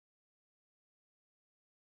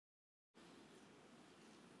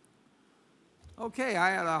Okay, I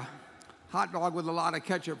had a hot dog with a lot of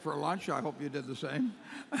ketchup for lunch. I hope you did the same.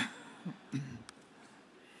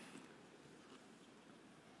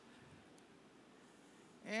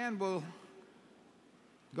 And we'll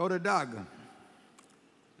go to Doug.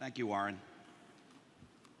 Thank you, Warren.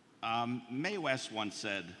 Mae West once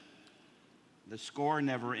said, "The score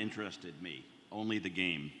never interested me, only the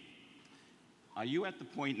game." Are you at the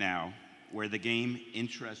point now where the game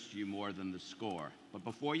interests you more than the score? But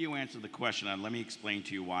before you answer the question, let me explain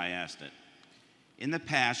to you why I asked it. In the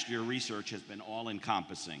past, your research has been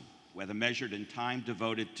all-encompassing, whether measured in time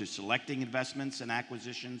devoted to selecting investments and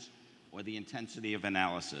acquisitions or the intensity of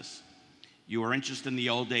analysis. You were interested in the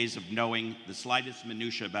old days of knowing the slightest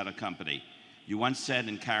minutia about a company. You once said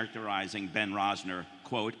in characterizing Ben Rosner,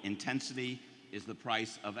 quote, "Intensity is the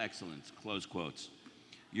price of excellence," close quotes.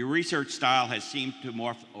 Your research style has seemed to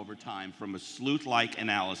morph over time from a sleuth-like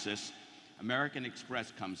analysis. American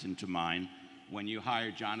Express comes into mind when you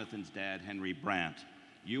hired Jonathan's dad, Henry Brandt.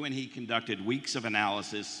 You and he conducted weeks of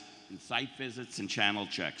analysis and site visits and channel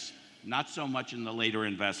checks, not so much in the later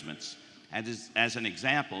investments. As an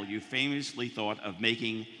example, you famously thought of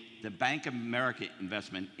making the Bank of America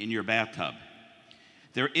investment in your bathtub.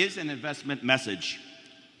 There is an investment message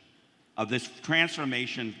of this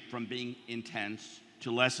transformation from being intense to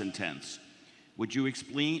less intense. Would you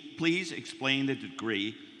please explain the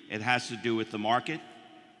degree it has to do with the market,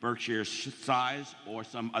 Berkshire's size, or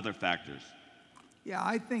some other factors? Yeah,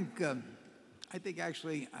 I think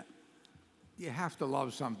actually you have to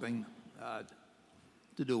love something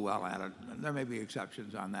to do well at it. And there may be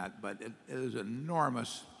exceptions on that, but it is an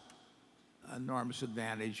enormous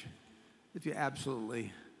advantage if you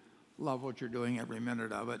absolutely love what you're doing every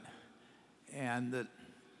minute of it, and that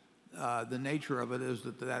the nature of it is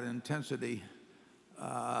that intensity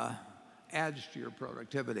adds to your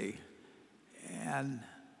productivity. And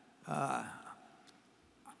I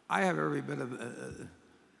have every bit of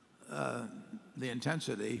the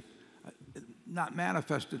intensity, not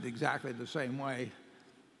manifested exactly the same way,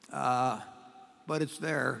 but it's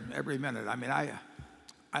there every minute. I mean,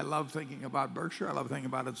 I love thinking about Berkshire. I love thinking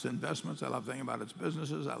about its investments. I love thinking about its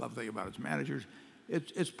businesses. I love thinking about its managers.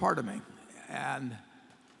 It's part of me. And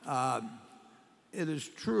it is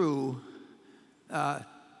true,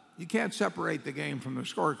 you can't separate the game from the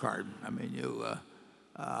scorecard. I mean,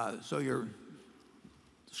 so your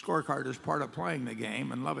scorecard is part of playing the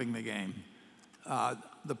game and loving the game.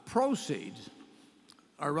 The proceeds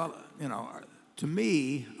to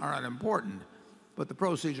me, are unimportant, but the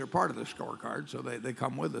proceeds are part of the scorecard, so they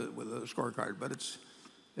come with the scorecard. But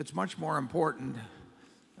it's much more important.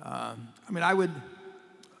 I mean,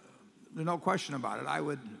 there's no question about it. I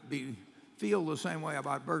would feel the same way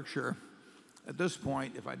about Berkshire at this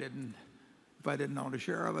point if I didn't own a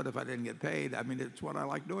share of it, if I didn't get paid. I mean, it's what I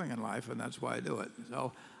like doing in life, and that's why I do it.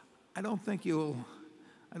 So I don't think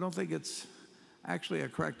it's actually a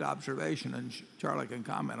correct observation, and Charlie can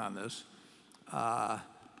comment on this,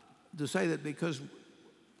 to say that because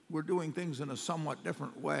we're doing things in a somewhat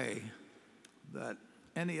different way, that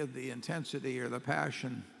any of the intensity or the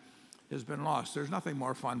passion has been lost. There's nothing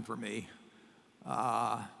more fun for me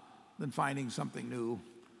than finding something new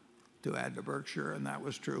to add to Berkshire, and that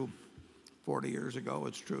was true 40 years ago.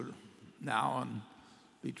 It's true now and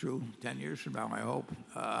be true 10 years from now, I hope.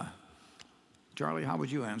 Charlie, how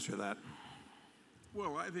would you answer that?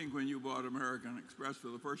 Well, I think when you bought American Express for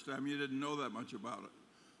the first time, you didn't know that much about it.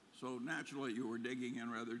 So naturally, you were digging in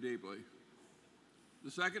rather deeply. The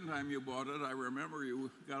second time you bought it, I remember you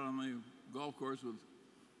got on the golf course with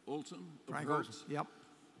Olson. Frank Olson, yep.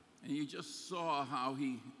 And you just saw how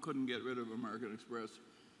he couldn't get rid of American Express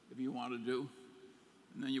if he wanted to.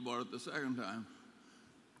 And then you bought it the second time.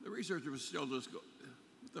 The researcher was still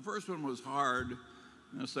the first one was hard,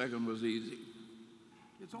 and the second was easy.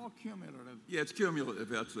 It's all cumulative. Yeah, it's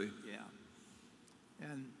cumulative, actually. Yeah.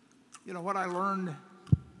 And you know what I learned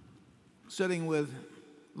sitting with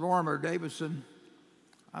Lorimer Davidson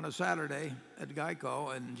on a Saturday at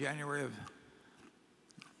Geico in January of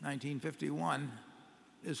 1951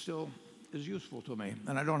 is still useful to me,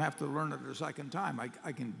 and I don't have to learn it a second time.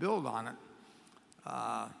 I can build on it,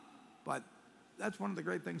 but that's one of the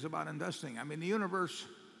great things about investing. I mean, the universe,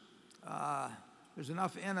 there's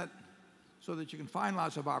enough in it so that you can find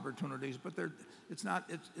lots of opportunities, but it's not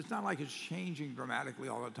like it's changing dramatically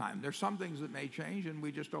all the time. There's some things that may change, and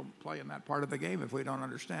we just don't play in that part of the game if we don't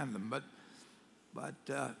understand them. But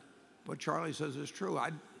what Charlie says is true.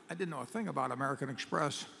 I didn't know a thing about American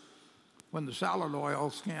Express when the salad oil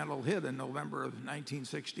scandal hit in November of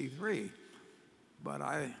 1963. But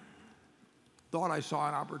I thought I saw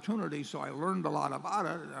an opportunity, so I learned a lot about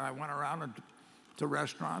it, and I went around and to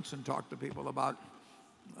restaurants and talked to people about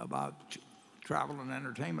travel and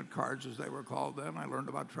entertainment cards, as they were called then. I learned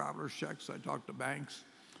about traveler's checks. I talked to banks.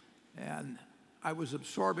 And I was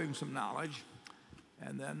absorbing some knowledge.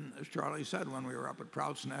 And then, as Charlie said, when we were up at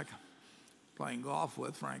Prouts Neck playing golf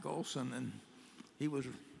with Frank Olson, and he was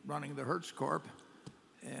running the Hertz Corp,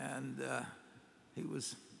 and he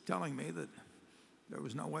was telling me that there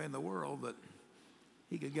was no way in the world that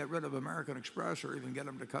he could get rid of American Express or even get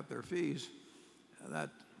them to cut their fees.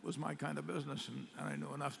 That was my kind of business, and I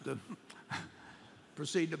knew enough to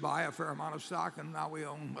proceed to buy a fair amount of stock, and now we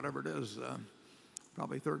own whatever it is,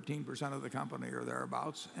 probably 13% of the company or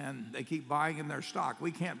thereabouts, and they keep buying in their stock.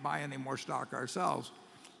 We can't buy any more stock ourselves.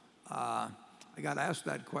 I got asked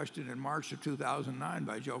that question in March of 2009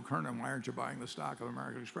 by Joe Kernan, why aren't you buying the stock of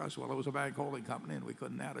American Express? Well, it was a bank holding company and we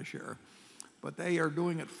couldn't add a share. But they are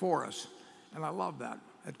doing it for us, and I love that.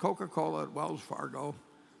 At Coca-Cola, at Wells Fargo,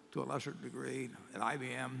 to a lesser degree, at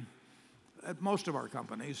IBM, at most of our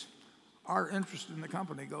companies, our interest in the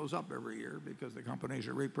company goes up every year because the companies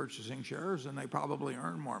are repurchasing shares and they probably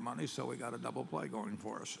earn more money, so we got a double play going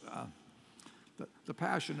for us. The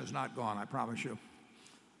passion is not gone, I promise you.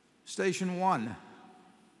 Station 1.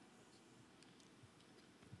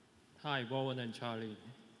 Hi, Warren and Charlie.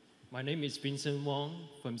 My name is Vincent Wong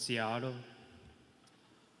from Seattle.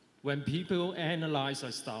 When people analyze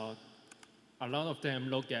a stock, a lot of them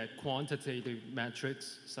look at quantitative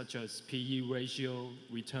metrics such as PE ratio,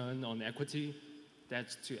 return on equity,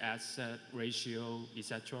 debt to asset ratio,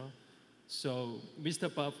 etc. So,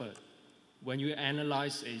 Mr. Buffett, when you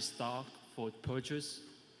analyze a stock for purchase,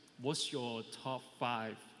 what's your top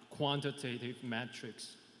 5 quantitative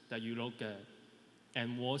metrics that you look at?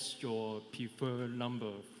 And what's your preferred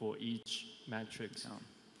number for each metrics?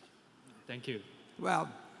 Thank you. Well,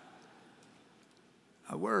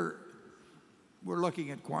 we're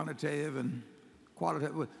looking at quantitative and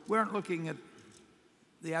qualitative. We aren't looking at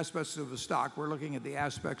the aspects of the stock. We're looking at the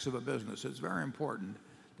aspects of a business. It's very important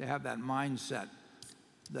to have that mindset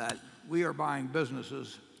that we are buying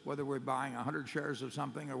businesses, whether we're buying 100 shares of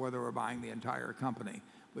something or whether we're buying the entire company.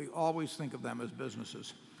 We always think of them as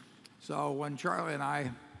businesses. So when Charlie and I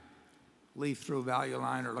leaf through Value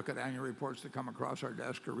Line or look at annual reports that come across our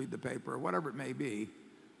desk or read the paper or whatever it may be,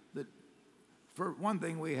 that for one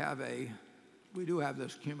thing we do have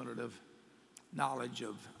this cumulative knowledge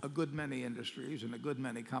of a good many industries and a good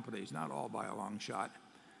many companies, not all by a long shot.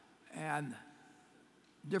 And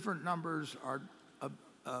different numbers are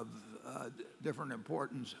of different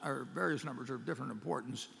importance, or various numbers are of different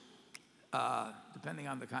importance depending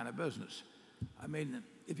on the kind of business. I mean,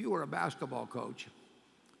 if you were a basketball coach,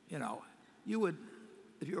 you would,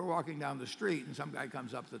 if you were walking down the street and some guy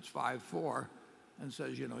comes up that's 5'4" and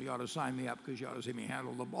says, you ought to sign me up because you ought to see me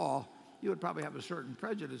handle the ball, you would probably have a certain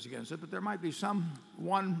prejudice against it, but there might be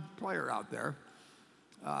one player out there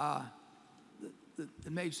that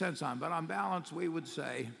it made sense on. But on balance, we would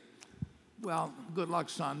say, well, good luck,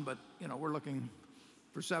 son, but we're looking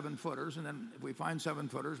for 7-footers, and then if we find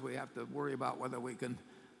 7-footers, we have to worry about whether we can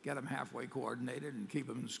get them halfway coordinated and keep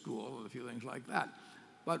them in school and a few things like that.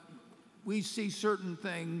 But we see certain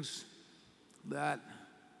things that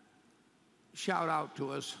shout out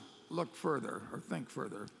to us, look further or think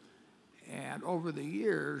further. And over the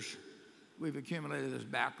years, we've accumulated this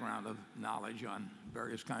background of knowledge on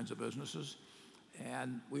various kinds of businesses.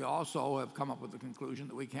 And we also have come up with the conclusion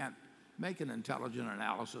that we can't make an intelligent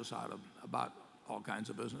analysis about all kinds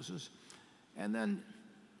of businesses. And then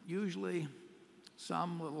usually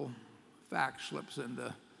some little fact slips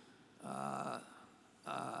into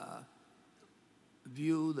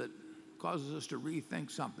view that causes us to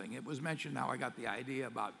rethink something. It was mentioned how I got the idea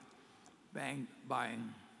about buying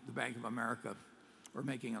the Bank of America or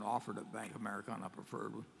making an offer to Bank of America on a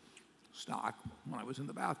preferred stock when I was in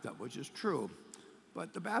the bathtub, which is true.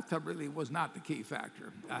 But the bathtub really was not the key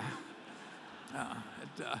factor.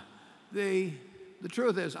 The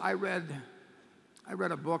truth is, I read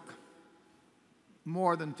a book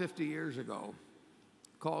more than 50 years ago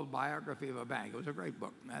called Biography of a Bank. It was a great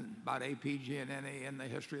book, and about APG&E and the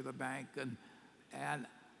history of the bank. And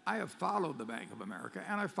I have followed the Bank of America,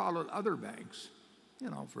 and I've followed other banks,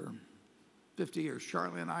 for 50 years.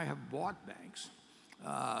 Charlie and I have bought banks.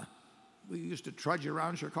 We used to trudge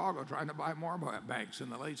around Chicago trying to buy more banks in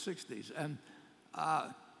the late 60s. And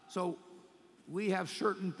so we have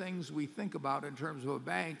certain things we think about in terms of a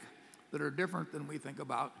bank that are different than we think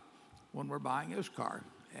about when we're buying his car.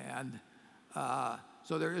 And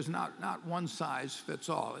so there is not one size fits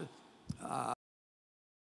all.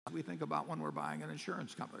 We think about when we're buying an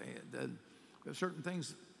insurance company. There's certain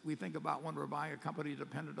things we think about when we're buying a company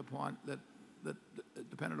dependent upon that that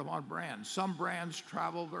depended upon brands. Some brands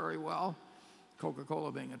travel very well,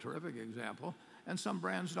 Coca-Cola being a terrific example, and some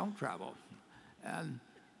brands don't travel. And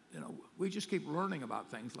we just keep learning about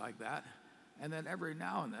things like that. And then every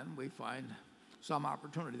now and then we find some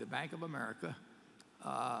opportunity. The Bank of America,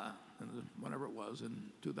 whenever it was in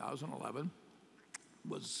 2011,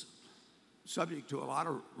 was subject to a lot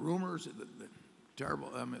of rumors, terrible,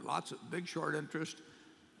 lots of big short interest.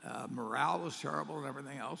 Morale was terrible and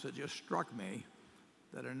everything else. It just struck me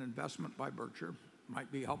that an investment by Berkshire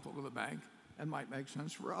might be helpful to the bank and might make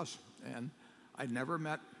sense for us. And I'd never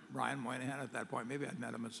met Brian Moynihan at that point. Maybe I'd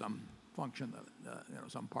met him at some function,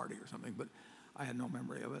 some party or something, but I had no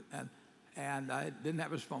memory of it. And I didn't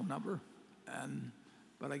have his phone number,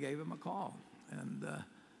 but I gave him a call. And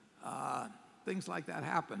things like that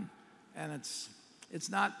happen. And it's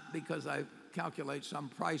not because I calculate some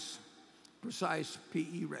precise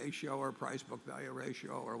PE ratio or price book value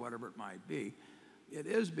ratio or whatever it might be. It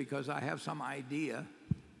is because I have some idea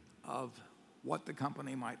of what the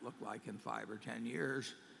company might look like in 5 or 10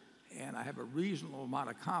 years, and I have a reasonable amount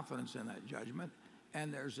of confidence in that judgment,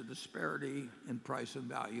 and there's a disparity in price and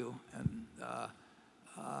value,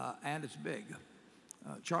 and it's big.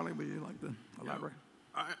 Charlie, would you like to elaborate?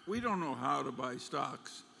 We don't know how to buy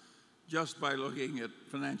stocks just by looking at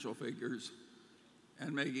financial figures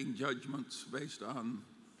and making judgments based on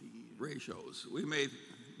ratios. We may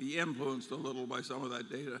be influenced a little by some of that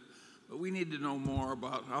data, but we need to know more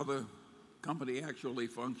about how the company actually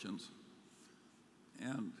functions.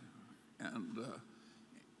 And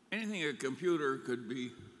anything a computer could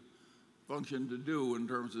be function to do in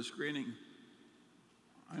terms of screening,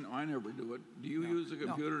 I know I never do it. Do you use a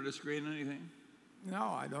computer to screen anything? No,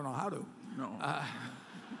 I don't know how to. No.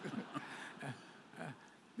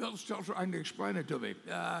 Bill's still trying to explain it to me.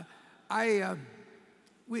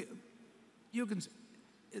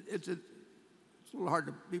 It's a little hard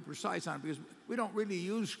to be precise on it because we don't really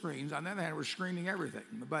use screens. On the other hand, we're screening everything.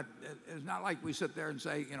 But it's not like we sit there and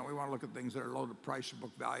say, we want to look at things that are low to price to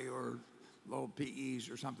book value or low PEs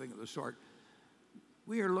or something of the sort.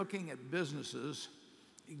 We are looking at businesses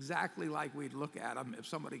exactly like we'd look at them if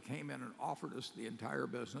somebody came in and offered us the entire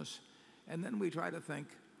business. And then we try to think,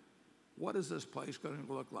 what is this place going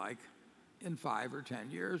to look like in 5 or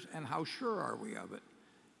 10 years, and how sure are we of it?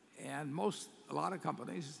 And a lot of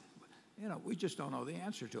companies, we just don't know the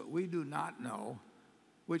answer to it. We do not know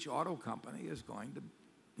which auto company is going to,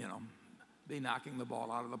 be knocking the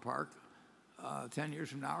ball out of the park 10 years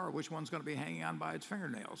from now, or which one's going to be hanging on by its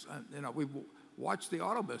fingernails. We've watched the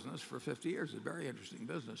auto business for 50 years. It's a very interesting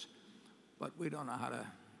business, but we don't know how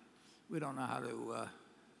to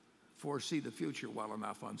foresee the future well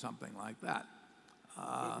enough on something like that.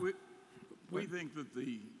 We think that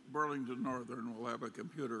the Burlington Northern will have a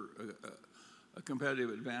competitive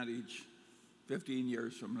advantage 15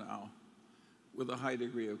 years from now with a high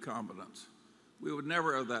degree of competence. We would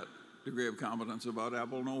never have that degree of competence about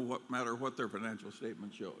Apple, no matter what their financial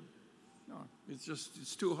statement showed. No,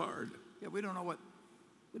 it's too hard. Yeah, we don't know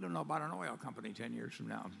about an oil company 10 years from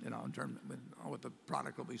now, in terms of what the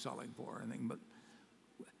product will be selling for or anything. But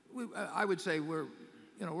I would say we're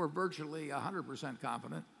virtually 100%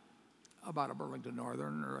 confident about a Burlington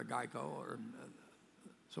Northern or a Geico or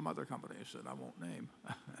some other companies that I won't name.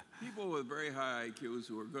 People with very high IQs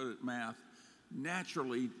who are good at math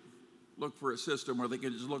naturally look for a system where they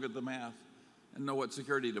can just look at the math and know what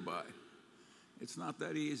security to buy. It's not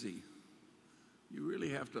that easy. You really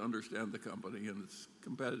have to understand the company and its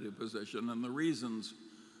competitive position and the reasons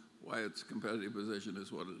why its competitive position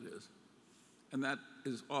is what it is. And that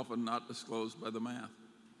is often not disclosed by the math.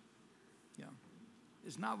 Yeah.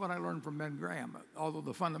 It's not what I learned from Ben Graham, although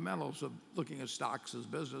the fundamentals of looking at stocks as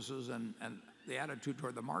businesses and the attitude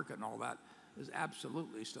toward the market and all that is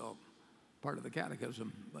absolutely still part of the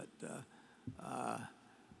catechism. But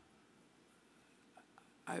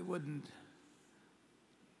I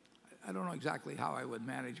don't know exactly how I would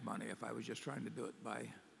manage money if I was just trying to do it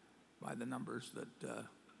by the numbers that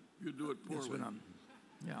you do it poorly.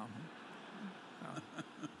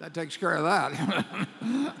 That takes care of that.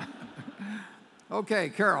 Okay,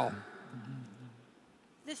 Carol.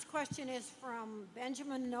 This question is from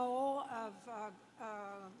Benjamin Knoll of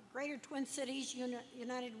Greater Twin Cities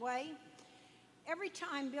United Way. Every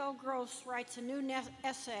time Bill Gross writes a new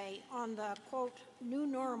essay on the, quote, new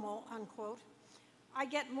normal, unquote, I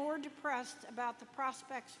get more depressed about the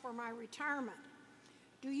prospects for my retirement.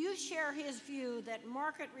 Do you share his view that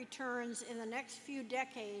market returns in the next few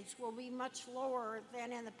decades will be much lower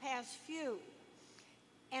than in the past few?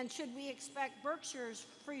 And should we expect Berkshire's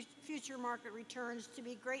future market returns to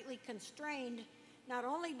be greatly constrained not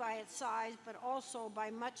only by its size, but also by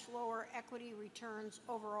much lower equity returns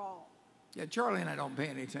overall? Yeah, Charlie and I don't pay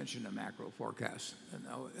any attention to macro forecasts.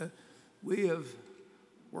 We have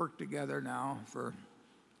worked together now for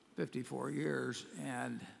 54 years,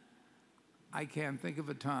 and I can't think of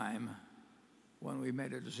a time when we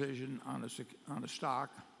made a decision on a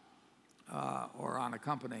stock or on a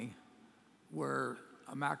company where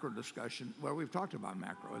a macro discussion, where we've talked about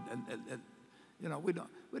macro, and we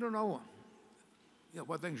don't know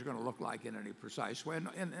what things are going to look like in any precise way.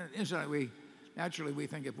 And incidentally, naturally, we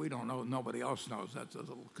think if we don't know, nobody else knows. That's a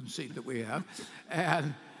little conceit that we have.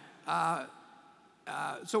 And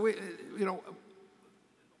so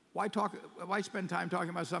why spend time talking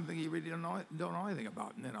about something you really don't know anything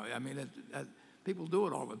about? I mean, people do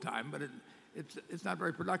it all the time, but it's not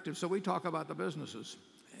very productive. So we talk about the businesses,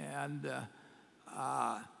 and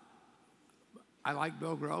I like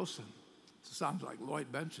Bill Gross. It sounds like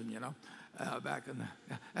Lloyd Benson, back in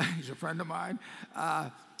he's a friend of mine.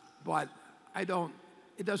 But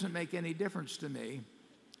it doesn't make any difference to me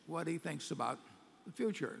what he thinks about the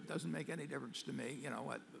future. It doesn't make any difference to me,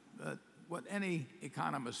 what any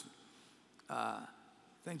economist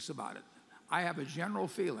thinks about it. I have a general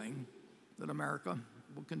feeling that America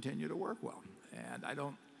will continue to work well. And I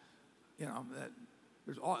don't, that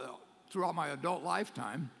throughout my adult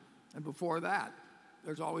lifetime and before that,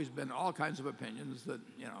 there's always been all kinds of opinions that,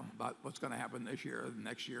 about what's going to happen this year, or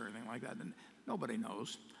next year, or anything like that. And nobody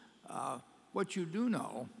knows. What you do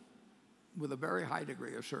know, with a very high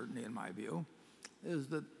degree of certainty in my view, is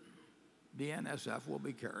that BNSF will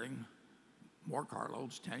be carrying more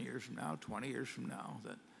carloads 10 years from now, 20 years from now,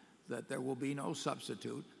 that there will be no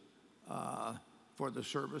substitute for the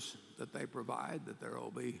service that they provide, that there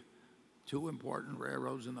will be two important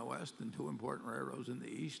railroads in the West and two important railroads in the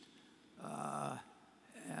East,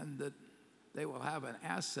 and that they will have an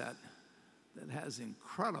asset that has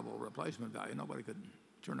incredible replacement value. Nobody could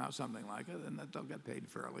turn out something like it, and that they'll get paid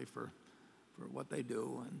fairly for what they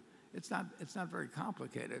do. And it's not very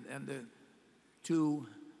complicated. And to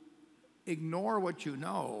ignore what you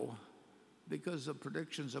know because of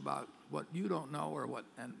predictions about what you don't know or what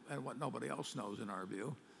nobody else knows, in our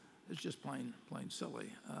view, is just plain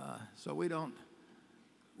silly. So we don't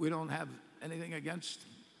have anything against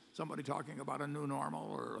somebody talking about a new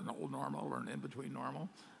normal or an old normal or an in-between normal,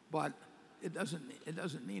 but it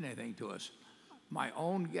doesn't mean anything to us. My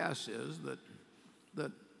own guess is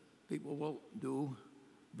that people will do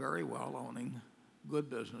very well owning good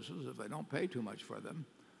businesses if they don't pay too much for them,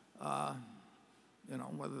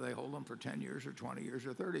 whether they hold them for 10 years or 20 years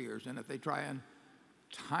or 30 years. And if they try and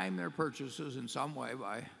time their purchases in some way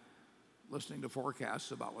by listening to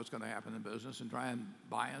forecasts about what's going to happen in business and try and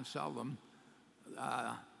buy and sell them,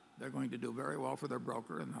 they're going to do very well for their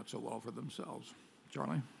broker and not so well for themselves.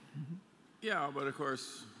 Charlie? Yeah, but of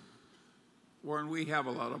course, Warren, we have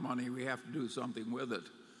a lot of money. We have to do something with it.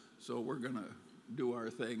 So we're going to do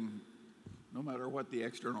our thing no matter what the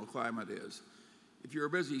external climate is. If you're a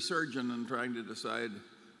busy surgeon and trying to decide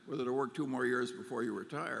whether to work 2 more years before you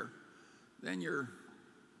retire, then you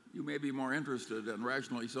may be more interested, and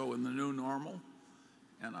rationally so, in the new normal.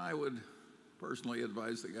 And I would personally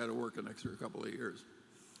advise the guy to work an extra couple of years.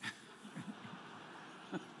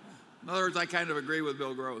 In other words, I kind of agree with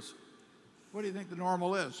Bill Gross. What do you think the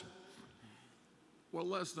normal is? Well,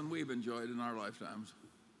 less than we've enjoyed in our lifetimes.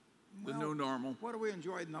 The new normal. What have we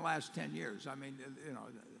enjoyed in the last 10 years? I mean,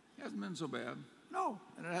 It hasn't been so bad. No,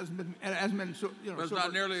 and it hasn't been so. But it's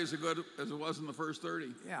not nearly as good as it was in the first 30.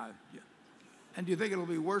 Yeah. And do you think it'll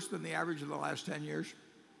be worse than the average of the last 10 years?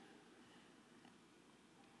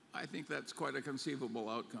 I think that's quite a conceivable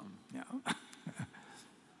outcome. Yeah.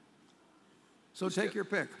 So take your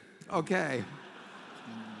pick. Okay.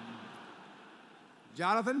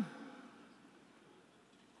 Jonathan?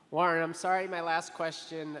 Warren, I'm sorry my last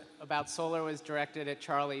question about solar was directed at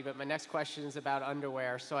Charlie, but my next question is about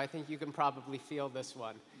underwear, so I think you can probably field this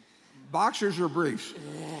one. Boxers or briefs?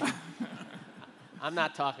 I'm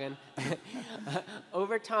not talking.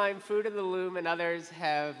 Over time, Fruit of the Loom and others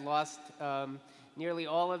have lost nearly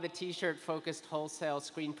all of the T-shirt-focused wholesale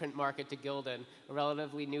screen print market to Gildan, a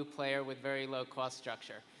relatively new player with very low cost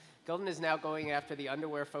structure. Gildan is now going after the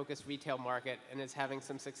underwear-focused retail market and is having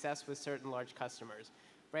some success with certain large customers.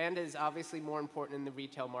 Brand is obviously more important in the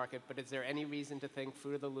retail market, but is there any reason to think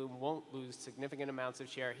Fruit of the Loom won't lose significant amounts of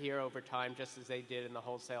share here over time, just as they did in the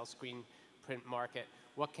wholesale screen print market?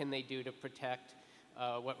 What can they do to protect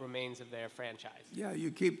what remains of their franchise? Yeah,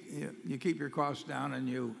 you keep your costs down, and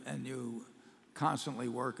you constantly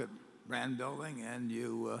work at brand building, and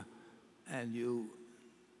you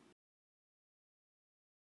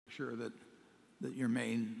sure that your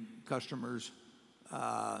main customers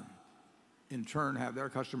in turn have their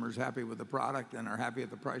customers happy with the product and are happy at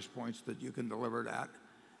the price points that you can deliver it at.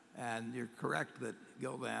 And you're correct that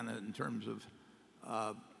Gildan, in terms of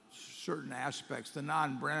certain aspects, the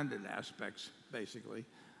non-branded aspects, basically,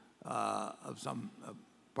 of some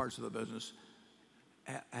parts of the business,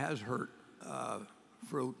 has hurt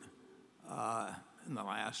fruit in the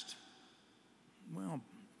last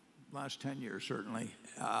 10 years, certainly.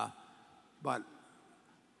 But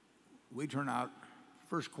we turn out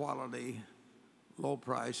first quality, low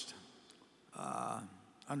priced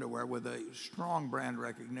underwear with a strong brand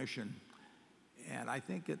recognition. And I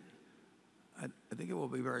think it will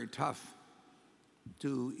be very tough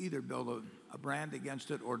to either build a brand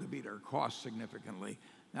against it or to beat our costs significantly.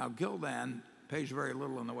 Now, Gildan pays very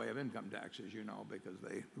little in the way of income tax, as you know, because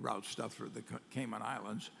they route stuff through the Cayman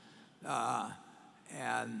Islands.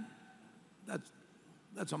 And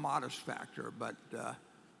that's a modest factor, but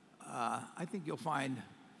I think you'll find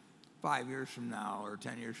 5 years from now or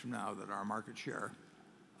 10 years from now that our market share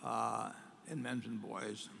in men's and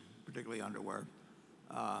boys, particularly underwear,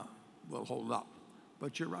 will hold up.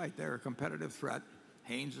 But you're right, they're a competitive threat.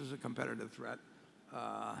 Hanes is a competitive threat,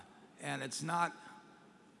 and it's not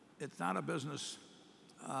a business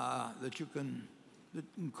that you can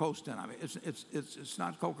coast in. I mean, it's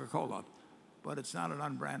not Coca-Cola, but it's not an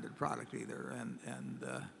unbranded product either. And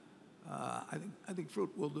I think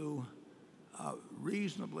fruit will do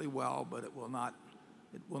reasonably well, but it will not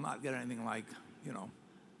get anything like, you know,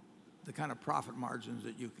 the kind of profit margins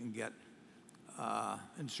that you can get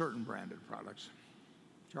in certain branded products.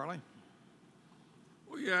 Charlie?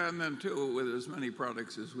 Well, yeah, and then too, with as many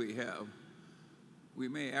products as we have, we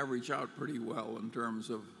may average out pretty well in terms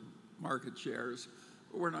of market shares,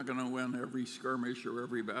 but we're not going to win every skirmish or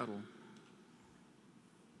every battle.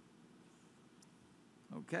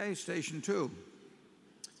 Okay, station 2.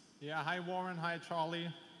 Yeah, hi Warren, hi Charlie.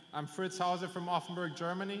 I'm Fritz Hauser from Offenburg,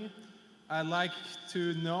 Germany. I'd like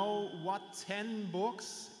to know what 10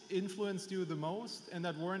 books influenced you the most and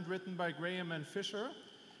that weren't written by Graham and Fisher.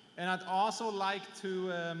 And I'd also like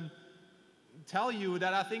to tell you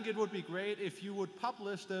that I think it would be great if you would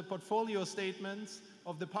publish the portfolio statements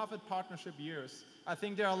of the Buffett partnership years. I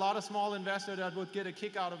think there are a lot of small investors that would get a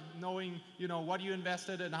kick out of knowing, you know, what you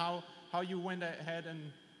invested and how you went ahead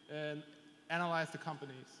and analyzed the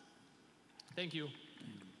companies. Thank you.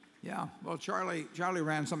 Yeah, well, Charlie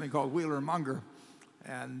ran something called Wheeler Munger,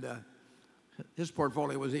 and his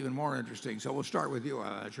portfolio was even more interesting. So we'll start with you,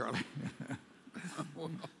 Charlie.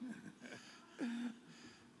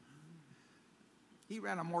 He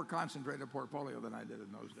ran a more concentrated portfolio than I did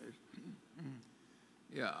in those days.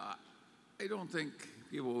 Yeah, I don't think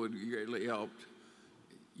people would be greatly helped.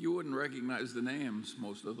 You wouldn't recognize the names,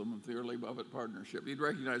 most of them, of the early Buffett partnership. You'd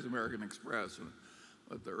recognize American Express,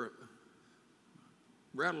 but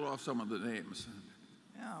rattle off some of the names.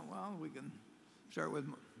 Yeah, well, we can start with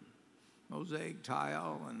Mosaic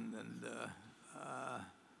Tile and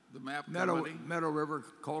The Map Meadow Company. River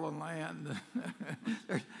Coal and Land.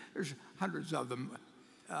 there's hundreds of them.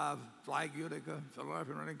 Flag Utica,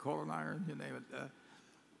 Philadelphia Running Coal and Iron, you name it.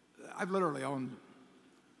 I've literally owned,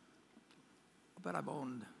 I bet I've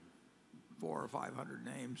owned 400 or 500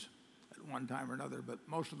 names at one time or another, but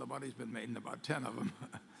most of the money's been made in about 10 of them.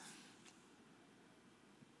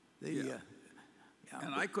 Yeah.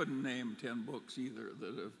 And I couldn't name 10 books either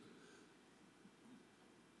that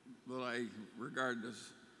I regard as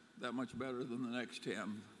that much better than the next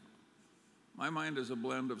 10. My mind is a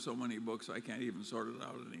blend of so many books I can't even sort it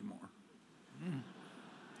out anymore.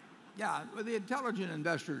 Yeah, well, The Intelligent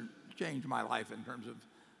Investor changed my life in terms of,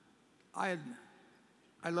 I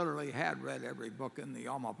literally had read every book in the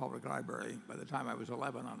Alma Public Library by the time I was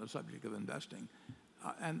 11 on the subject of investing,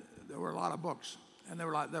 and there were a lot of books, and there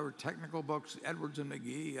were technical books, Edwards and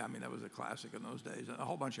McGee. I mean, that was a classic in those days, and a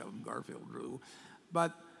whole bunch of them Garfield drew,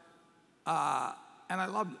 but and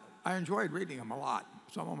I enjoyed reading them a lot.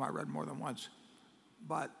 Some of them I read more than once,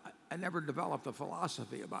 but I never developed a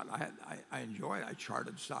philosophy about it. I enjoyed it. I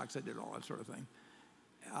charted stocks. I did all that sort of thing.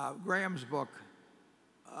 Graham's book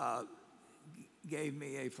gave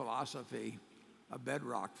me a philosophy, a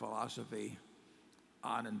bedrock philosophy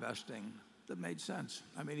on investing that made sense.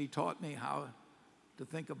 I mean, he taught me how to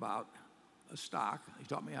think about a stock. He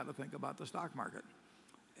taught me how to think about the stock market.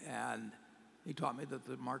 And he taught me that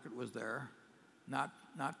the market was there not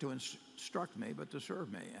to instruct me, but to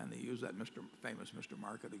serve me. And he used that famous Mr.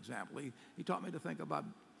 Market example. He taught me to think about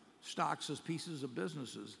stocks as pieces of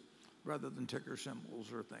businesses rather than ticker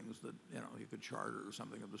symbols or things that, you know, you could charter or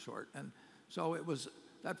something of the sort. And so it was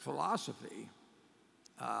that philosophy,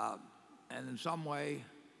 and in some way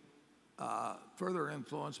further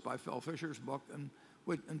influenced by Phil Fisher's book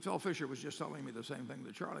And Phil Fisher was just telling me the same thing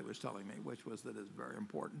that Charlie was telling me, which was that it's very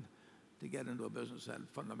important to get into a business that had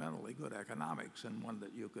fundamentally good economics and one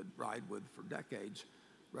that you could ride with for decades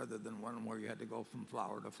rather than one where you had to go from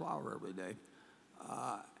flower to flower every day.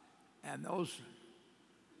 And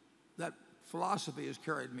that philosophy has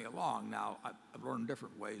carried me along. Now, I've learned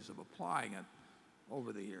different ways of applying it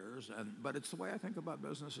over the years, but it's the way I think about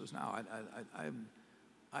businesses now.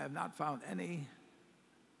 I have not found any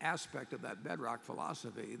aspect of that bedrock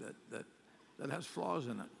philosophy that has flaws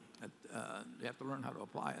in it. You have to learn how to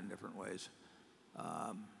apply it in different ways.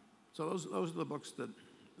 So those are the books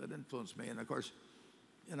that influenced me. And of course,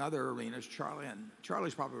 in other arenas,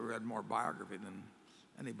 Charlie's probably read more biography than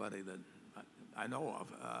anybody that I know of.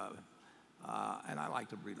 And I like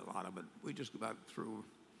to read a lot of it. We just got through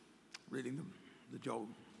reading the Joe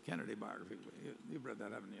Kennedy biography. You've read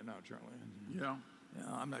that, haven't you, now, Charlie? Yeah. Yeah,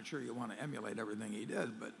 I'm not sure you want to emulate everything he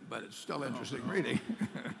did, but it's still interesting reading.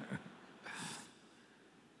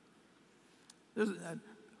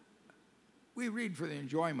 We read for the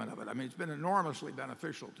enjoyment of it. I mean, it's been enormously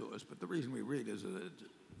beneficial to us, but the reason we read is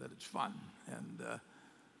that it's fun, and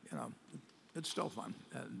it's still fun.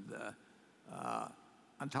 And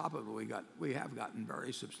on top of it, we have gotten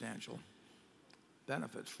very substantial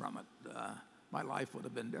benefits from it. My life would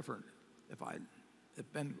have been different if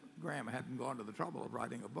Ben Graham hadn't gone to the trouble of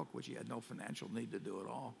writing a book, which he had no financial need to do at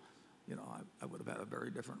all. I would have had a very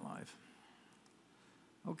different life.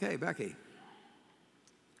 Okay, Becky.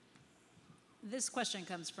 This question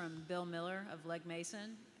comes from Bill Miller of Legg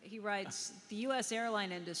Mason. He writes, the U.S.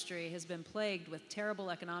 airline industry has been plagued with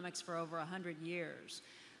terrible economics for over 100 years.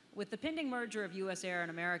 With the pending merger of U.S. Air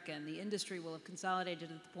and American, the industry will have consolidated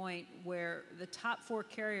to the point where the top 4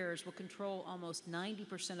 carriers will control almost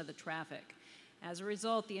 90% of the traffic. As a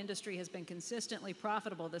result, the industry has been consistently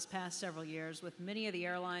profitable this past several years, with many of the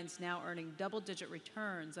airlines now earning double-digit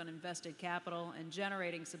returns on invested capital and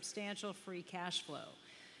generating substantial free cash flow.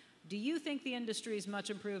 Do you think the industry's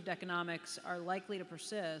much improved economics are likely to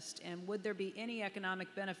persist, and would there be any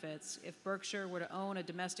economic benefits if Berkshire were to own a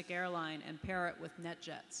domestic airline and pair it with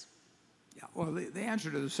NetJets? Yeah, well, the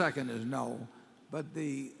answer to the second is no, but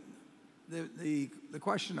the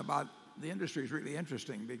question about the industry is really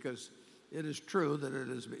interesting because it is true that it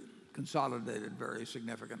has consolidated very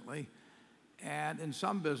significantly, and in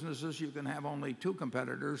some businesses you can have only 2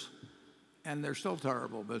 competitors, and they're still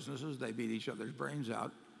terrible businesses. They beat each other's brains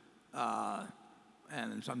out.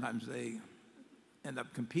 And sometimes they end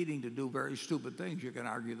up competing to do very stupid things. You can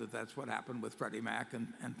argue that that's what happened with Freddie Mac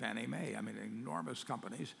and Fannie Mae. I mean, enormous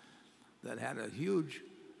companies that had a huge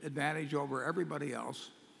advantage over everybody else,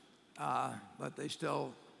 but they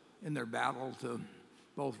still, in their battle to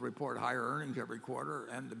both report higher earnings every quarter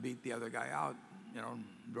and to beat the other guy out,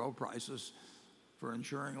 drove prices for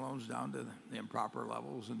insuring loans down to the improper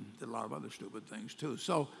levels and did a lot of other stupid things too.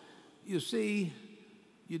 So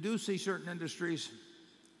you do see certain industries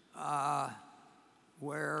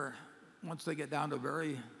where once they get down to a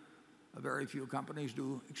very few companies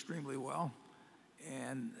do extremely well,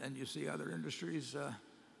 and you see other industries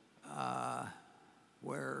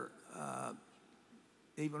where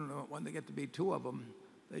even when they get to be 2 of them,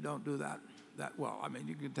 they don't do that well. I mean,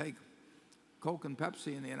 you can take Coke and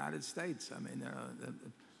Pepsi in the United States. I mean,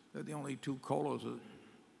 they're the only 2 colas that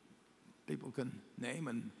people can name,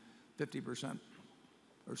 and 50%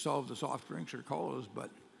 or so of the soft drinks are colas,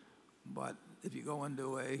 but if you go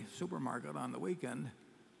into a supermarket on the weekend,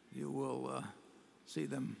 you will see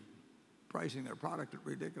them pricing their product at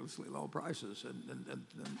ridiculously low prices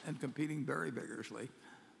and competing very vigorously.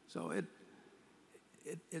 So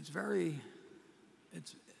it's very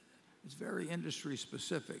industry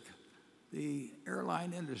specific. The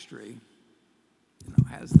airline industry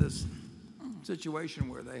has this situation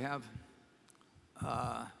where they have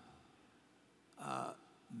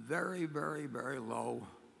very, very, very low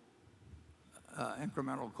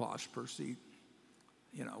incremental cost per seat,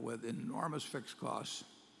 with enormous fixed costs.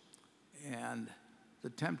 And the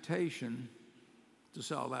temptation to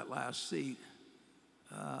sell that last seat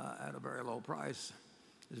at a very low price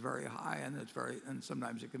is very high, and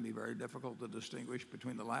sometimes it can be very difficult to distinguish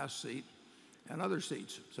between the last seat and other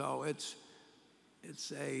seats. So it's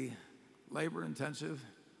a labor-intensive,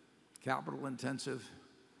 capital-intensive,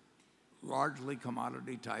 largely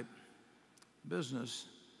commodity-type business,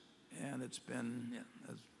 and it's been,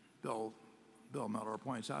 as Bill Miller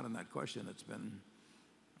points out in that question, it's been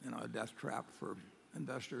a death trap for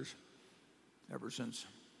investors ever since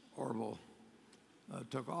Orville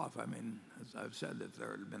took off. I mean, as I've said, if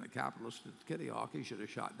there had been a capitalist at Kitty Hawk, he should have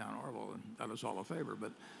shot down Orville and done us all a favor.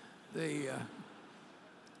 But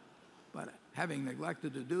but having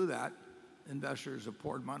neglected to do that, investors have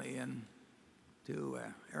poured money into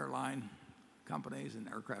airline companies and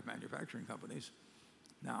aircraft manufacturing companies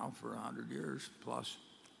now for 100 years plus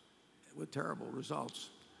with terrible results.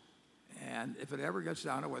 And if it ever gets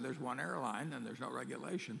down to where there's one airline and there's no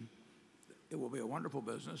regulation, it will be a wonderful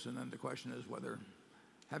business. And then the question is whether,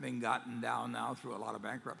 having gotten down now through a lot of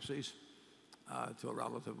bankruptcies to a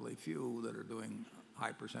relatively few that are doing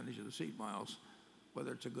high percentage of the seat miles,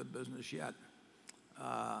 whether it's a good business yet.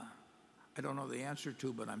 I don't know the answer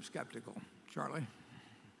to, but I'm skeptical. Charlie?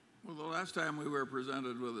 Well, the last time we were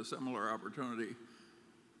presented with a similar opportunity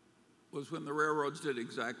was when the railroads did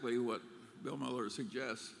exactly what Bill Miller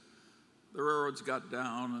suggests. The railroads got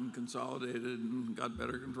down and consolidated and got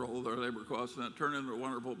better control of their labor costs, and it turned into a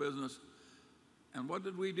wonderful business. And what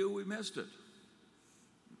did we do? We missed it.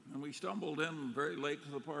 And we stumbled in very late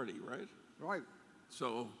to the party, right? Right.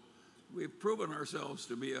 So we've proven ourselves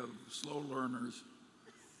to be slow learners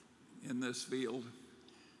in this field.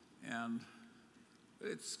 And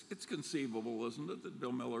it's conceivable, isn't it, that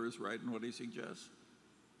Bill Miller is right in what he suggests?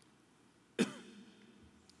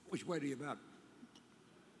 Which way do you bet?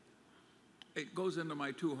 It goes into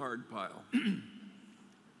my too hard pile.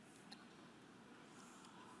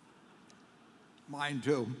 Mine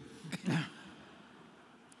too.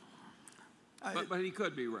 But he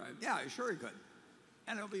could be right. Yeah, sure he could.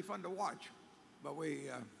 And it'll be fun to watch. But we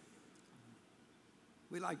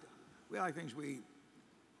like things we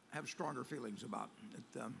have stronger feelings about.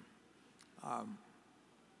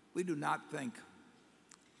 We do not think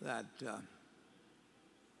that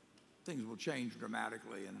things will change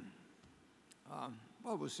dramatically. And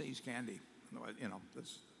well, with See's Candy, you know,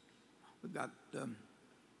 we've got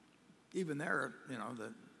even there, you know,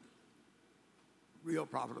 the real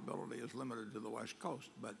profitability is limited to the West Coast,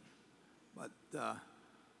 but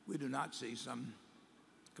we do not see some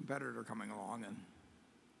competitor coming along and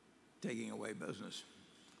taking away business.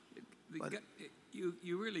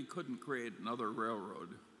 You really couldn't create another railroad,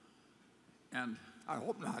 and I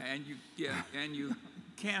hope not. And you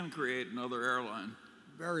can create another airline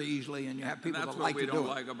very easily, and you have people that like to do it. That's what we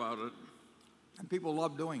don't like about it. And people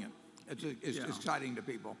love doing it. It's exciting to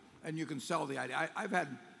people, and you can sell the idea. I've had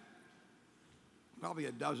probably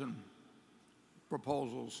a dozen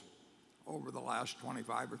proposals over the last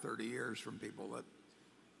 25 or 30 years from people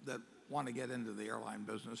that want to get into the airline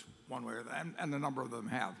business one way or the other, and a number of them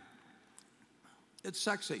have. It's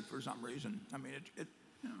sexy for some reason. I mean,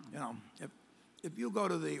 you know, if you go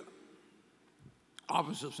to the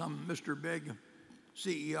office of some Mr. Big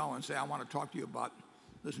CEO and say, I want to talk to you about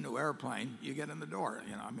this new airplane, you get in the door.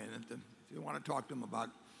 You know, I mean, if you want to talk to them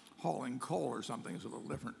about hauling coal or something, it's a little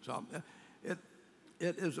different. So it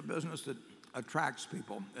is a business that attracts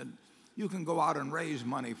people. And you can go out and raise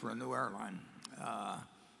money for a new airline.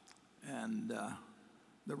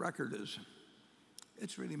 The record is,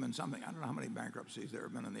 it's really been something. I don't know how many bankruptcies there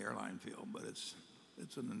have been in the airline field, but it's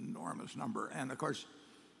an enormous number. And of course,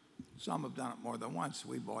 some have done it more than once.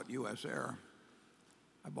 We bought US Air.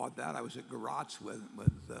 I bought that. I was at Garotz with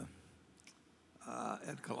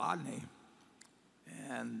Ed Kolodny,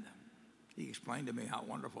 and he explained to me how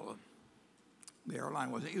wonderful the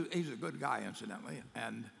airline was. He's a good guy, incidentally.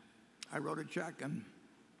 And I wrote a check, and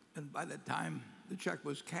by the time the check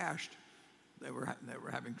was cashed, they were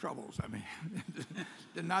having troubles. I mean, it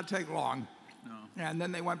did not take long. No. And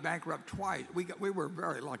then they went bankrupt twice. We were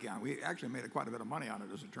very lucky on it. We actually made quite a bit of money on it,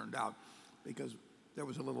 as it turned out, because there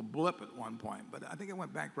was a little blip at one point. But I think it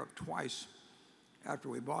went bankrupt twice after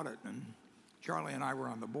we bought it. And Charlie and I were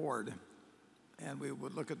on the board, and we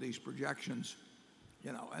would look at these projections,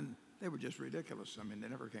 you know, and they were just ridiculous. I mean, they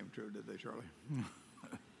never came true, did they, Charlie?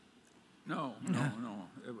 No.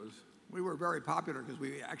 It was. We were very popular because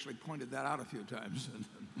we actually pointed that out a few times.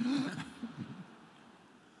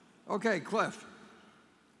 Okay, Cliff.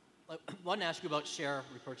 I want to ask you about share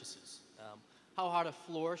repurchases. How hard a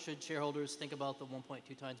floor should shareholders think about the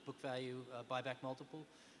 1.2 times book value buyback multiple?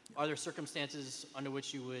 Are there circumstances under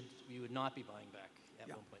which you would not be buying back at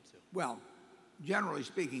 1.2? Well, generally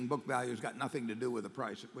speaking, book value has got nothing to do with the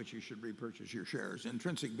price at which you should repurchase your shares.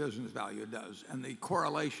 Intrinsic business value does. And the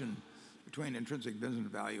correlation between intrinsic business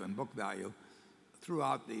value and book value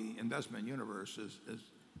throughout the investment universe is you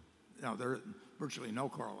know, there's virtually no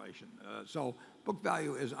correlation. So book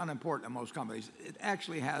value is unimportant in most companies. It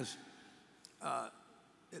actually has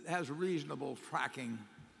reasonable tracking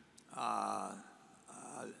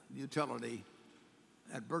utility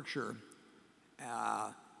at Berkshire.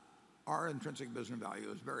 Our intrinsic business value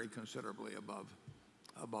is very considerably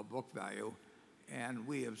above book value, and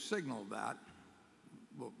we have signaled that.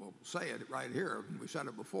 We'll say it right here. We said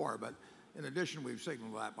it before, but in addition, we've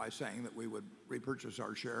signaled that by saying that we would repurchase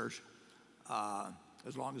our shares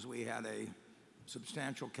as long as we had a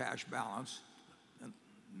substantial cash balance and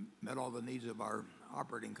met all the needs of our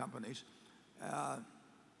operating companies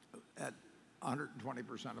at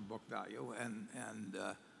 120% of book value. And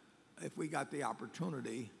if we got the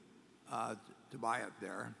opportunity to buy it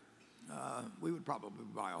there, we would probably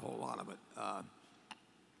buy a whole lot of it.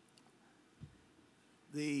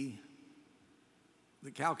 The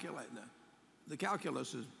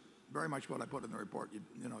calculus is very much what I put in the report.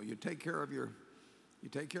 You take care of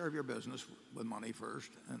your business with money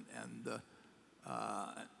first, and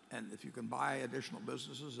if you can buy additional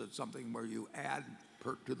businesses, it's something where you add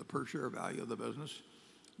to the per share value of the business.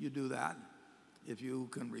 You do that. If you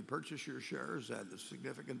can repurchase your shares at a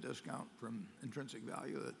significant discount from intrinsic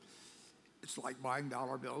value, it's like buying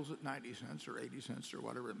dollar bills at 90 cents or 80 cents or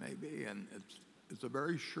whatever it may be, and it's a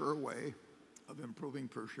very sure way of improving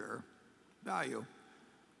per share value.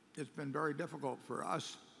 It's been very difficult for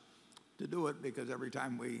us to do it because every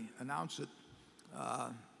time we announce it,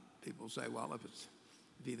 people say, well, if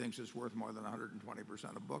he thinks it's worth more than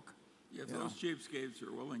 120% of book. If those cheapskates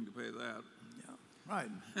are willing to pay that. Yeah, right.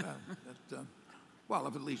 Well,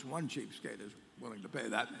 if at least one cheapskate is willing to pay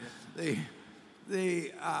that.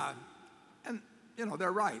 And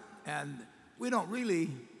they're right. And we don't really,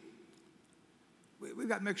 we've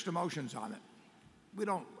got mixed emotions on it. We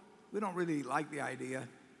don't really like the idea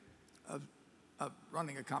of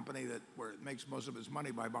running a company where it makes most of its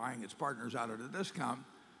money by buying its partners out at a discount.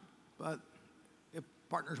 But if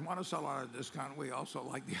partners want to sell out at a discount, we also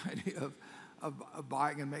like the idea of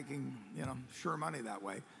buying and making sure money that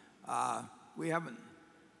way. We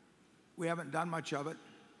haven't done much of it.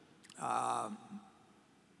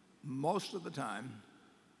 Most of the time,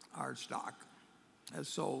 our stock has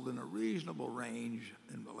sold in a reasonable range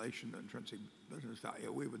in relation to intrinsic business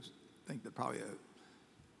value. We would think that probably a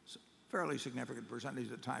fairly significant percentage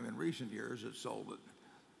of the time in recent years it's sold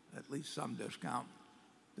at least some discount.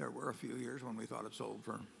 There were a few years when we thought it sold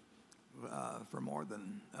for more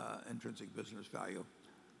than intrinsic business value.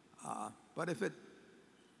 But if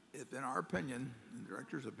in our opinion, in the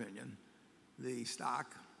director's opinion, the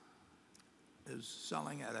stock is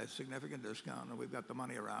selling at a significant discount and we've got the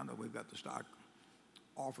money around and we've got the stock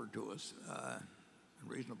offered to us in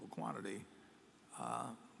reasonable quantity,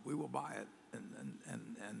 we will buy it.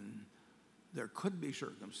 And there could be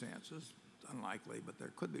circumstances, it's unlikely, but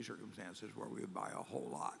there could be circumstances where we would buy a whole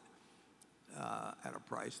lot at a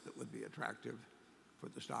price that would be attractive for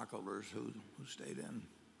the stockholders who stayed in.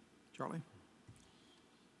 Charlie?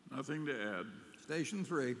 Nothing to add. Station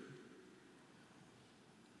 3.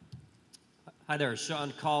 Hi there,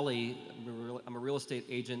 Sean Cawley. I'm a real estate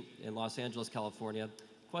agent in Los Angeles, California.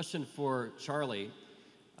 Question for Charlie.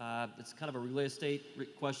 It's kind of a real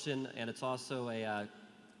estate question, and it's also a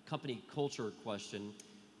company culture question.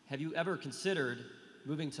 Have you ever considered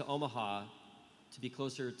moving to Omaha to be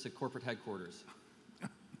closer to corporate headquarters?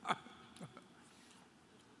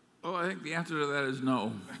 Oh, I think the answer to that is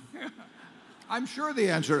no. I'm sure the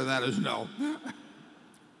answer to that is no.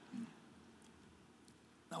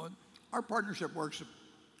 Now, our partnership works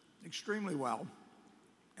extremely well,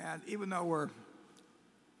 and even though we're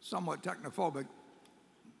somewhat technophobic,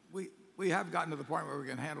 we have gotten to the point where we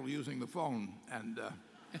can handle using the phone, and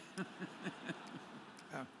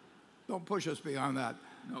don't push us beyond that.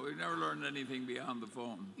 No, we've never learned anything beyond the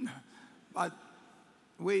phone. But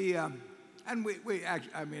we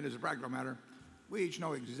actually, I mean, as a practical matter, we each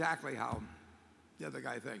know exactly how the other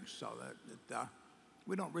guy thinks, so that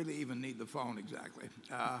we don't really even need the phone exactly.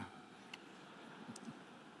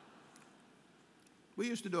 We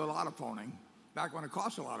used to do a lot of phoning back when it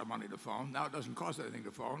cost a lot of money to phone. Now it doesn't cost anything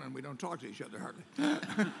to phone, and we don't talk to each other hardly.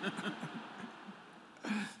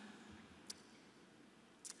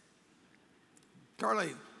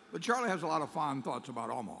 Charlie has a lot of fond thoughts about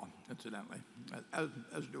Omaha, incidentally,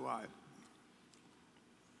 as do I.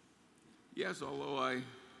 Yes, although as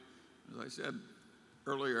I said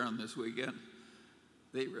earlier on this weekend,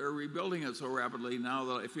 they are rebuilding it so rapidly now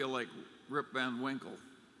that I feel like Rip Van Winkle.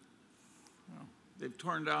 They've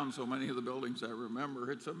torn down so many of the buildings I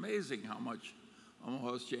remember. It's amazing how much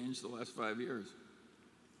Omaha has changed the last 5 years.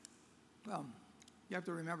 Well, you have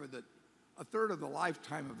to remember that a third of the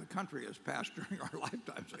lifetime of the country has passed during our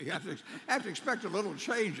lifetime, so you have to expect a little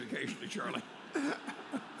change occasionally, Charlie.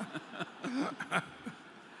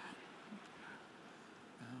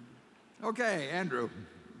 Okay, Andrew.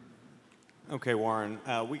 Okay, Warren.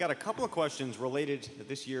 We got a couple of questions related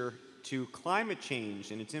this year to climate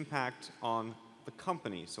change and its impact on the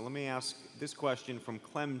company. So let me ask this question from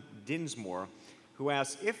Clem Dinsmore. who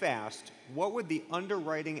asks, if asked, what would the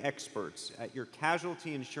underwriting experts at your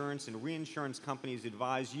casualty insurance and reinsurance companies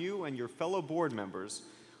advise you and your fellow board members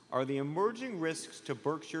are the emerging risks to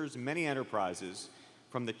Berkshire's many enterprises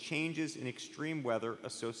from the changes in extreme weather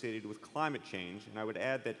associated with climate change? And I would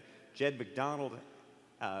add that Jed McDonald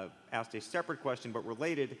asked a separate question but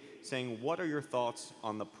related, saying, what are your thoughts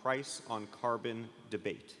on the price on carbon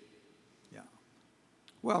debate? Yeah.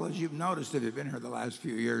 Well, as you've noticed, if you've been here the last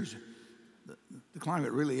few years, the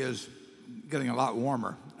climate really is getting a lot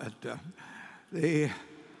warmer.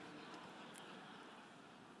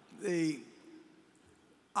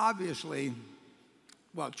 Obviously,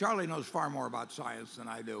 well, Charlie knows far more about science than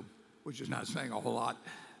I do, which is not saying a whole lot.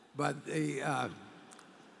 But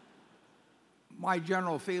my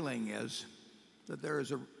general feeling is that there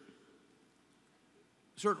is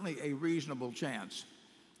certainly a reasonable chance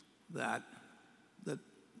that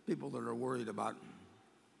people that are worried about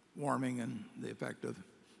warming and the effect of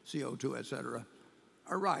CO2, et cetera,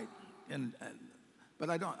 are right. But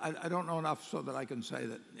I don't know enough so that I can say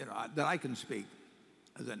that, that I can speak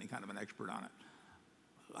as any kind of an expert on it.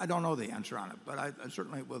 I don't know the answer on it, but I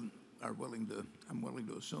certainly I'm willing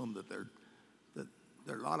to assume that there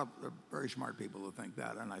are a lot of very smart people who think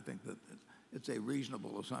that, and I think that it's a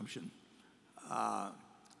reasonable assumption.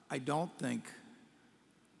 I don't think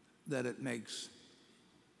that it makes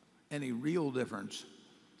any real difference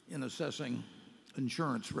in assessing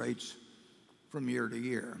insurance rates from year to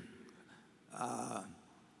year.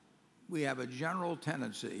 We have a general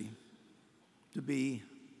tendency to be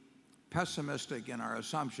pessimistic in our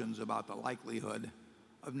assumptions about the likelihood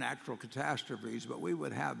of natural catastrophes, but we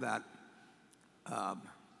would have that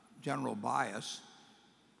general bias,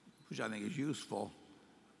 which I think is useful,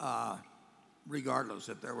 regardless.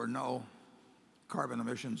 If there were no carbon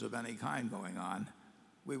emissions of any kind going on,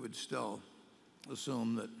 we would still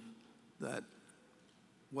assume that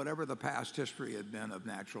whatever the past history had been of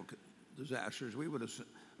natural disasters, we would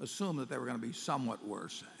assume that they were going to be somewhat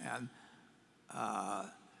worse. And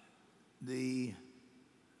the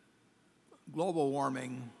global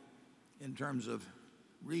warming, in terms of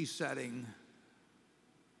resetting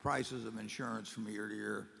prices of insurance from year to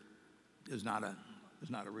year, is not a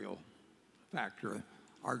real factor.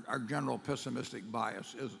 Our general pessimistic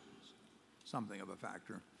bias is something of a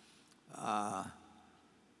factor.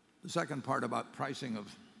 The second part about pricing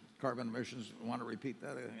of carbon emissions, want to repeat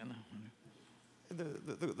that again?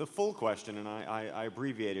 The full question, and I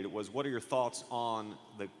abbreviated it, was what are your thoughts on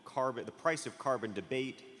the price of carbon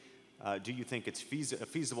debate? Do you think it's a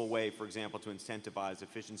feasible way, for example, to incentivize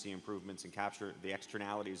efficiency improvements and capture the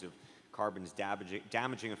externalities of carbon's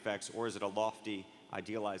damaging effects, or is it a lofty,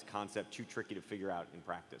 idealized concept too tricky to figure out in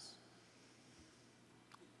practice?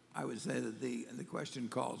 I would say that the question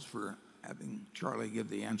calls for having Charlie give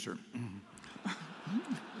the answer.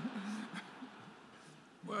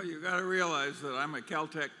 Well, you got to realize that I'm a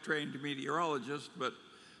Caltech trained meteorologist, but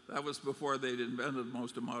that was before they'd invented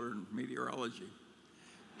most of modern meteorology.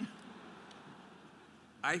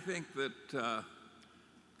 I think that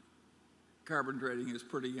carbon trading is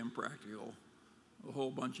pretty impractical. A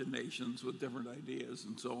whole bunch of nations with different ideas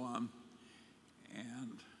and so on.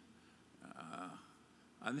 And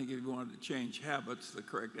I think if you wanted to change habits, the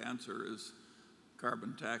correct answer is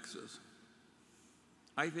carbon taxes.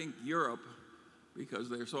 I think Europe, because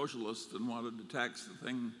they're socialists and wanted to tax the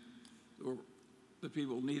thing that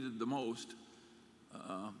people needed the most,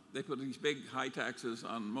 they put these big high taxes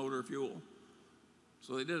on motor fuel.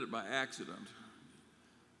 So they did it by accident,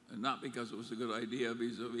 and not because it was a good idea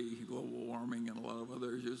vis-a-vis global warming and a lot of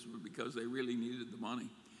other issues, but because they really needed the money.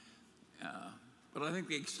 But I think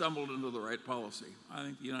they stumbled into the right policy. I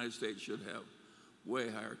think the United States should have way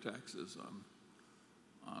higher taxes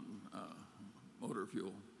on motor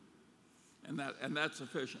fuel, and that's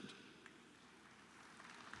efficient.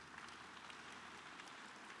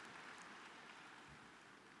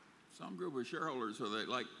 Some group of shareholders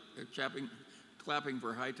they're clapping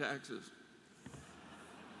for high taxes.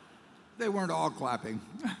 They weren't all clapping.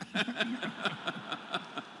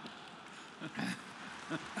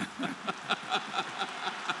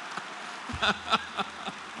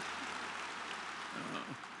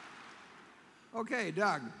 Okay,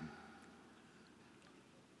 Doug.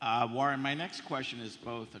 Warren, my next question is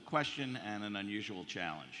both a question and an unusual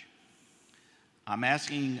challenge. I'm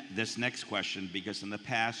asking this next question because in the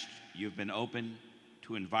past you've been open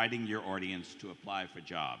to inviting your audience to apply for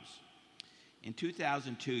jobs. In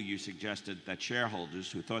 2002, you suggested that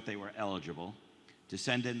shareholders who thought they were eligible to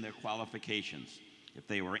send in their qualifications if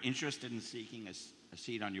they were interested in seeking a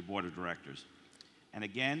seat on your board of directors. And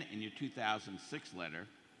again, in your 2006 letter,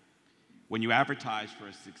 When you advertised for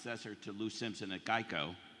a successor to Lou Simpson at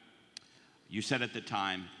Geico, you said at the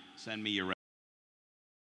time, "Send me your resume."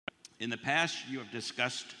 In the past, you have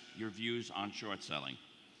discussed your views on short selling.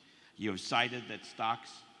 You have cited that stocks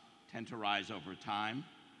tend to rise over time,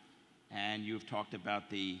 and you have talked about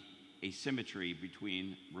the asymmetry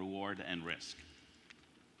between reward and risk.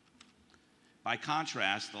 By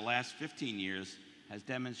contrast, the last 15 years has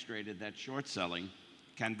demonstrated that short selling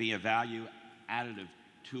can be a value additive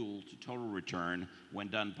tool to total return when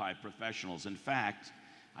done by professionals. In fact,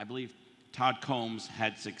 I believe Todd Combs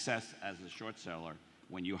had success as a short seller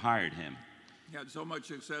when you hired him. He had so much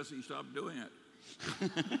success he stopped doing it.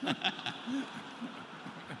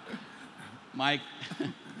 Mike.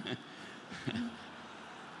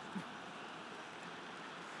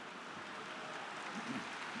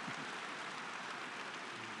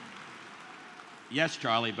 Yes,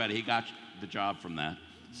 Charlie, but he got the job from that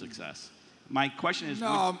success. My question is...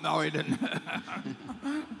 No, he didn't.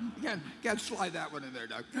 Can't slide that one in there,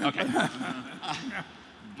 Doug. Okay.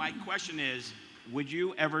 My question is, would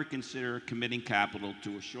you ever consider committing capital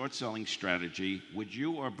to a short-selling strategy? Would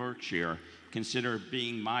you or Berkshire consider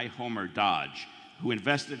being my Homer Dodge, who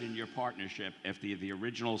invested in your partnership after the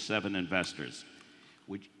original 7 investors?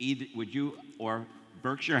 Would you or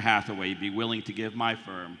Berkshire Hathaway be willing to give my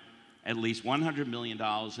firm at least $100 million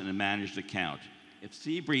in a managed account? If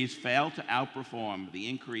Seabreeze failed to outperform the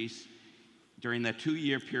increase during that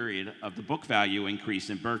 2-year period of the book value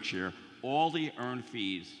increase in Berkshire, all the earned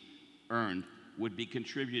fees earned would be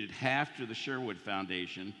contributed half to the Sherwood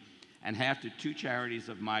Foundation and half to 2 charities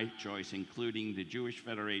of my choice, including the Jewish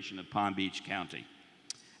Federation of Palm Beach County.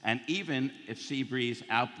 And even if Seabreeze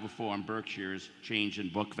outperformed Berkshire's change in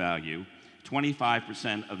book value,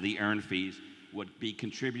 25% of the earned fees would be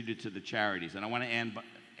contributed to the charities. And I want to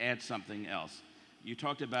add something else. You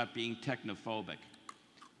talked about being technophobic.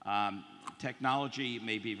 Technology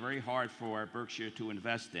may be very hard for Berkshire to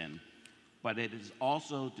invest in, but it is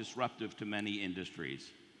also disruptive to many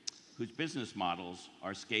industries whose business models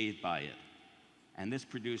are scathed by it. And this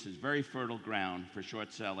produces very fertile ground for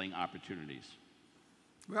short-selling opportunities.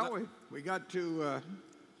 Well, we got to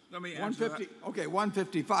Let me answer 150. Okay,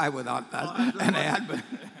 155 without that an ad. But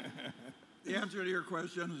the answer to your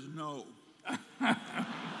question is no.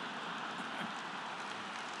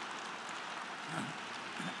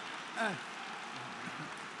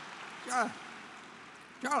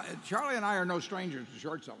 Charlie and I are no strangers to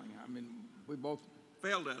short selling. I mean, we both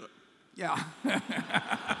failed at it. Yeah.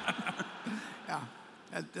 Yeah.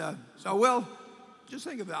 So, Will, just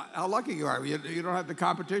think of how lucky you are. You don't have the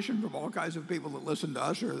competition from all kinds of people that listen to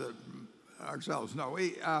us or ourselves. No,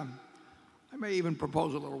 I may even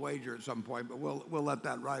propose a little wager at some point, but we'll let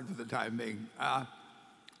that ride for the time being.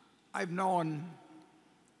 I've known,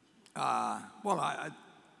 if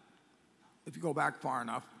you go back far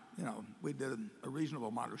enough, we did a reasonable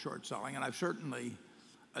amount of short selling, and I've certainly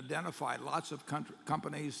identified lots of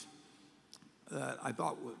companies that I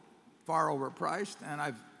thought were far overpriced, and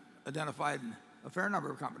I've identified a fair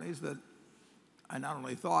number of companies that I not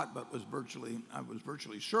only thought but I was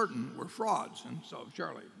virtually certain were frauds. And so,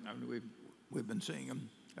 Charlie, I mean, we've been seeing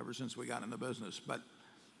them ever since we got in the business. But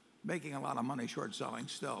making a lot of money short selling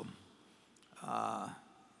still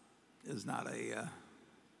is not a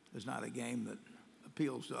game that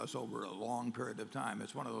appeals to us over a long period of time.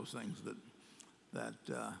 It's one of those things that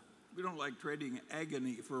we don't like trading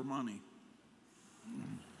agony for money.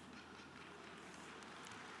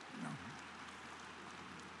 No.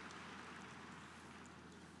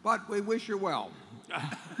 But we wish you well.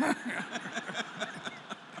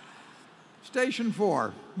 Station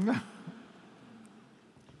 4.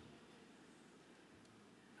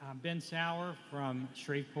 Ben Sauer from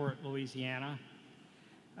Shreveport, Louisiana.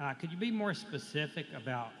 Could you be more specific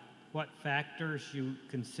about what factors you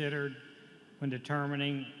considered when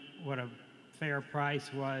determining what a fair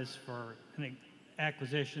price was for an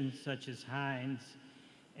acquisition such as Heinz?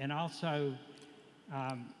 And also,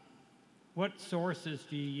 what sources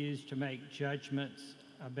do you use to make judgments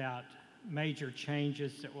about major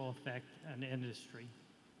changes that will affect an industry?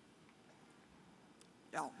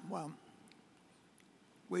 Yeah, well,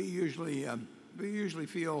 we usually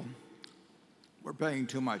feel we're paying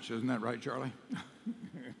too much, isn't that right, Charlie?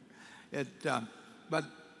 But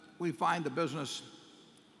we find the business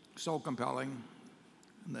so compelling,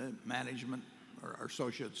 and the management or our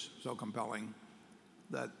associates so compelling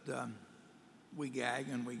that we gag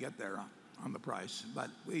and we get there on the price. But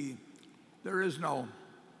there is no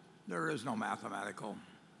mathematical,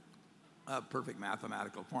 perfect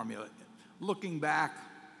mathematical formula. Looking back,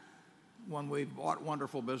 when we bought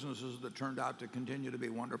wonderful businesses that turned out to continue to be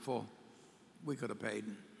wonderful, we could have paid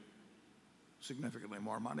significantly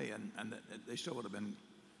more money, and they still would have been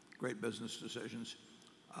great business decisions.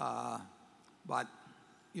 But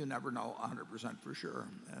you never know 100% for sure,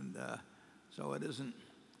 and so it isn't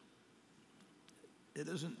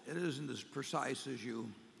as precise as you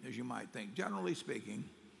might think. Generally speaking,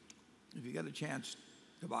 if you get a chance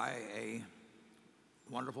to buy a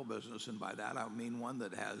wonderful business, and by that I mean one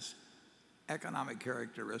that has economic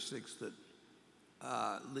characteristics that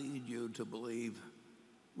lead you to believe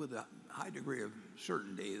with a high degree of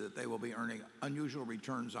certainty that they will be earning unusual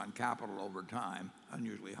returns on capital over time,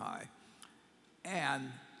 unusually high. And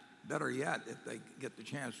better yet, if they get the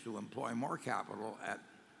chance to employ more capital at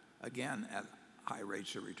high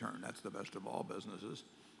rates of return. That's the best of all businesses.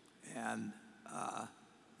 And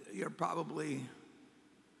you probably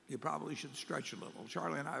should stretch a little.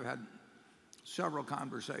 Charlie and I have had several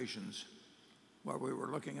conversations where we were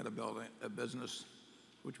looking at a business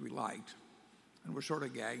which we liked, and we're sort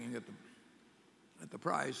of gagging at the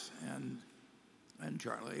price, and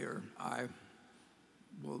Charlie or I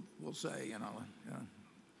will say,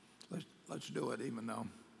 let's do it, even though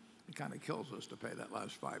it kind of kills us to pay that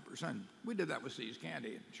last 5%. We did that with See's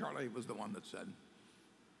Candy. Charlie was the one that said,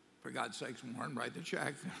 for God's sakes, Warren, write the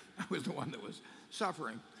check. I was the one that was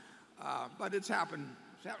suffering. But it's happened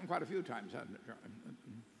quite a few times, hasn't it, Charlie?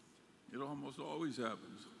 It almost always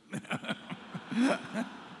happens.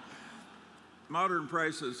 Modern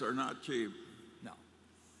prices are not cheap. No.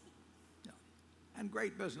 And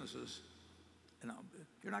great businesses,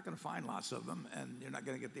 you're not going to find lots of them, and you're not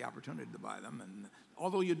going to get the opportunity to buy them. And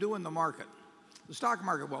although you do in the market, the stock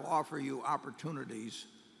market will offer you opportunities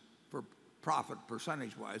for profit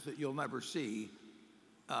percentage-wise that you'll never see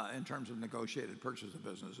in terms of negotiated purchase of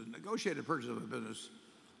business. And negotiated purchase of a business,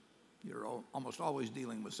 you're almost always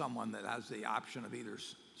dealing with someone that has the option of either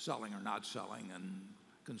selling or not selling, and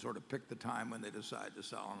can sort of pick the time when they decide to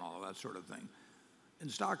sell and all of that sort of thing. In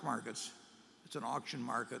stock markets, it's an auction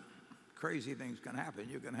market. Crazy things can happen.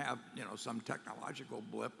 You can have, some technological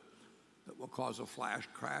blip that will cause a flash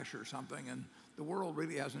crash or something, and the world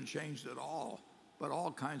really hasn't changed at all. But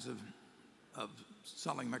all kinds of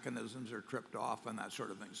selling mechanisms are tripped off and that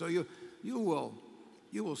sort of thing. So you will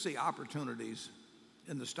see opportunities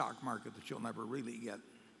in the stock market that you'll never really get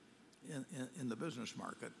in the business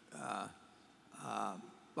market.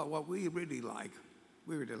 But what we really like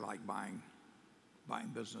buying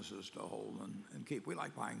businesses to hold and keep. We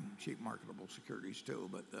like buying cheap marketable securities too,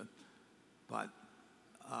 but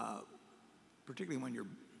particularly when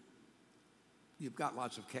you've got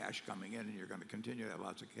lots of cash coming in and you're going to continue to have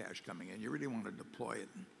lots of cash coming in, you really want to deploy it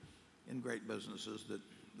in great businesses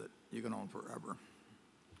that you can own forever.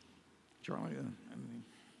 Charlie, anything?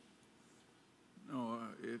 No,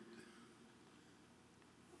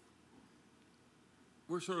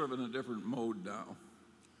 we're sort of in a different mode now.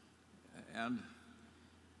 And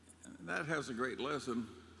that has a great lesson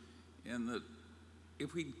in that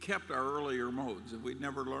if we'd kept our earlier modes, if we'd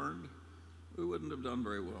never learned, we wouldn't have done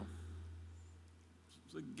very well.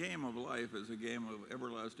 The game of life is a game of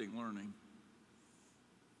everlasting learning.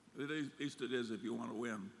 At least it is if you want to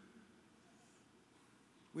win.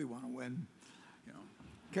 We want to win.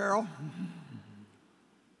 Carol?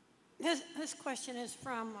 This question is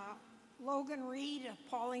from Logan Reed of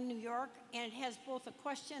Pauling, New York, and it has both a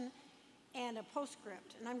question and a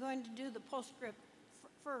postscript. And I'm going to do the postscript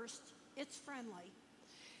first. It's friendly.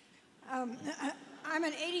 I'm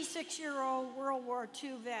an 86-year-old World War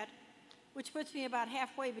II vet, which puts me about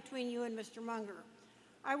halfway between you and Mr. Munger.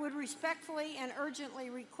 I would respectfully and urgently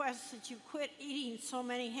request that you quit eating so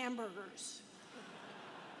many hamburgers.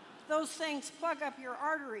 Those things plug up your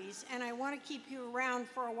arteries, and I want to keep you around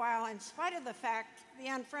for a while in spite of the fact the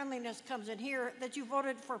unfriendliness comes in here that you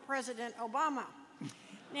voted for President Obama.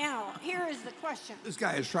 Now, here is the question. This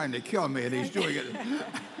guy is trying to kill me, and he's doing it.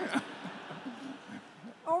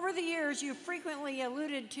 Over the years, you've frequently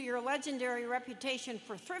alluded to your legendary reputation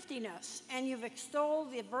for thriftiness, and you've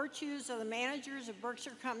extolled the virtues of the managers of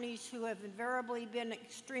Berkshire companies who have invariably been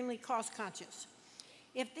extremely cost-conscious.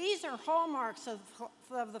 If these are hallmarks of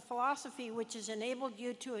the philosophy which has enabled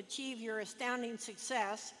you to achieve your astounding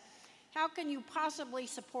success, how can you possibly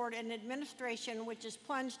support an administration which has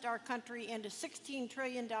plunged our country into $16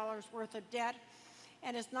 trillion worth of debt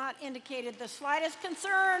and has not indicated the slightest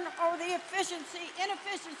concern over the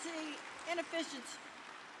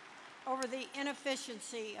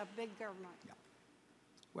inefficiency of big government? Yeah.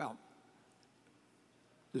 Well,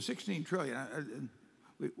 the $16 trillion,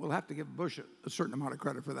 we'll have to give Bush a certain amount of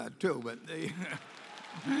credit for that too, but they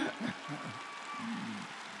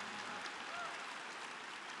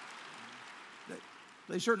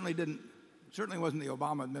certainly wasn't the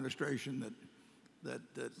Obama administration that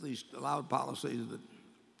at least allowed policies that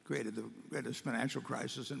created the greatest financial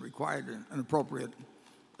crisis and required an appropriate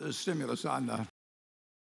stimulus on the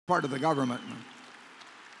part of the government.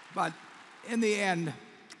 But in the end,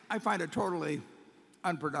 I find it totally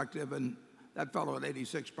unproductive, and that fellow at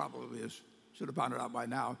 86 probably should have found it out by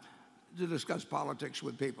now, to discuss politics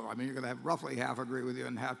with people. I mean, you're going to have roughly half agree with you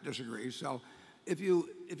and half disagree. So if you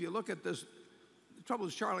look at this, the trouble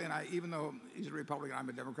is Charlie and I, even though he's a Republican, I'm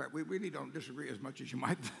a Democrat, we really don't disagree as much as you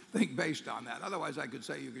might think based on that. Otherwise, I could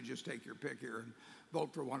say you could just take your pick here and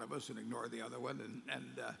vote for one of us and ignore the other one,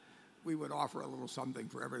 and we would offer a little something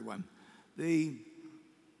for everyone. The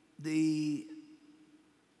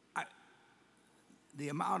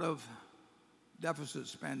amount of deficit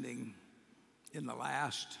spending in the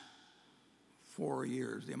last 4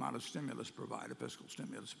 years, the amount of stimulus provided, fiscal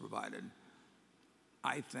stimulus provided,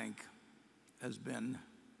 I think has been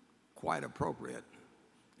quite appropriate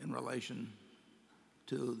in relation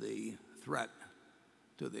to the threat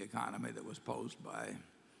to the economy that was posed by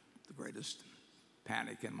the greatest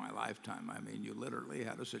panic in my lifetime. I mean, you literally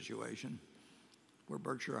had a situation where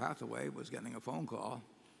Berkshire Hathaway was getting a phone call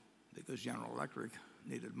because General Electric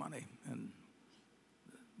needed money, and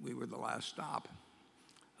we were the last stop.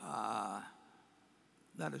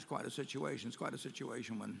 That is quite a situation. It's quite a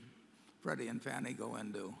situation when Freddie and Fannie go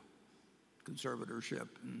into conservatorship,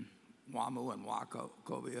 and WAMU and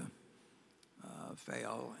Wachovia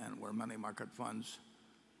fail, and where money market funds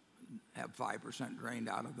have 5% drained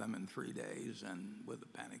out of them in 3 days, and with the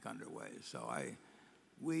panic underway. So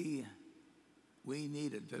we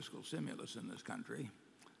needed fiscal stimulus in this country.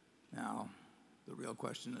 Now, the real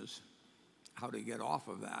question is, how do you get off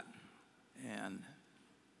of that? And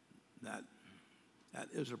that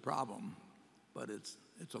is a problem, but it's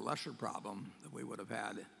a lesser problem that we would have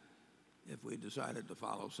had if we decided to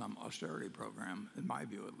follow some austerity program, in my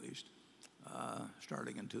view at least,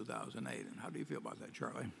 starting in 2008. And how do you feel about that,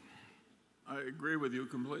 Charlie? I agree with you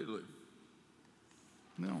completely.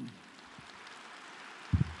 No.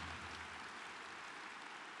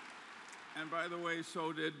 And by the way,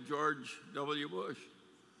 so did George W. Bush.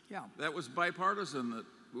 Yeah. That was bipartisan. That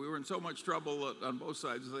we were in so much trouble that on both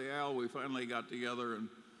sides of the aisle, we finally got together and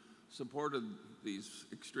supported these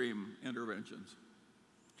extreme interventions.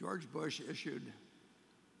 George Bush issued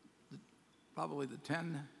probably the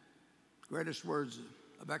 10 greatest words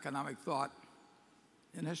of economic thought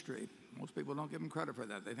in history. Most people don't give him credit for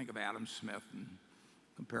that. They think of Adam Smith and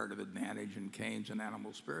comparative advantage and Keynes and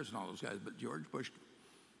animal spirits and all those guys. But George Bush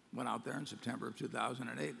went out there in September of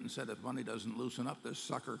 2008 and said, if money doesn't loosen up, this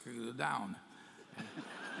sucker could go down.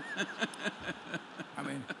 I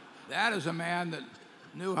mean, that is a man that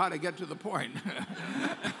knew how to get to the point.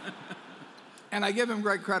 And I give him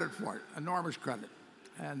great credit for it, enormous credit.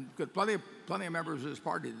 And plenty of members of his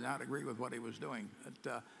party did not agree with what he was doing.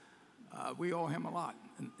 But, we owe him a lot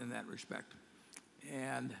in that respect.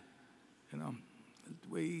 And, you know,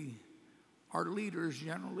 our leaders,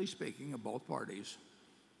 generally speaking, of both parties,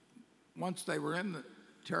 once they were in the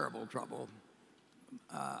terrible trouble,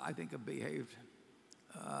 I think have behaved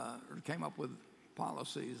or came up with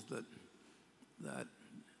policies that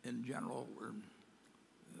in general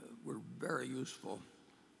were very useful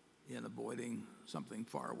in avoiding something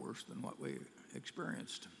far worse than what we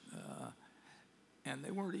experienced. And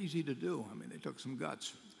they weren't easy to do. I mean, they took some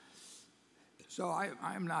guts. So I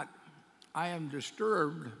am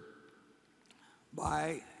disturbed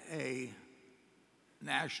by a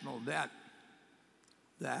national debt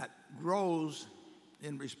that grows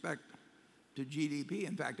in respect to GDP.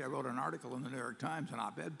 In fact, I wrote an article in the New York Times, an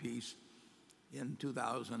op-ed piece in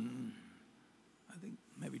 2000, I think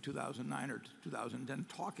maybe 2009 or 2010,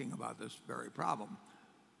 talking about this very problem.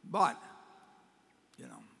 But, you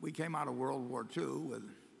know, we came out of World War II with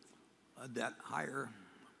a debt higher,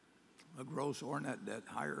 a gross or net debt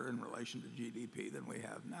higher in relation to GDP than we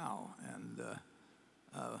have now. And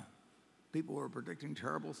people were predicting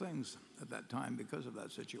terrible things at that time because of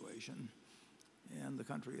that situation. And the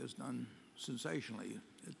country has done sensationally.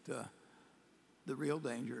 The real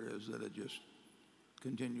danger is that it just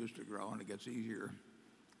continues to grow and it gets easier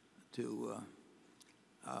to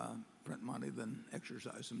print money than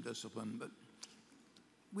exercise some discipline. But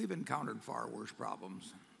we've encountered far worse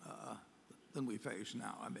problems than we face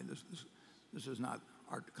now. I mean, this is not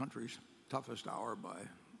our country's toughest hour by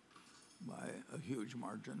a huge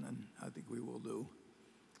margin, and I think we will do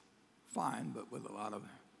fine, but with a lot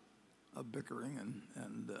of bickering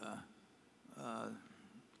and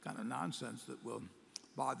kind of nonsense that will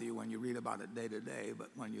bother you when you read about it day to day, but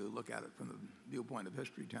when you look at it from the viewpoint of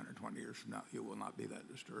history 10 or 20 years from now, you will not be that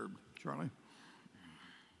disturbed. Charlie?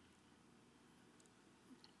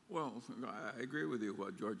 Well, I agree with you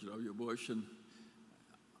about George W. Bush, and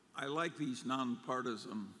I like these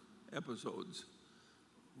nonpartisan episodes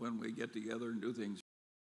when we get together and do things.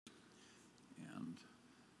 And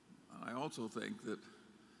I also think that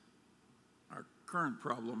our current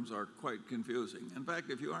problems are quite confusing. In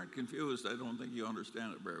fact, if you aren't confused, I don't think you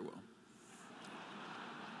understand it very well.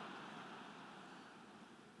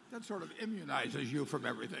 That sort of immunizes you from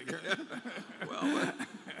everything. Well,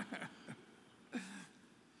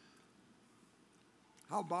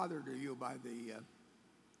 how bothered are you by the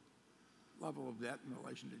level of debt in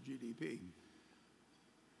relation to GDP?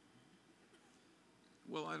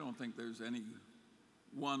 well, I don't think there's any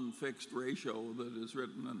one fixed ratio that is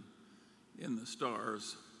written in the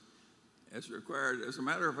stars as required. As a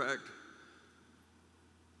matter of fact,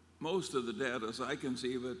 most of the debt, as I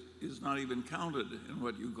conceive it, is not even counted in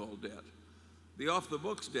what you call debt. The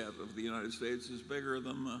off-the-books debt of the United States is bigger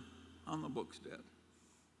than the on-the-books debt.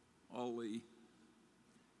 All the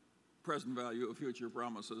present value of future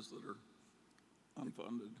promises that are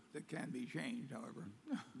unfunded. That can be changed, however.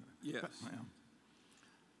 Yes.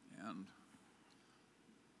 Yeah.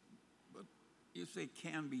 But you say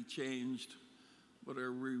can be changed, but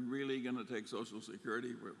are we really going to take Social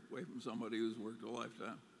Security away from somebody who's worked a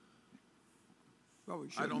lifetime? Well, we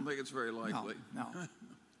I don't think it's very likely. No.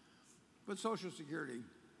 But Social Security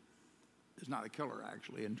is not a killer,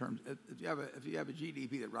 actually, in terms. If you have a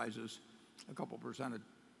GDP that rises a couple percent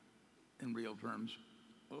in real terms,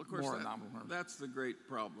 well, of course, more in nominal terms. That's the great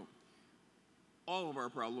problem. All of our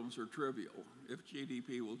problems are trivial if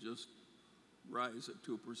GDP will just rise at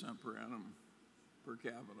 2% per annum per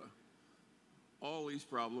capita. All these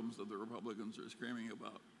problems that the Republicans are screaming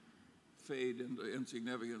about fade into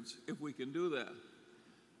insignificance if we can do that.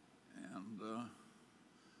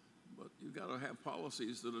 But you've got to have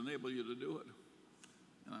policies that enable you to do it.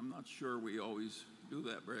 And I'm not sure we always do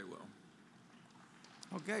that very well.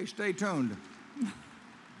 Okay, stay tuned.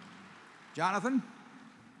 Jonathan?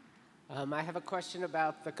 I have a question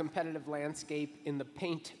about the competitive landscape in the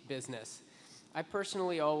paint business. I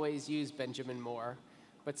personally always use Benjamin Moore,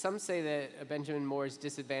 but some say that Benjamin Moore is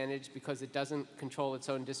disadvantaged because it doesn't control its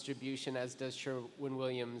own distribution, as does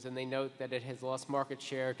Sherwin-Williams, and they note that it has lost market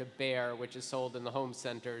share to Behr, which is sold in the home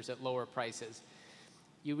centers at lower prices.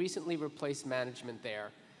 You recently replaced management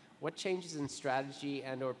there. What changes in strategy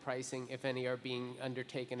and or pricing, if any, are being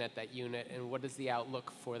undertaken at that unit, and what is the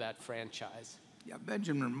outlook for that franchise? Yeah,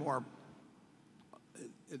 Benjamin Moore,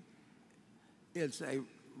 it's a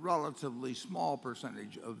relatively small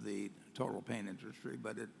percentage of the total paint industry,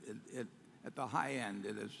 but at the high end,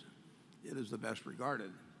 it is the best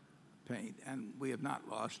regarded paint, and we have not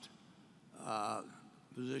lost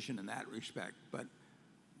position in that respect. But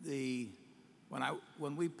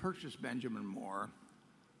when we purchased Benjamin Moore,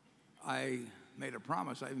 I made a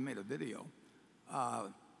promise. I even made a video.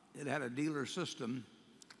 It had a dealer system,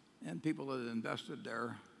 and people that had invested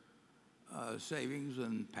their savings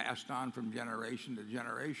and passed on from generation to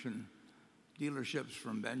generation dealerships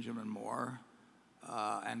from Benjamin Moore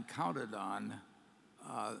and counted on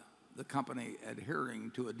the company adhering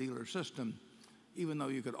to a dealer system, even though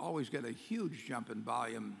you could always get a huge jump in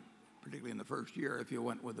volume, particularly in the first year, if you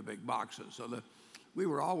went with the big boxes. So we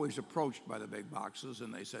were always approached by the big boxes,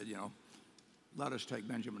 and they said, let us take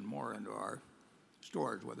Benjamin Moore into our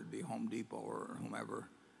stores, whether it be Home Depot or whomever.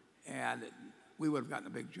 And we would have gotten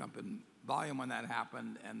a big jump in volume when that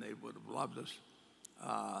happened, and they would have loved us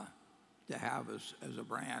to have us as a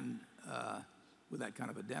brand with that kind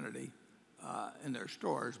of identity in their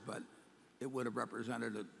stores, but it would have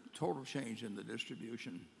represented a total change in the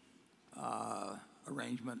distribution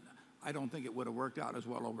arrangement. I don't think it would have worked out as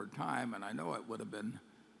well over time, and I know it would have been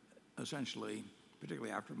essentially,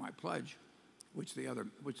 particularly after my pledge, which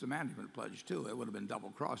the management pledged too, it would have been double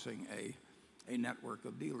crossing a network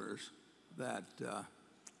of dealers that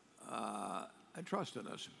had trusted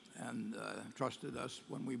us and trusted us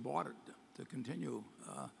when we bought it to continue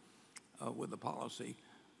with the policy.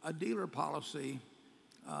 A dealer policy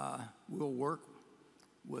will work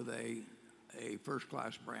with a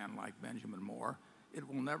first-class brand like Benjamin Moore. It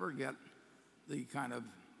will never get the kind of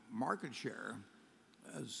market share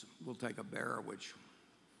as we'll take a Behr, which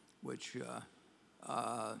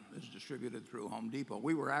is distributed through Home Depot.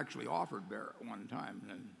 We were actually offered Behr at one time.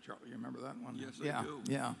 And Charlie, you remember that one? Yes, I do.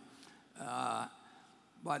 Yeah.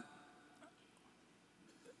 But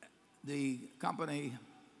the company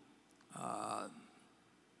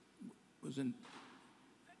was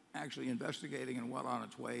actually investigating and well on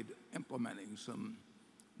its way to implementing some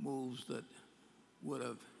moves that would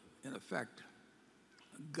have, in effect,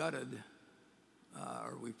 gutted,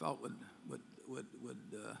 or we felt would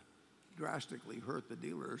drastically hurt the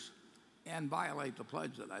dealers and violate the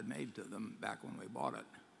pledge that I'd made to them back when we bought it.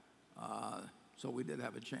 So we did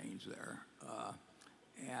have a change there.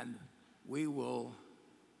 And we will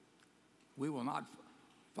not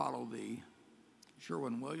follow the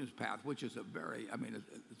Sherwin-Williams path, which is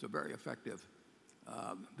it's a very effective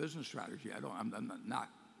business strategy. I'm not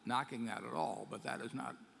knocking that at all, but that is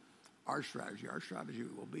not our strategy. Our strategy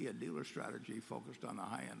will be a dealer strategy focused on the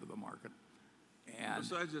high end of the market. And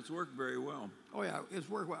besides, it's worked very well. Oh yeah, it's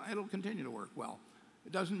worked well. It'll continue to work well.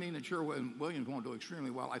 It doesn't mean that Sherwin-Williams won't do extremely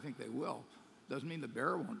well. I think they will. It doesn't mean that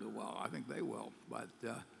Behr won't do well. I think they will. But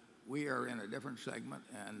we are in a different segment,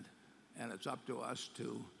 and it's up to us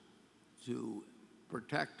to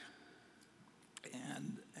protect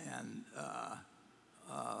and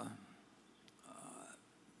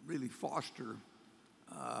really foster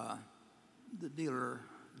the dealer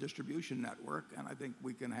distribution network. And I think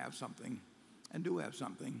we can have something, and do have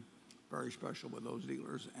something, very special with those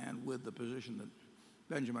dealers and with the position that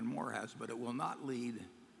Benjamin Moore has. But it will not lead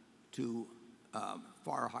to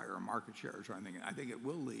far higher market shares or anything. I think it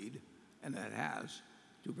will lead, and it has,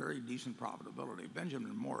 to very decent profitability.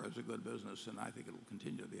 Benjamin Moore is a good business, and I think it will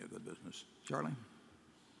continue to be a good business. Charlie?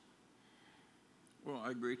 Well,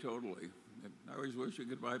 I agree totally. I always wish you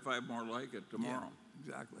could buy 5 more like it tomorrow. Yeah,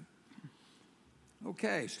 exactly.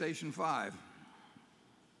 Okay, station 5.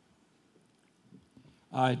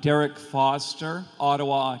 Derek Foster,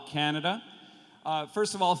 Ottawa, Canada.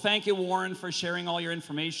 First of all, thank you, Warren, for sharing all your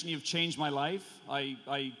information. You've changed my life.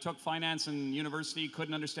 I took finance in university,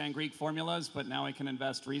 couldn't understand Greek formulas, but now I can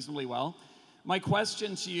invest reasonably well. My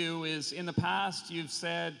question to you is, in the past, you've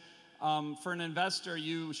said for an investor,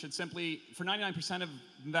 you should simply, for 99% of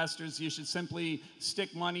investors, you should simply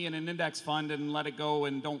stick money in an index fund and let it go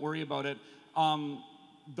and don't worry about it.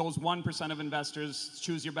 Those 1% of investors,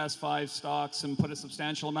 choose your best 5 stocks and put a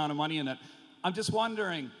substantial amount of money in it. I'm just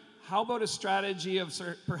wondering, how about a strategy of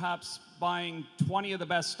perhaps buying 20 of the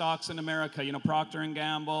best stocks in America, Procter &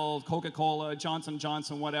 Gamble, Coca-Cola, Johnson &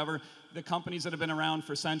 Johnson, whatever, the companies that have been around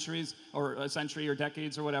for centuries, or a century or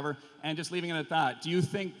decades or whatever, and just leaving it at that? Do you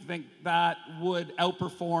think that would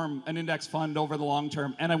outperform an index fund over the long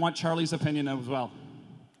term? And I want Charlie's opinion as well.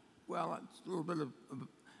 Well, it's a little bit of,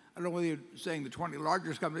 I don't know whether you're saying the 20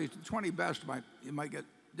 largest companies, the 20 best, you might get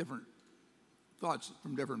different thoughts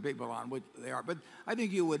from different people on which they are. But I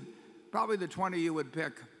think probably the 20 you would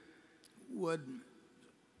pick would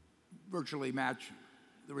virtually match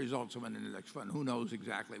the results of an index fund. Who knows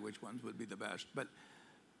exactly which ones would be the best. But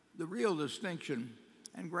the real distinction,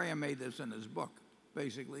 and Graham made this in his book,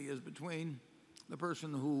 basically, is between the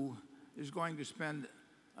person who is going to spend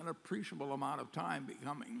an appreciable amount of time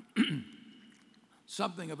becoming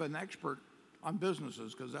something of an expert on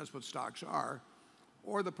businesses, because that's what stocks are,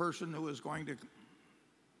 or the person who is going to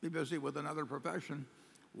be busy with another profession,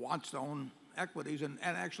 wants to own equities, and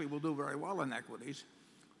actually will do very well in equities.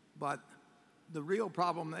 But the real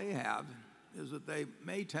problem they have is that they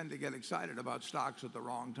may tend to get excited about stocks at the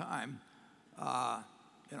wrong time.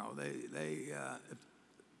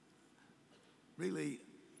 Really,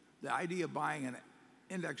 the idea of buying an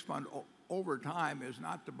index fund over time is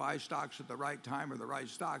not to buy stocks at the right time or the right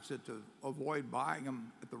stocks, it's to avoid buying them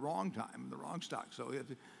at the wrong time, the wrong stocks. So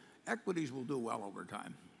equities will do well over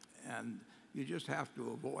time, and you just have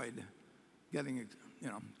to avoid getting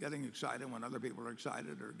excited when other people are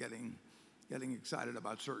excited, or getting excited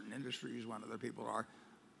about certain industries when other people are.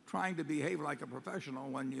 Trying to behave like a professional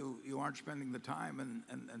when you aren't spending the time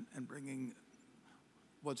and bringing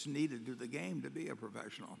what's needed to the game to be a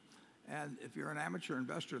professional. And if you're an amateur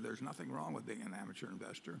investor, there's nothing wrong with being an amateur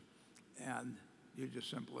investor. And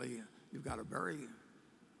you've got a very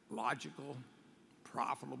logical,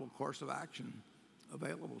 profitable course of action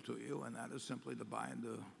available to you, and that is simply to buy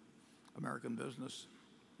into American business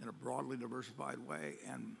in a broadly diversified way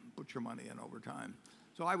and put your money in over time.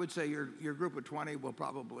 So I would say your group of 20 will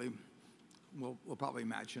probably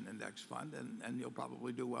match an index fund, and you'll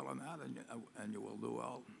probably do well in that, and you will do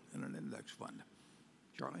well in an index fund.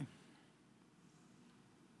 Charlie?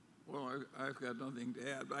 Well, I've got nothing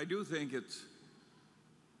to add, but I do think it's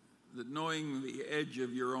that knowing the edge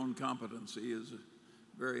of your own competency is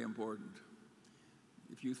very important.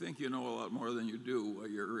 If you think you know a lot more than you do, well,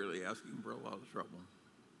 you're really asking for a lot of trouble.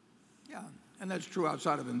 Yeah, and that's true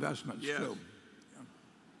outside of investments, yes. too. Yeah.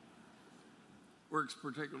 Works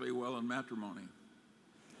particularly well in matrimony.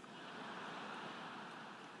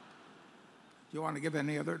 Do you want to give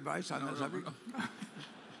any other advice on this? No.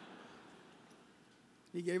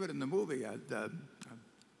 He gave it in the movie. I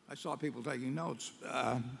saw people taking notes.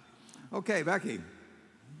 Okay, Becky.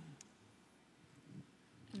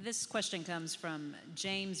 This question comes from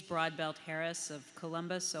James Broadbelt Harris of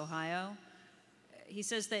Columbus, Ohio. He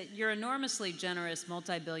says that your enormously generous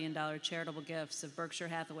multi-billion-dollar charitable gifts of Berkshire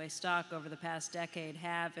Hathaway stock over the past decade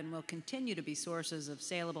have and will continue to be sources of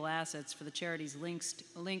saleable assets for the charities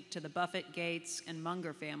linked to the Buffett, Gates, and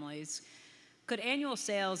Munger families. Could annual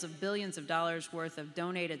sales of billions of dollars worth of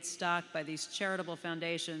donated stock by these charitable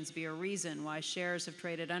foundations be a reason why shares have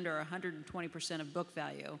traded under 120% of book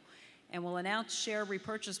value? And will announced share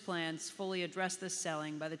repurchase plans fully address this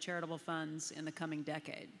selling by the charitable funds in the coming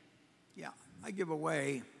decade? Yeah, I give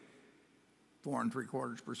away 4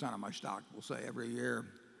 3/4% of my stock, we'll say, every year.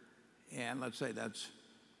 And let's say that's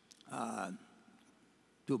 $2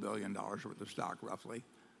 billion worth of stock, roughly.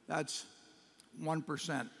 That's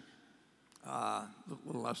 1%, a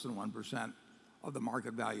little less than 1% of the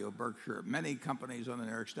market value of Berkshire. Many companies on the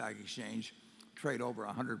New York Stock Exchange trade over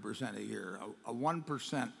 100% a year. A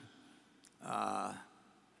 1%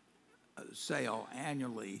 sale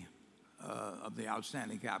annually of the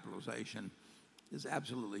outstanding capitalization is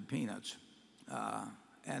absolutely peanuts.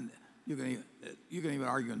 And you can even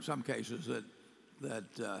argue in some cases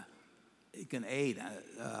that it can aid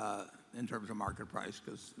in terms of market price,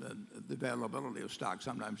 because the availability of stock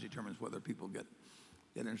sometimes determines whether people get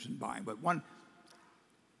interested in buying. But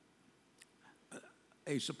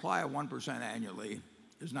a supply of 1% annually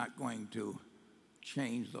is not going to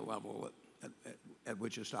change the level at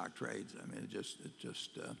which a stock trades. I mean,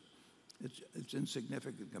 it's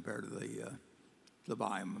insignificant compared to the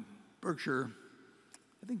volume. I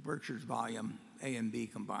think Berkshire's volume, A and B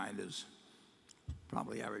combined, is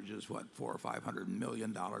probably averages what, $400 or $500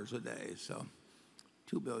 million a day. So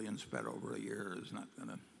 $2 billion spread over a year is not going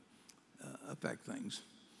to affect things.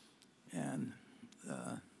 And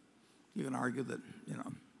you can argue that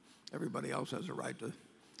everybody else has a right to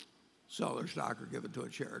sell their stock or give it to a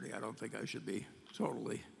charity. I don't think I should be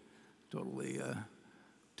totally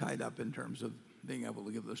tied up in terms of being able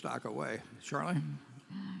to give the stock away. Charlie?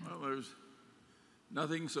 Well, there's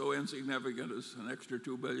nothing so insignificant as an extra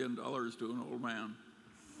 $2 billion to an old man.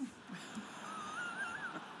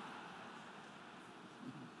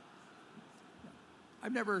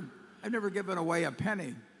 I've never given away a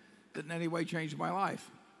penny that in any way changed my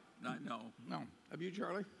life. No. No. Have you,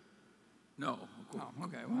 Charlie? No. Oh,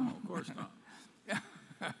 okay. Well, of course not. Yeah.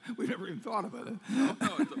 We never even thought of it.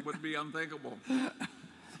 No, it would be unthinkable.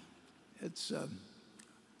 It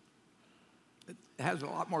has a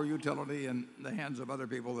lot more utility in the hands of other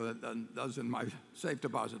people than it does in my safe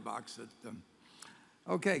deposit box.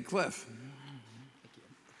 Okay, Cliff. Thank you.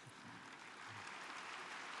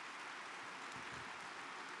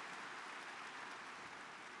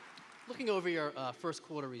 Looking over your first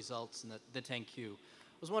quarter results and the 10Q,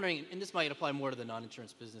 I was wondering, and this might apply more to the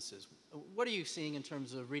non-insurance businesses, what are you seeing in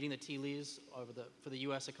terms of reading the tea leaves for the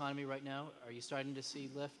U.S. economy right now? Are you starting to see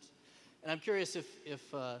lift? And I'm curious if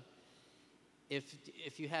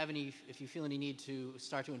you feel any need to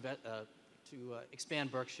start to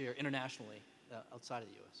expand Berkshire internationally outside of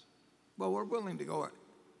the U.S. Well, we're willing to go,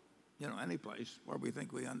 any place where we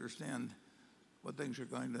think we understand what things are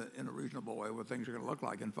going to, in a reasonable way, what things are going to look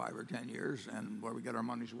like in 5 or 10 years, and where we get our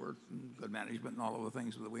money's worth, and good management, and all of the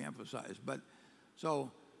things that we emphasize. But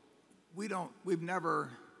so we've never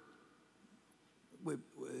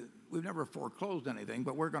foreclosed anything,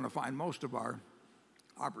 but we're going to find most of our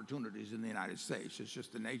opportunities in the United States. It's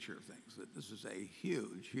just the nature of things, that this is a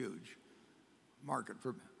huge, huge market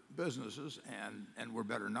for businesses, and we're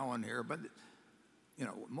better known here. But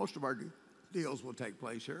most of our deals will take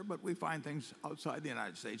place here, but we find things outside the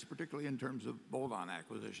United States, particularly in terms of bolt-on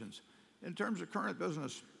acquisitions. In terms of current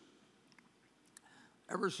business,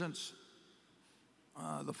 ever since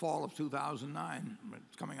the fall of 2009,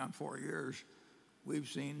 it's coming on 4 years, we've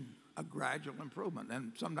seen a gradual improvement.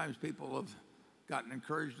 And sometimes people have gotten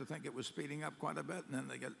encouraged to think it was speeding up quite a bit, and then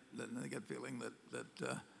they get feeling that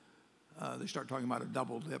they start talking about a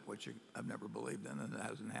double dip, which I've never believed in, and it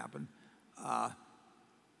hasn't happened.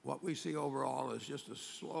 What we see overall is just a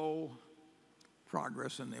slow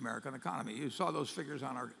progress in the American economy. You saw those figures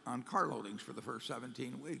on car loadings for the first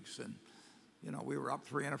 17 weeks, and we were up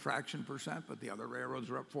 3 1/4%, but the other railroads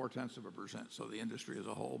were up 0.4%. So the industry as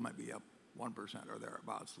a whole might be up 1% or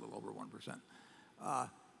thereabouts, a little over 1%.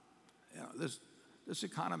 This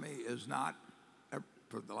economy is not,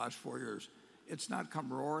 for the last 4 years, it's not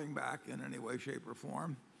come roaring back in any way, shape, or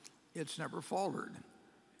form. It's never faltered,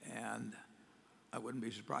 and I wouldn't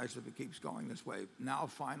be surprised if it keeps going this way. Now,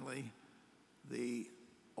 finally, the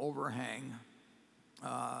overhang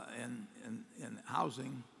in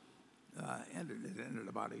housing ended. It ended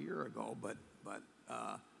about a year ago, but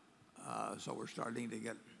so we're starting to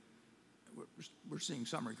get we're seeing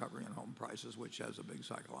some recovery in home prices, which has a big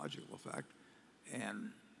psychological effect,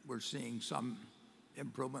 and we're seeing some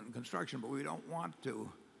improvement in construction. But we don't want to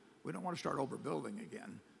start overbuilding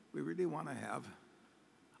again. We really want to have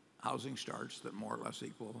housing starts that more or less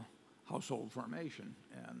equal household formation,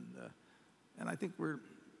 and I think we're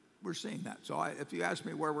seeing that. So if you ask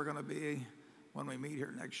me where we're going to be when we meet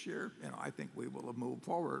here next year, I think we will have moved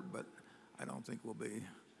forward, but I don't think we'll be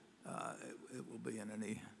it will be in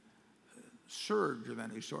any surge of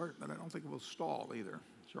any sort, but I don't think it will stall either.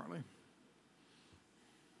 Charlie?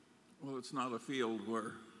 Well, it's not a field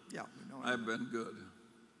where I've been good.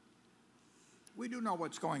 We do know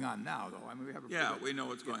what's going on now, though. I mean, we know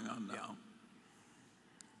what's going on now. Yeah.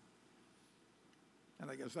 And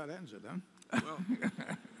I guess that ends it, huh? Well,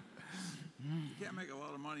 you can't make a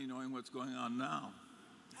lot of money knowing what's going on now.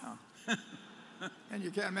 No. And you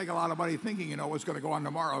can't make a lot of money thinking you know what's going to go on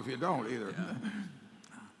tomorrow if you don't either. Yeah.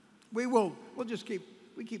 We'll just keep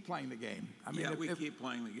playing the game. I mean, we keep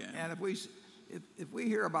playing the game. And if we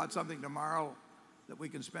hear about something tomorrow that we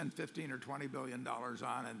can spend $15 or $20 billion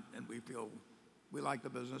on, and we feel we like the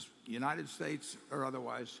business, United States or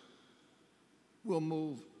otherwise, we'll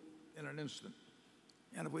move in an instant.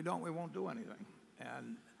 And if we don't, we won't do anything.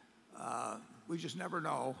 And we just never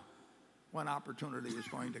know when opportunity is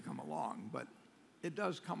going to come along. But it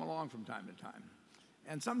does come along from time to time.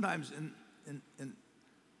 And sometimes in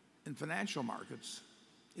financial markets,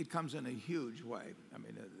 it comes in a huge way. I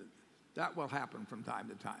mean, that will happen from time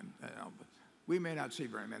to time. We may not see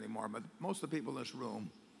very many more, but most of the people in this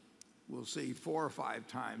room will see 4 or 5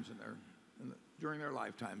 times during their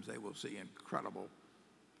lifetimes. They will see incredible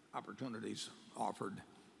opportunities offered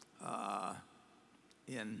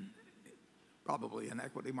probably in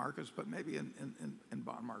equity markets, but maybe in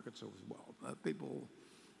bond markets as well.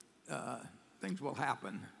 Things will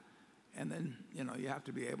happen, and then you have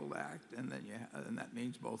to be able to act, and that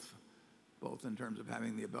means both in terms of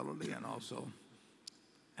having the ability and also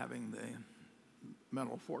having the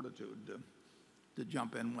mental fortitude to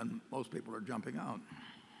jump in when most people are jumping out.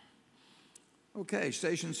 Okay,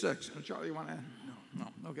 station 6. Charlie, you want to? No.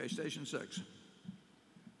 Okay, station 6.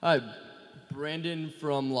 Hi, Brandon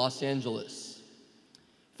from Los Angeles.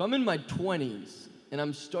 If I'm in my 20s and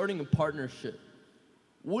I'm starting a partnership,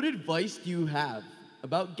 what advice do you have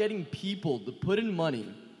about getting people to put in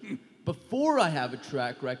money before I have a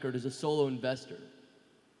track record as a solo investor?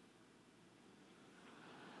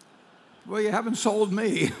 Well, you haven't sold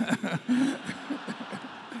me.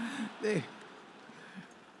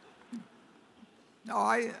 No,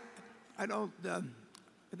 I don't. I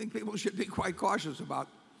think people should be quite cautious about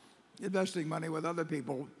investing money with other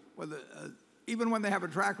people, even when they have a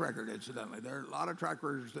track record, incidentally. There are a lot of track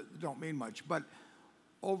records that don't mean much. But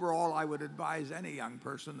overall, I would advise any young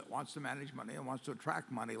person that wants to manage money and wants to attract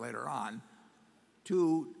money later on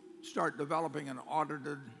to start developing an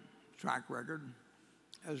audited track record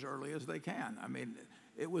as early as they can. I mean,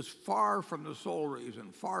 it was far from the sole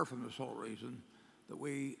reason that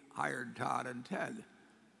we hired Todd and Ted.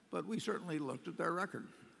 But we certainly looked at their record.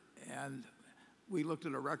 And we looked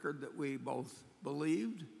at a record that we both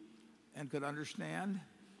believed and could understand,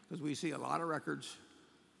 because we see a lot of records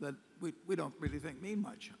that we don't really think mean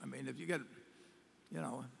much. I mean, if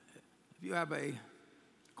you have a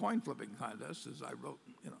coin flipping contest, as I wrote,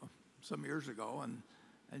 some years ago,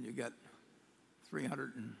 and you get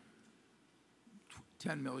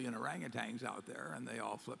 310 million orangutans out there, and they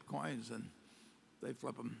all flip coins, and they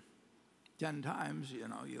flip them 10 times, you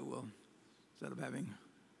will, instead of having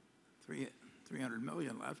 300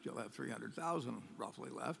 million left, you'll have 300,000 roughly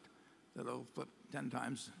left that'll flip 10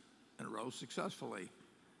 times in a row successfully.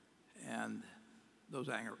 And those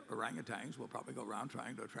orangutans will probably go around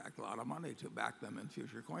trying to attract a lot of money to back them in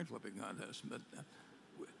future coin flipping contests. But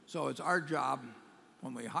so it's our job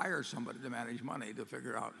when we hire somebody to manage money to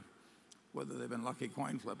figure out whether they've been lucky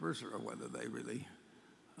coin flippers or whether they really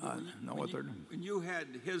know what they're doing. When you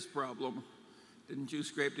had his problem, didn't you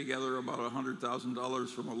scrape together about $100,000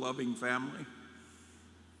 from a loving family?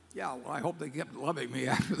 Yeah, well, I hope they kept loving me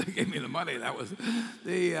after they gave me the money. That was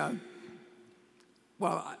the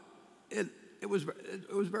it was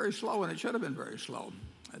very slow, and it should have been very slow.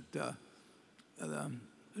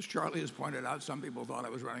 As Charlie has pointed out, some people thought I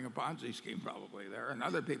was running a Ponzi scheme probably there, and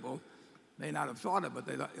other people may not have thought it, but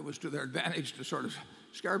they thought it was to their advantage to sort of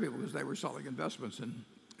scare people because they were selling investments in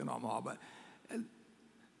Omaha. But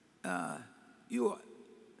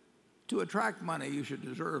to attract money, you should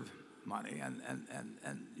deserve money, and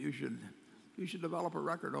you should develop a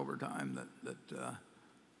record over time that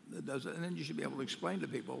does it, and then you should be able to explain to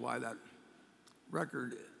people why that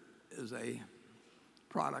record is a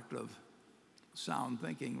product of sound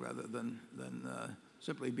thinking rather than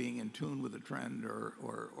simply being in tune with the trend or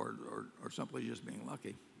simply just being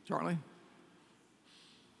lucky. Charlie?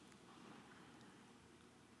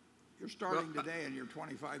 You're starting today and you're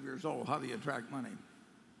 25 years old. How do you attract money?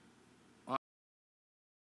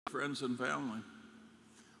 Friends and family,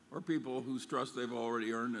 or people whose trust they've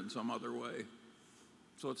already earned in some other way.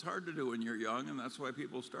 So it's hard to do when you're young, and that's why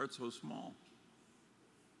people start so small.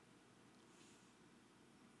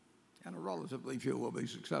 And a relatively few will be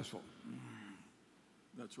successful.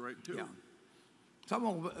 That's right, too. Yeah.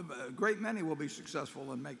 A great many will be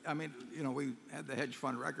successful and make, I mean, you know, we had the hedge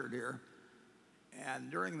fund record here,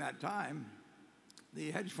 and during that time,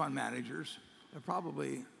 the hedge fund managers have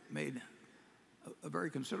probably made a very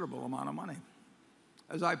considerable amount of money.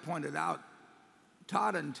 As I pointed out,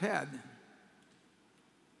 Todd and Ted,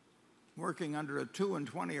 working under a 2 and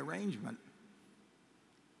 20 arrangement,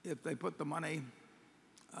 if they put the money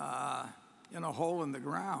in a hole in the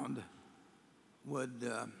ground, would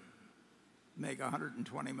make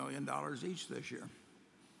 $120 million each this year.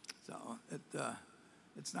 So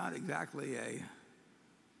it's not exactly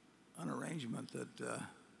an arrangement that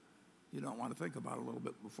you don't want to think about a little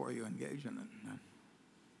bit before you engage in it.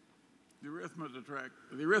 The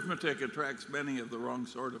arithmetic attracts many of the wrong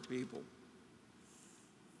sort of people.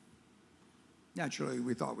 Naturally,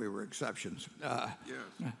 we thought we were exceptions.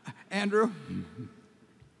 Yes. Andrew?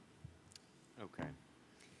 Okay.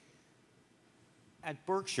 At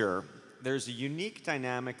Berkshire, there's a unique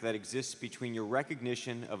dynamic that exists between your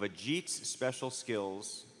recognition of Ajit's special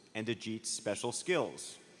skills and Ajit's special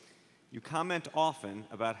skills. You comment often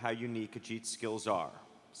about how unique Ajit's skills are.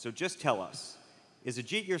 So just tell us, is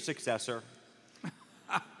Ajit your successor?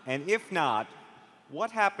 And if not,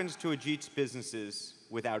 what happens to Ajit's businesses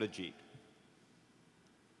without Ajit?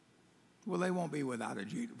 Well, they won't be without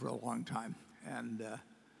Ajit for a long time. And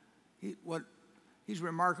he's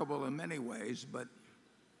remarkable in many ways, but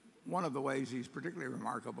one of the ways he's particularly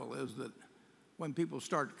remarkable is that when people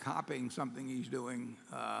start copying something he's doing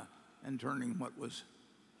and turning what was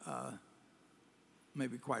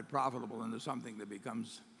maybe quite profitable into something that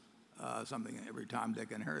becomes something every Tom,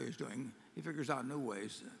 Dick, and Harry is doing, he figures out new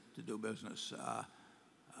ways to do business.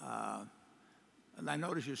 And I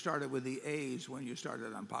noticed you started with the A's when you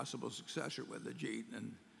started on possible successor with Ajit,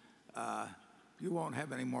 and you won't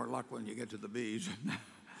have any more luck when you get to the B's.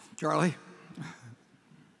 Charlie?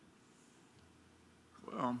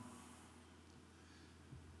 Well,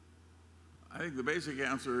 I think the basic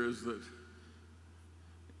answer is that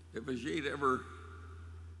if Ajit ever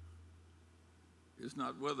is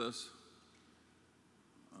not with us,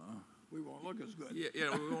 we won't look as good.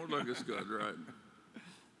 Yeah, we won't look as good, right?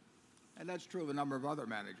 And that's true of a number of other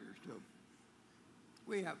managers too.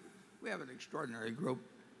 We have an extraordinary group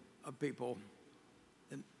of people,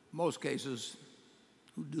 in most cases,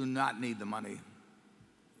 who do not need the money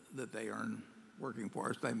that they earn working for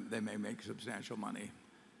us. They may make substantial money,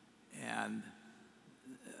 and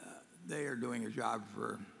they are doing a job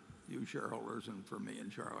for you shareholders and for me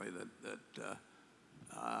and Charlie that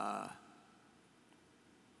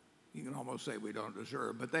you can almost say we don't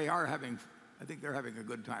deserve. But they are having, I think they're having a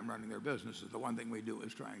good time running their businesses. The one thing we do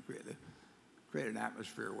is try and create an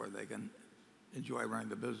atmosphere where they can enjoy running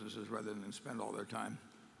the businesses rather than spend all their time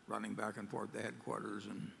running back and forth to headquarters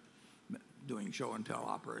and doing show and tell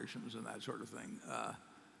operations and that sort of thing.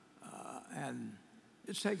 And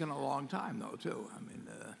it's taken a long time, though, too. I mean,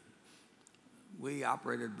 we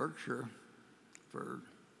operated Berkshire for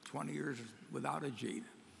 20 years without Ajit.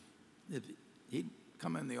 If he'd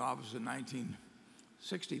come in the office in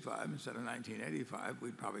 1965 instead of 1985,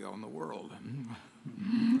 we'd probably own the world.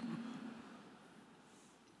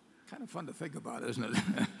 Kind of fun to think about, isn't it?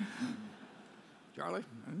 Charlie?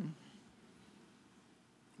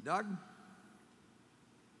 Doug?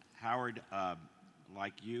 Howard,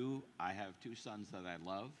 like you, I have two sons that I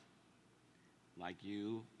love. Like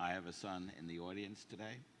you, I have a son in the audience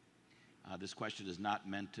today. This question is not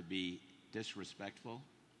meant to be disrespectful.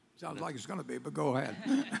 Sounds like it's going to be, but go ahead.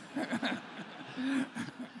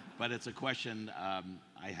 But it's a question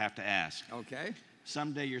I have to ask. Okay.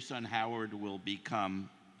 Someday your son Howard will become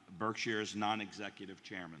Berkshire's non-executive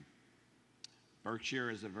chairman. Berkshire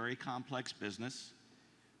is a very complex business,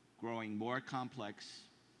 growing more complex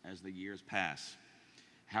as the years pass.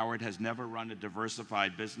 Howard has never run a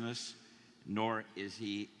diversified business, nor is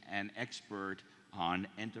he an expert on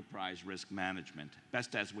enterprise risk management.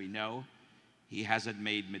 Best as we know, he hasn't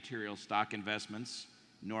made material stock investments,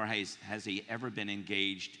 nor has he ever been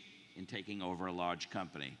engaged in taking over a large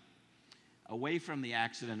company. Away from the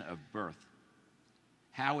accident of birth,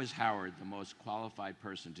 how is Howard the most qualified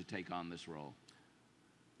person to take on this role?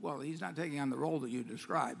 Well, he's not taking on the role that you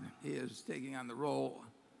described. He is taking on the role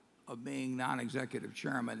of being non-executive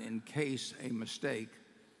chairman in case a mistake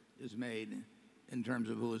is made in terms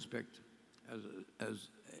of who is picked as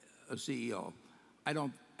a CEO. I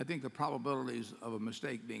think the probabilities of a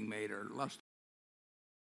mistake being made are less,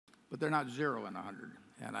 but they're not 0 in 100.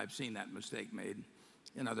 And I've seen that mistake made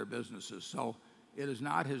in other businesses. So it is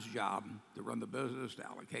not his job to run the business, to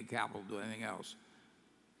allocate capital, do anything else.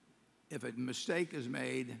 If a mistake is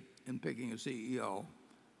made in picking a CEO,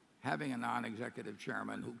 having a non-executive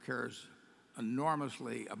chairman who cares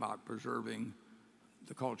enormously about preserving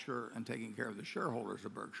the culture and taking care of the shareholders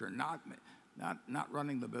of Berkshire, not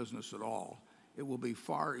running the business at all, it will be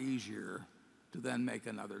far easier to then make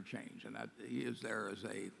another change. And that he is there as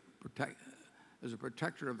a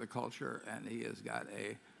protector of the culture, and he has got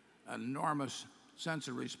an enormous sense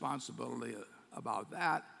of responsibility about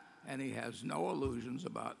that, and he has no illusions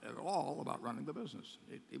at all about running the business.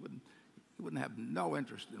 He wouldn't have no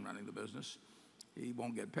interest in running the business. He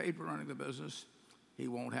won't get paid for running the business. He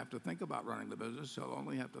won't have to think about running the business. He'll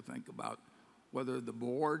only have to think about whether the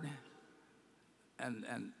board and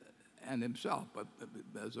himself, but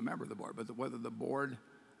as a member of the board, but whether the board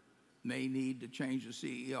may need to change the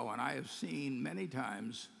CEO. And I have seen many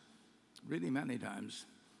times, really many times,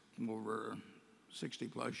 over 60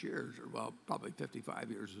 plus years, or well, probably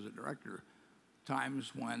 55 years as a director,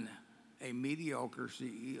 times when a mediocre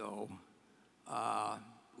CEO,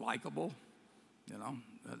 likable,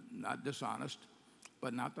 not dishonest,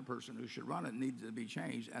 but not the person who should run it, needs to be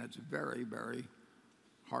changed. And it's very, very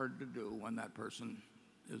hard to do when that person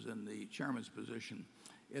is in the chairman's position.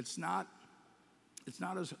 It's a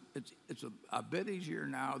bit easier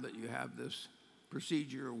now that you have this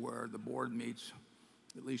procedure where the board meets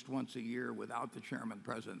at least once a year without the chairman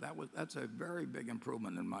present. That's a very big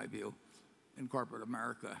improvement in my view in corporate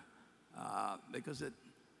America, because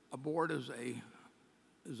a board is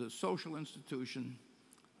a social institution,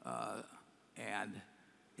 and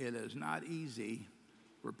it is not easy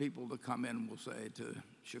for people to come in, we'll say, to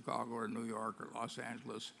Chicago or New York or Los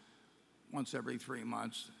Angeles once every 3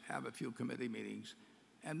 months, have a few committee meetings,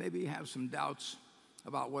 and maybe have some doubts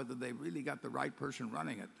about whether they really got the right person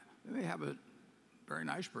running it. They may have a very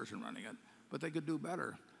nice person running it, but they could do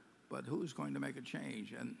better. But who's going to make a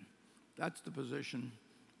change? And that's the position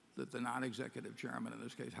that the non-executive chairman, in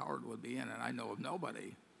this case Howard, would be in. And I know of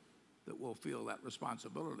nobody that will feel that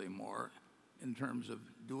responsibility more in terms of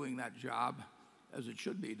doing that job as it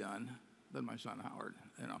should be done than my son Howard.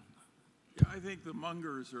 Yeah, I think the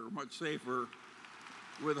Mungers are much safer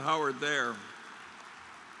with Howard there.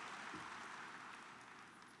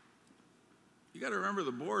 You got to remember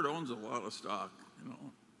the board owns a lot of stock.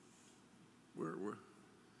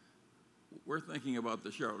 We're thinking about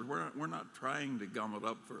the shareholders. We're not trying to gum it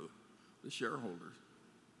up for the shareholders.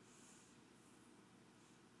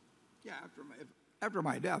 Yeah, after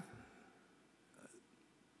my death,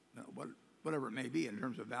 whatever it may be in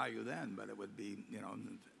terms of value then, but it would be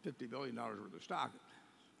 $50 billion worth of stock.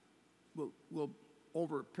 Will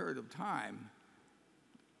over a period of time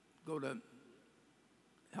go to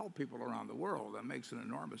help people around the world. That makes an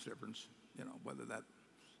enormous difference. Whether that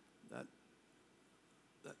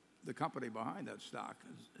the company behind that stock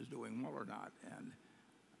is doing well or not. And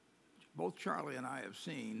both Charlie and I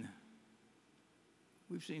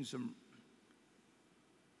we've seen some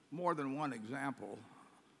more than one example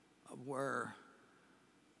of where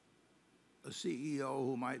a CEO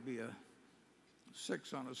who might be a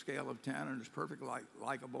 6 on a scale of 10 and is perfectly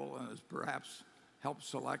likable and has perhaps helped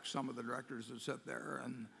select some of the directors that sit there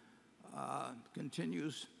and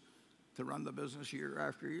continues to run the business year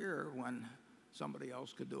after year when somebody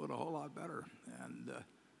else could do it a whole lot better. And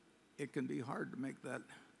it can be hard to make that.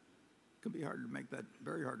 Very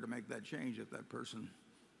hard to make that change if that person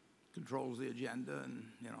controls the agenda and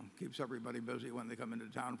keeps everybody busy when they come into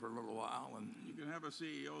town for a little while. And you can have a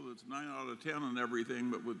CEO that's 9 out of 10 on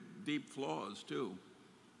everything, but with deep flaws too.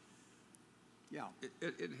 Yeah,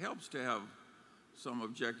 it helps to have some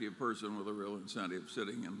objective person with a real incentive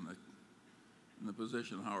sitting in the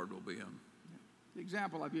position Howard will be in. The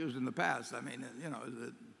example I've used in the past, is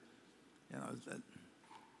that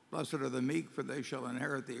blessed are the meek, for they shall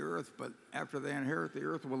inherit the earth. But after they inherit the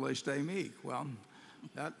earth, will they stay meek? Well,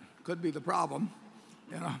 that could be the problem.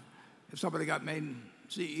 If somebody got made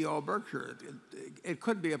CEO of Berkshire, it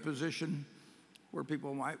could be a position where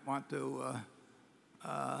people might want to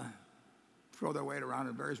throw their weight around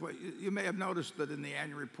in various ways. You may have noticed that in the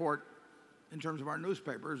annual report, in terms of our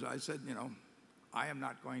newspapers, I said, I am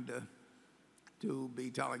not going to be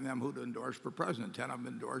telling them who to endorse for president. 10 of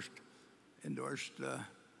them endorsed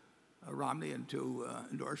Romney and to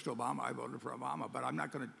endorse Obama, I voted for Obama. But I'm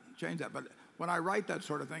not going to change that. But when I write that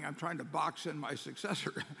sort of thing, I'm trying to box in my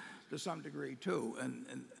successor to some degree too.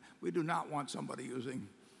 And we do not want somebody using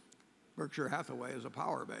Berkshire Hathaway as a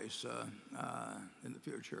power base in the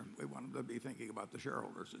future. We want them to be thinking about the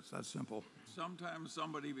shareholders. It's that simple. Sometimes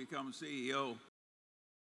somebody becomes CEO,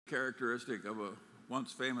 characteristic of a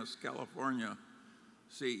once famous California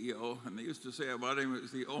CEO, and they used to say about him he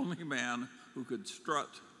was the only man who could strut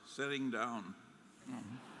sitting down.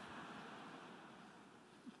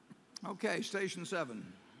 Okay, station 7.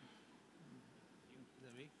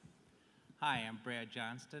 Hi, I'm Brad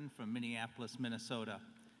Johnston from Minneapolis, Minnesota.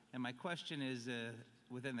 And my question is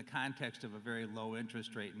within the context of a very low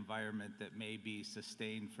interest rate environment that may be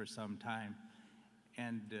sustained for some time,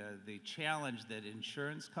 and the challenge that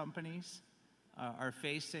insurance companies are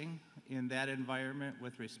facing in that environment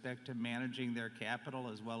with respect to managing their capital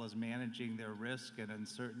as well as managing their risk and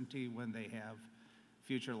uncertainty when they have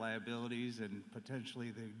future liabilities and potentially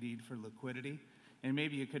the need for liquidity. And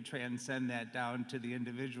maybe you could transcend that down to the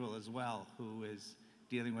individual as well, who is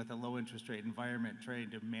dealing with a low interest rate environment, trying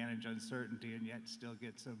to manage uncertainty and yet still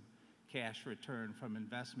get some cash return from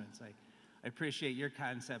investments. I appreciate your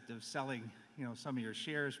concept of selling, some of your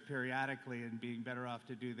shares periodically and being better off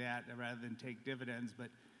to do that rather than take dividends, but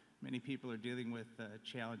many people are dealing with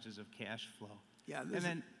challenges of cash flow. Yeah,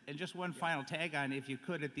 and just one final tag on, if you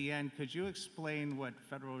could at the end, could you explain what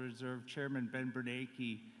Federal Reserve Chairman Ben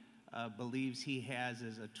Bernanke believes he has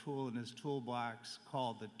as a tool in his toolbox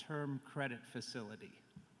called the Term Credit Facility?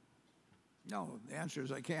 No, the answer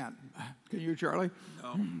is I can't. Can you, Charlie?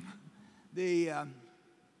 No.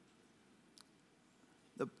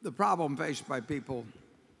 The problem faced by people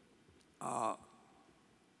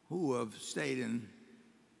who have stayed in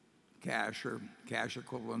cash or cash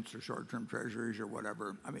equivalents or short-term treasuries or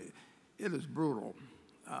whatever, I mean, it is brutal.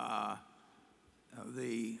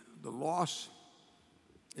 The loss,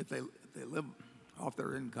 if they live off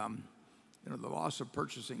their income, the loss of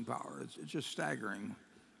purchasing power, it's just staggering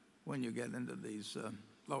when you get into these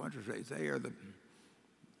low interest rates. They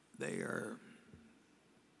are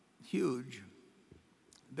huge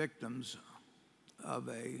victims of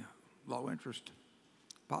a low interest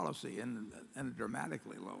policy and a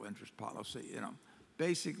dramatically low interest policy.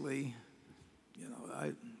 Basically,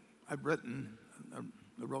 I've written, I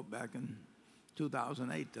wrote back in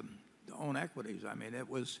 2008 to own equities. I mean,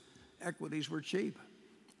 equities were cheap,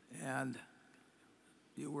 and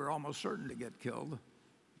you were almost certain to get killed.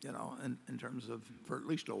 In terms of, for at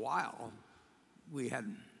least a while, we had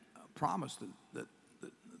promised that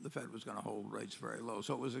the Fed was going to hold rates very low.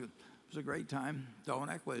 So it was a great time to own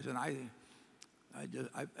equities, and I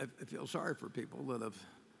feel sorry for people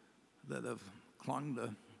that have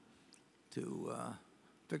clung to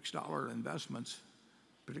fixed dollar investments,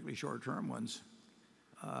 particularly short-term ones,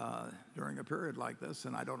 during a period like this.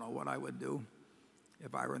 And I don't know what I would do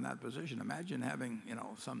if I were in that position. Imagine having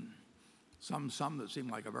some sum that seemed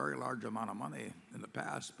like a very large amount of money in the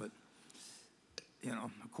past, but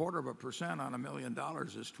 0.25% on $1 million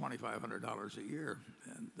is $2,500 a year,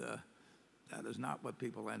 and that is not what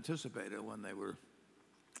people anticipated when they were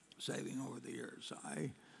saving over the years.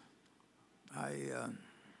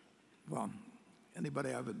 Well,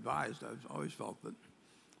 anybody I've advised, I've always felt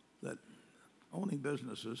that owning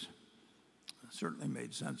businesses certainly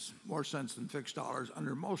made more sense than fixed dollars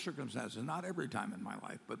under most circumstances. Not every time in my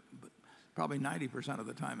life, but probably 90% of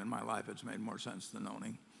the time in my life, it's made more sense than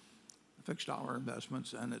owning fixed dollar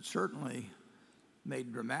investments. And it certainly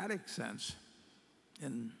made dramatic sense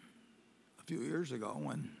in a few years ago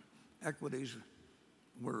when equities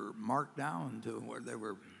were marked down to where they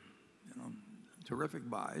were, terrific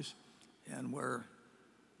buys, and where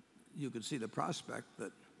you could see the prospect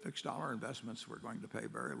that fixed dollar investments were going to pay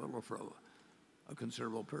very little for a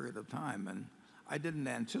considerable period of time. And I didn't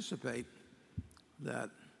anticipate that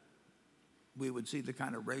we would see the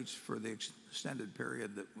kind of rates for the extended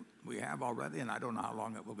period that we have already, and I don't know how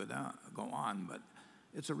long it will go on, but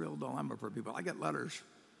it's a real dilemma for people. I get a lot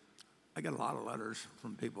of letters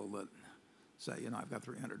from people that say, I've got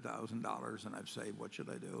 $300,000 and I've saved, what should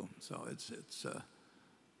I do? So it's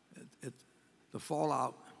the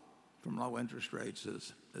fallout from low interest rates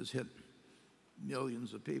has hit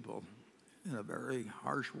millions of people in a very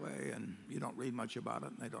harsh way, and you don't read much about it,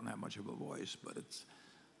 and they don't have much of a voice, but it's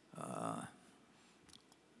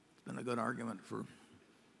been a good argument for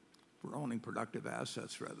owning productive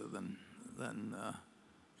assets rather than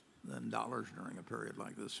dollars during a period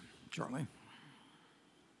like this. Charlie?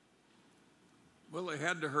 Well, they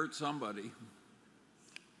had to hurt somebody,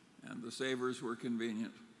 and the savers were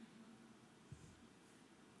convenient.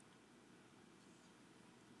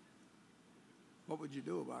 what would you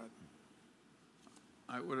do about it?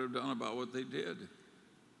 I would have done about what they did.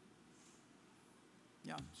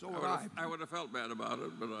 Yeah, so would I. I would have felt bad about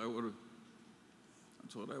it, but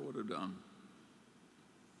that's what I would have done.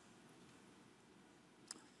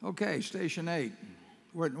 Okay, Station 8.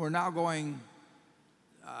 We're now going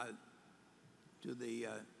to the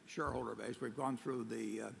shareholder base. We've gone through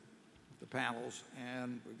the panels,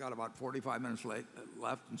 and we've got about 45 minutes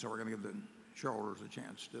left, and so we're going to give the shareholders a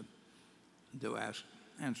chance to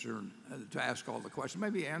ask all the questions,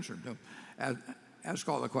 maybe answer them, ask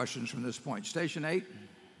all the questions from this point. Station 8.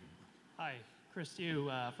 Hi, Chris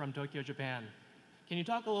Yu from Tokyo, Japan. Can you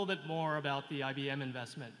talk a little bit more about the IBM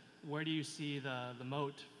investment? Where do you see the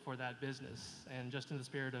moat for that business? And just in the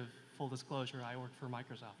spirit of full disclosure, I work for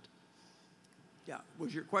Microsoft. Yeah,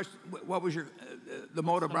 was your question, what was your, the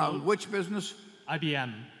moat around which business?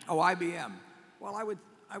 IBM. Oh, IBM. Well,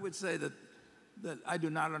 I would say that I do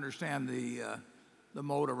not understand the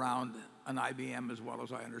moat around an IBM as well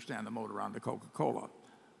as I understand the moat around the Coca-Cola.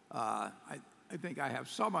 I think I have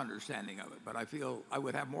some understanding of it, but I feel I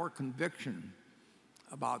would have more conviction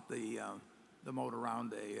about the moat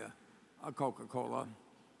around a Coca-Cola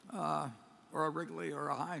or a Wrigley or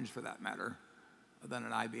a Heinz for that matter than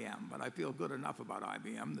an IBM. But I feel good enough about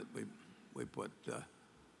IBM that we put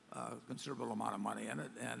a considerable amount of money in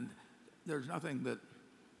it, and there's nothing that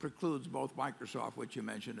precludes both Microsoft, which you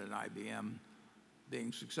mentioned, and IBM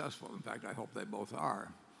being successful. In fact, I hope they both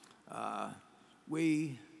are. I've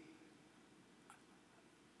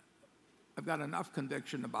got enough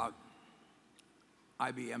conviction about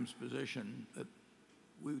IBM's position that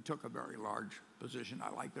we took a very large position. I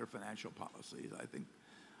like their financial policies. I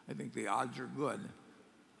think the odds are good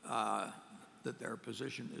that their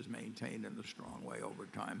position is maintained in a strong way over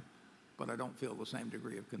time. But I don't feel the same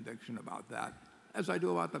degree of conviction about that as I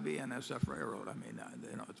do about the BNSF Railroad. I mean,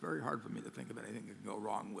 it's very hard for me to think of anything that can go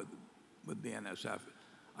wrong with BNSF.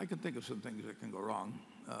 I can think of some things that can go wrong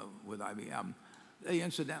with IBM. They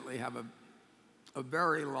incidentally have a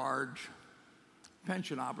very large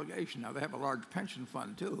pension obligation. Now, they have a large pension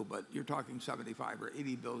fund too, but you're talking $75 or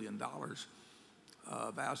 $80 billion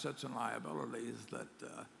of assets and liabilities that,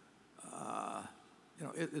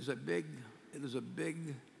 it is a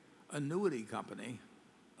big annuity company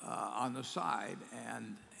on the side,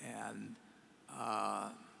 and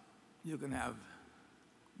you can have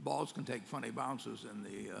balls can take funny bounces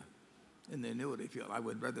in the annuity field. I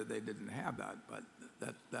would rather they didn't have that, but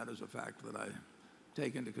that is a fact that I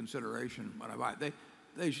take into consideration when I buy it.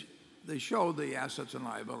 They show the assets and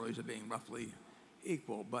liabilities as being roughly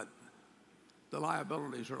equal, but the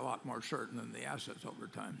liabilities are a lot more certain than the assets over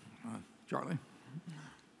time. Charlie?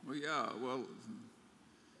 Well, yeah,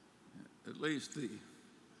 at least the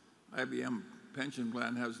IBM pension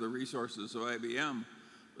plan has the resources of IBM,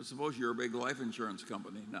 but suppose you're a big life insurance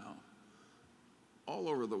company now. All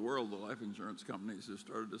over the world, the life insurance companies have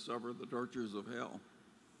started to suffer the tortures of hell.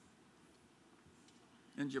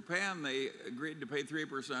 In Japan, they agreed to pay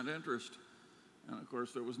 3% interest, and of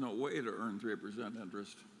course there was no way to earn 3%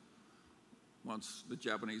 interest once the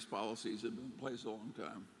Japanese policies had been in place a long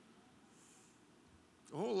time.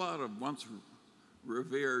 A whole lot of once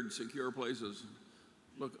revered secure places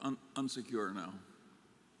look unsecure now.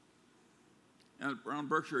 And around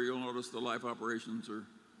Berkshire, you'll notice the life operations are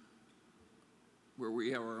where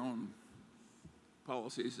we have our own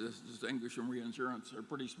policies as distinguished from reinsurance are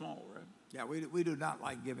pretty small, right? Yeah, we do not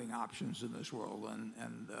like giving options in this world,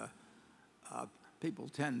 and people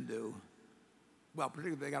tend to, well,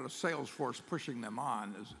 particularly if they got a sales force pushing them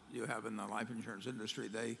on, as you have in the life insurance industry,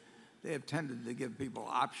 they have tended to give people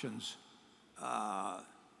options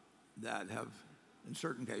that have, in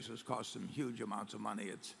certain cases, cost them huge amounts of money.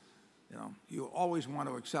 It's, you always want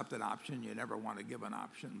to accept an option, you never want to give an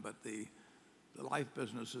option, but the life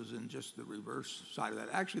business is in just the reverse side of that.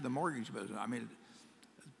 Actually, the mortgage business, I mean,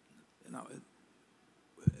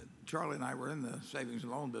 Charlie and I were in the savings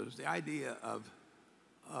and loan business. The idea of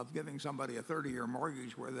giving somebody a 30-year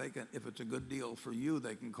mortgage where they can, if it's a good deal for you,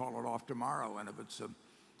 they can call it off tomorrow, and if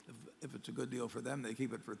it's a good deal for them, they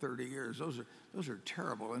keep it for 30 years. Those are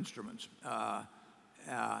terrible instruments.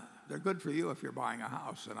 They're good for you if you're buying a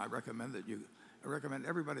house, and I recommend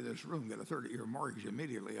everybody in this room get a 30-year mortgage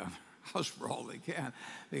immediately on a house for all they can.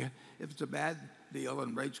 If it's a bad deal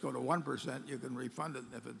and rates go to 1%, you can refund it.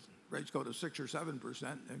 If rates go to 6 or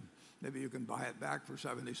 7%, maybe you can buy it back for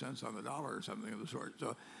 70 cents on the dollar or something of the sort.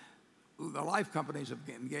 So the life companies have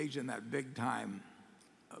engaged in that big time,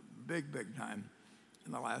 big time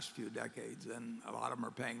in the last few decades, and a lot of them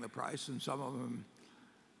are paying the price, and some of them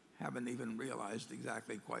haven't even realized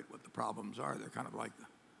exactly quite what the problems are. They're kind of like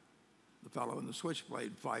the fellow in the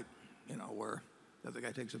switchblade fight, where the other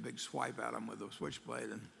guy takes a big swipe at him with a switchblade,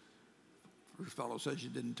 and first fellow says, "You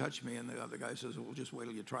didn't touch me," and the other guy says, "Well, just wait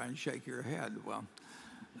till you try and shake your head." Well,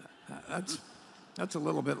 that's a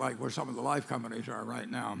little bit like where some of the life companies are right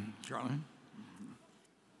now. Charlie?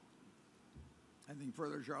 Anything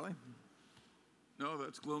further, Charlie? No,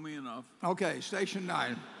 that's gloomy enough. Okay, station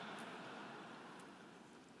 9.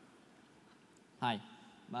 Hi,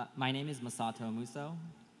 my name is Masato Muso.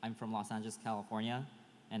 I'm from Los Angeles, California,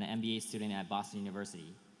 and an MBA student at Boston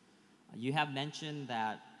University. You have mentioned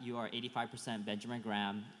that you are 85% Benjamin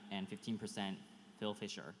Graham and 15% Phil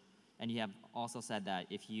Fisher. And you have also said that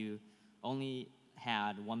if you only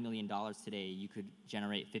had $1 million today, you could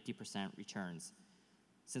generate 50% returns.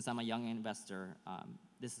 Since I'm a young investor,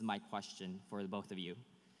 this is my question for the both of you.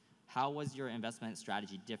 How was your investment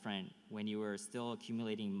strategy different when you were still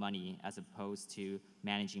accumulating money as opposed to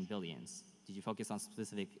managing billions? Did you focus on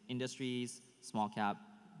specific industries, small cap,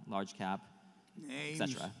 large cap,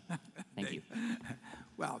 etc.? Thank you.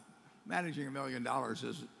 Well, managing $1 million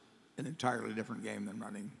is an entirely different game than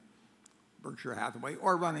running Berkshire Hathaway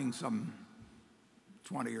or running some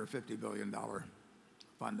 $20 or $50 billion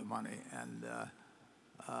fund of money. And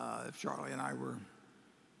if Charlie and I were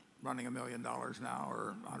running $1 million now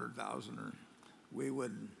or 100,000, or we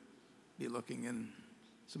would be looking in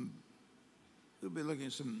some, we'd be looking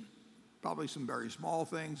at probably some very small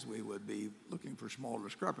things. We would be looking for small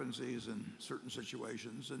discrepancies in certain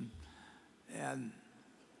situations, and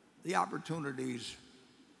the opportunities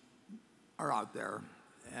are out there,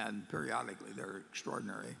 and periodically they're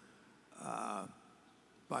extraordinary.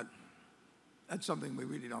 But that's something we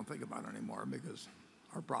really don't think about anymore, because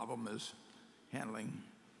our problem is handling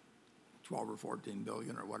 12 or 14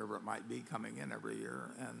 billion or whatever it might be coming in every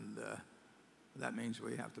year, and that means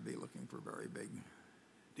we have to be looking for very big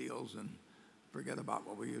deals and forget about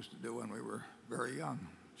what we used to do when we were very young.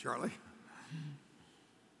 Charlie?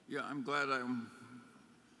 Yeah, I'm glad I'm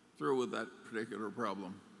through with that particular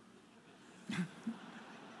problem.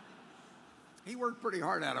 He worked pretty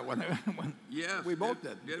hard at it when yes, we both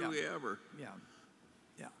did. Did we ever? Yeah.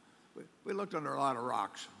 We looked under a lot of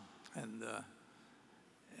rocks, and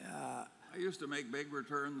I used to make big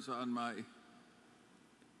returns on my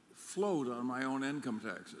float on my own income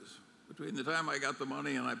taxes. Between the time I got the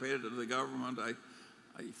money and I paid it to the government, I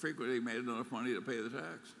frequently made enough money to pay the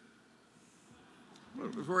tax. But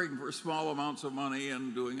it was working for small amounts of money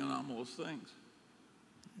and doing anomalous things.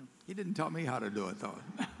 He didn't tell me how to do it, though.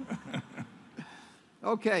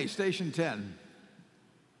 Okay, station 10.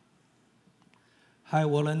 Hi,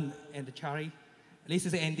 Warren and Charlie. This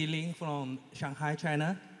is Andy Ling from Shanghai,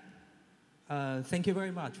 China. Thank you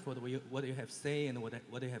very much for what you have said and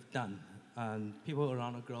what you have done. People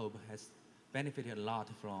around the globe has benefited a lot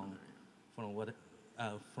from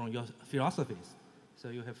your philosophies. So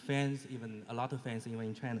you have fans, even a lot of fans, even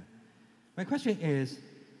in China. My question is,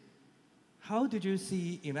 how did you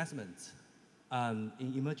see investments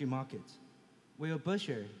in emerging markets? Will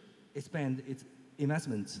Berkshire expand its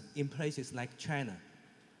investments in places like China?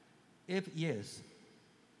 If yes,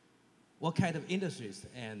 what kind of industries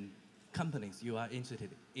and companies you are interested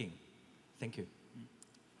in? Thank you.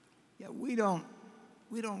 Yeah, we don't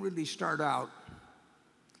really start out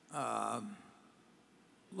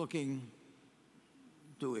looking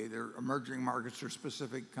to either emerging markets or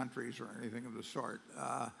specific countries or anything of the sort.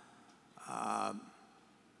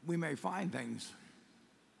 We may find things,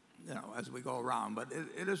 as we go around, but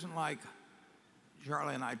it isn't like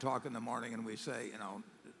Charlie and I talk in the morning and we say,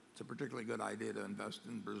 it's a particularly good idea to invest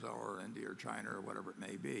in Brazil or India or China or whatever it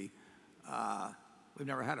may be. We've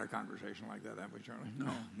never had a conversation like that, have we, Charlie?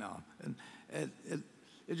 No. And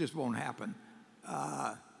it just won't happen.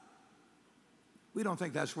 We don't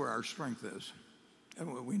think that's where our strength is.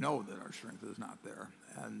 And we know that our strength is not there.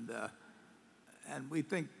 And we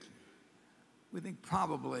think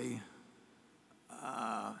probably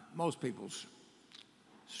most people's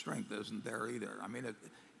strength isn't there either. I mean,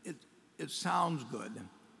 it sounds good,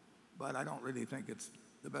 but I don't really think it's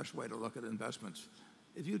the best way to look at investments.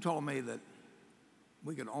 If you told me that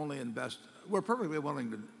we could only invest, we're perfectly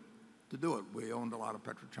willing to do it. We owned a lot of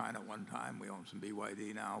PetroChina at one time. We own some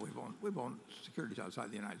BYD now. We've owned securities outside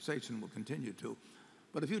the United States and will continue to.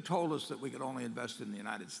 But if you told us that we could only invest in the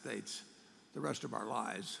United States the rest of our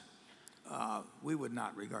lives, we would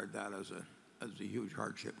not regard that as a huge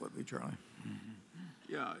hardship, would we, Charlie?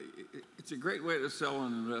 Yeah, it's a great way to sell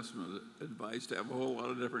an investment advice, to have a whole lot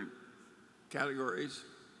of different categories,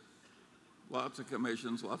 lots of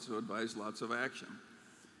commissions, lots of advice, lots of action.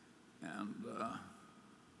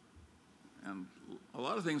 And a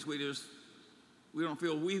lot of things we don't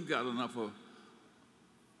feel we've got enough of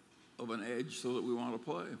an edge so that we want to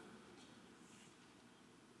play.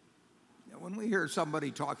 when we hear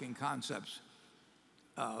somebody talking concepts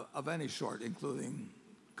of any sort, including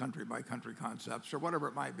country by country concepts or whatever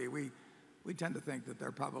it might be, we tend to think that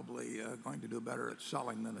they're probably going to do better at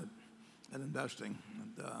selling than at investing.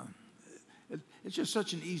 And, it's just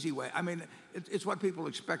such an easy way. I mean, it's what people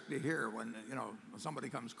expect to hear when somebody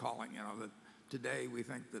comes calling. That today we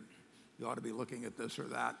think that you ought to be looking at this or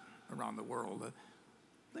that around the world. The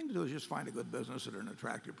thing to do is just find a good business at an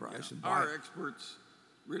attractive price and buy Our it. experts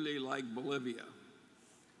really like Bolivia.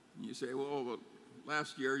 And you say, well, but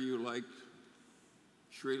last year you liked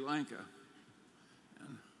Sri Lanka.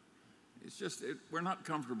 And it's just, we're not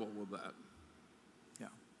comfortable with that. Yeah.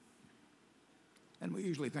 And we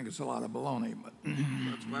usually think it's a lot of baloney, but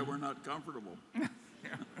that's why we're not comfortable.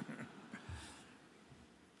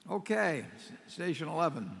 Okay, station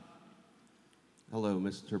 11. Hello,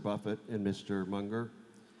 Mr. Buffett and Mr. Munger.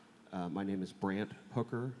 My name is Brant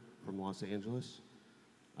Hooker from Los Angeles.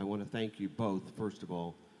 I want to thank you both, first of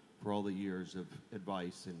all, for all the years of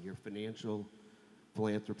advice and your financial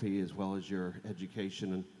philanthropy as well as your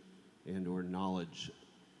education and or knowledge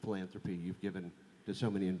philanthropy you've given to so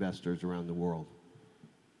many investors around the world.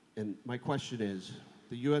 And my question is,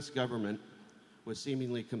 the U.S. government was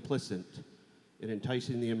seemingly complicit in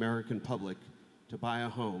enticing the American public to buy a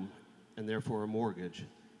home and therefore a mortgage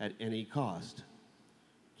at any cost.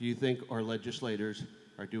 Do you think our legislators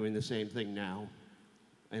are doing the same thing now?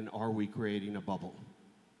 And are we creating a bubble?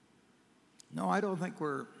 No, I don't think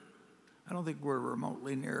we're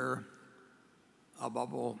remotely near a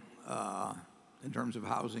bubble in terms of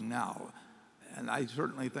housing now. And I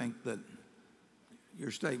certainly think that your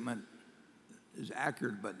statement is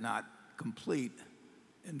accurate but not complete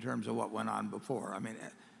in terms of what went on before. I mean,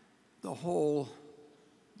 the whole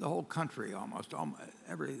country almost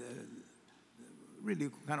really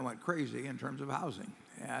kind of went crazy in terms of housing,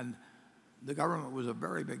 and the government was a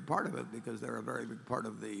very big part of it because they're a very big part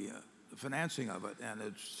of the financing of it. And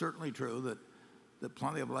it's certainly true that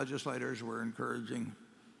plenty of legislators were encouraging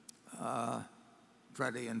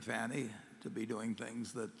Freddie and Fannie to be doing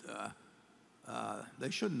things that they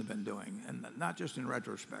shouldn't have been doing, and not just in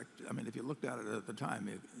retrospect. I mean, if you looked at it at the time,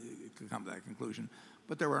 you could come to that conclusion.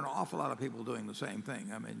 But there were an awful lot of people doing the same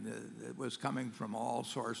thing. I mean, it was coming from all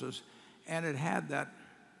sources, and it had that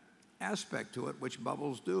aspect to it, which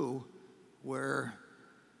bubbles do, where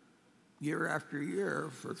year after year,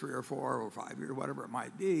 for 3 or 4 or 5 years, whatever it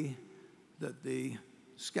might be, that the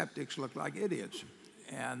skeptics looked like idiots,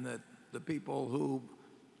 and that the people who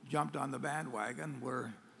jumped on the bandwagon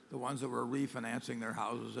were the ones that were refinancing their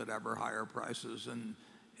houses at ever higher prices,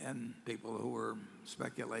 and people who were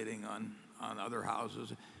speculating on other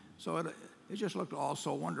houses. So it just looked all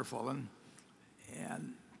so wonderful, and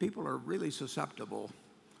people are really susceptible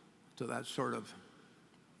to that sort of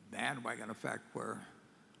bandwagon effect where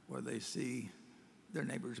they see their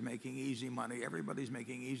neighbors making easy money. Everybody's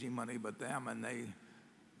making easy money but them, and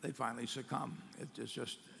they finally succumb.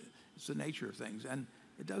 It's the nature of things, and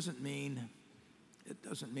it doesn't mean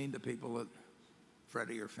the people at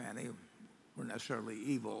Freddie or Fannie were necessarily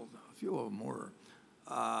evil. A few of them were,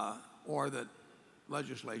 or that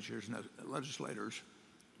legislators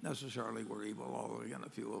necessarily were evil, although again a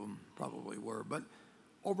few of them probably were. But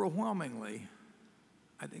overwhelmingly,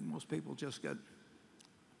 I think most people just get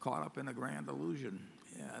caught up in a grand illusion.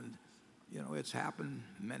 And it's happened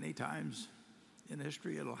many times in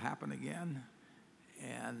history. It'll happen again,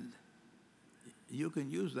 and you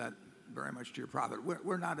can use that very much to your profit.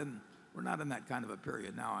 We're not in that kind of a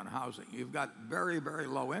period now on housing. You've got very, very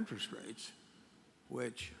low interest rates,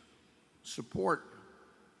 which support,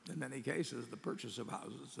 in many cases, the purchase of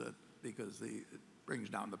houses because it brings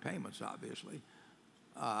down the payments, obviously.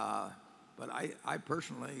 But I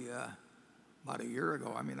personally, about a year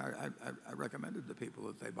ago, I mean, I recommended to people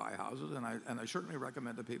that they buy houses, and I certainly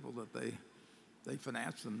recommend to people that they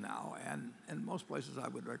finance them now. And in most places, I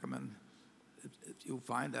would recommend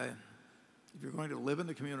if you're going to live in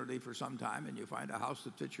the community for some time and you find a house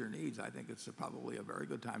that fits your needs, I think it's probably a very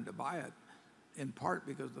good time to buy it, in part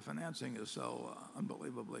because the financing is so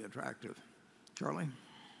unbelievably attractive. Charlie?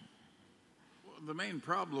 Well, the main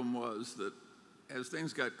problem was that as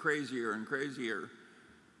things got crazier and crazier,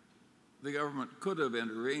 the government could have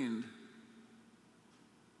intervened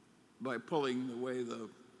by pulling away the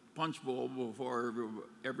punch bowl before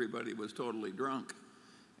everybody was totally drunk.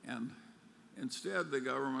 And instead, the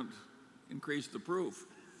government increased the proof.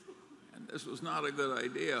 And this was not a good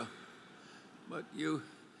idea. But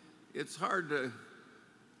it's hard to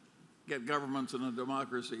get governments in a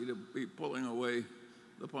democracy to be pulling away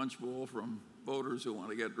the punch bowl from voters who want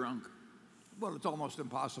to get drunk. Well, it's almost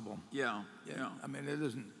impossible. Yeah. I mean, it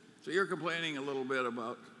isn't. So you're complaining a little bit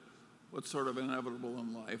about what's sort of inevitable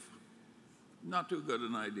in life. Not too good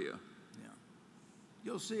an idea. Yeah.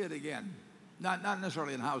 You'll see it again. Not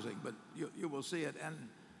necessarily in housing, but you will see it.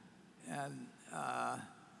 And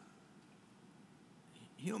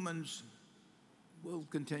humans will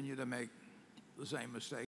continue to make the same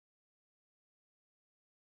mistake.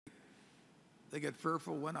 They get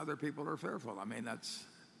fearful when other people are fearful. I mean,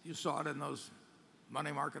 you saw it in those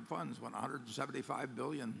money market funds when 175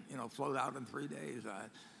 billion, flowed out in 3 days.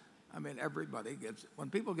 I mean, everybody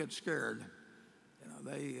when people get scared,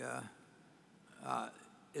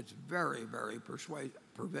 it's very, very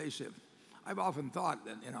pervasive. I've often thought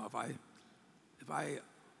that, if I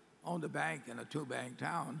owned a bank in a 2-bank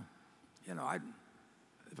town,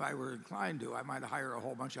 if I were inclined to, I might hire a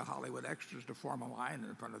whole bunch of Hollywood extras to form a line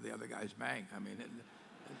in front of the other guy's bank. I mean,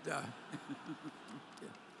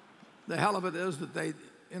 the hell of it is that they,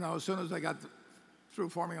 as soon as they got through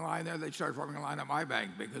forming a line there, they'd start forming a line at my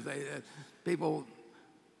bank because people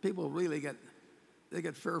really get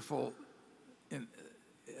fearful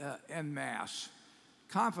en masse.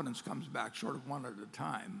 Confidence comes back sort of one at a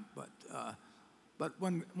time, but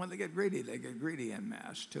when they get greedy en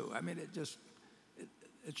masse too. I mean, it's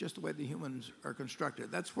just the way the humans are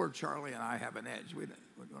constructed. That's where Charlie and I have an edge. We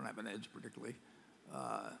don't have an edge particularly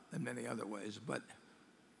in many other ways, but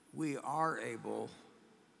we are able,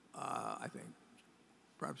 I think,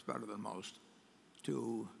 perhaps better than most,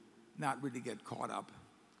 to not really get caught up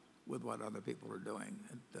with what other people are doing.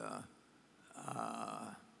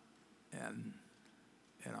 And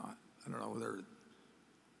I don't know whether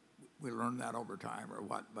we learn that over time or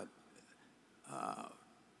what, but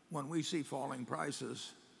when we see falling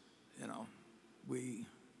prices, we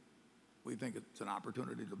think it's an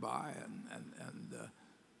opportunity to buy, and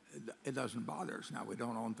it doesn't bother us. Now, we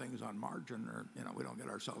don't own things on margin, or we don't get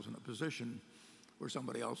ourselves in a position where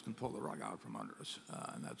somebody else can pull the rug out from under us,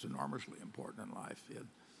 and that's enormously important in life.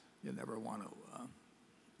 You never want to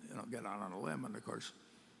get out on a limb, and of course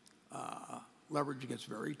leverage gets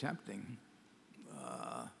very tempting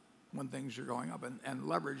when things are going up, and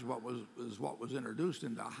leverage is what was introduced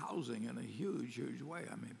into housing in a huge way.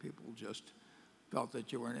 I mean, people just felt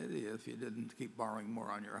that you were an idiot if you didn't keep borrowing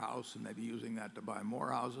more on your house and maybe using that to buy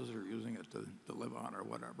more houses or using it to live on or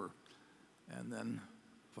whatever. And then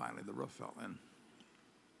finally the roof fell in.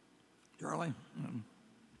 Charlie?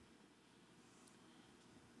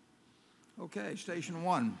 Okay, station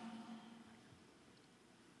 1.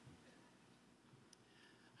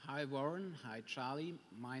 Hi, Warren. Hi, Charlie.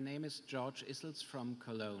 My name is George Issels from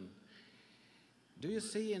Cologne. Do you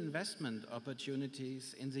see investment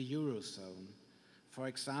opportunities in the Eurozone? For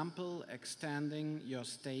example, extending your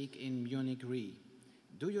stake in Munich Re.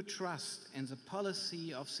 Do you trust in the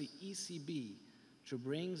policy of the ECB to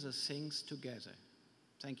bring the things together?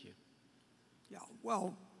 Thank you. Yeah,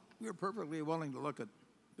 well, we're perfectly willing to look at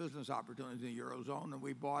business opportunities in the Eurozone, and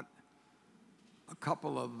we bought a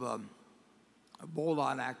couple of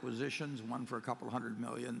bolt-on acquisitions, one for a couple $100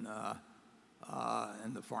 million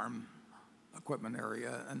in the farm equipment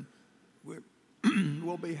area, and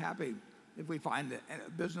we'll be happy if we find a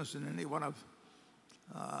business in any one of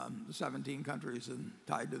the 17 countries and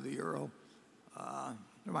tied to the euro.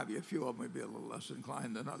 There might be a few of them we'd be a little less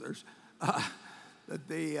inclined than others. That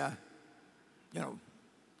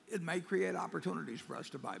it may create opportunities for us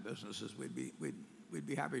to buy businesses. We'd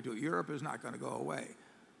be happy to. Europe is not going to go away,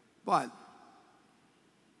 but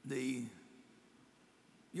the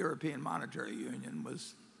European Monetary Union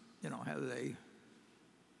has a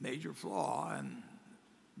major flaw, and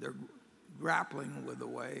they're grappling with a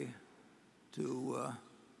way to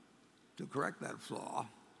correct that flaw,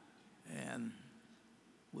 and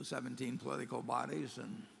with 17 political bodies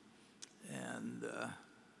and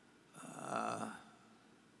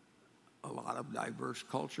a lot of diverse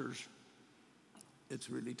cultures, it's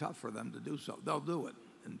really tough for them to do so. They'll do it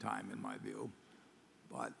in time, in my view,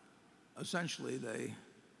 but essentially they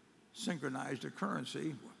synchronized a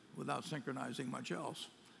currency without synchronizing much else,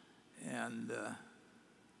 and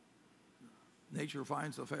nature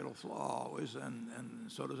finds the fatal flaw always, and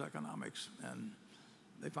so does economics, and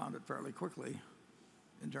they found it fairly quickly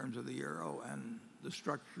in terms of the euro, and the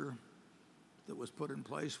structure that was put in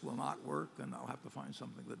place will not work, and they'll have to find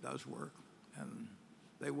something that does work, and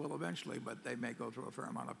they will eventually, but they may go through a fair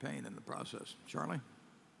amount of pain in the process. Charlie?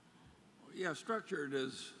 Yeah, structured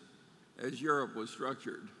as Europe was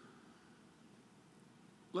structured.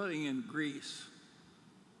 Letting in Greece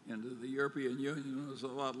into the European Union was a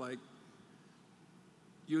lot like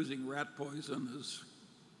using rat poison as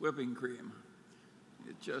whipping cream.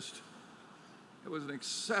 It was an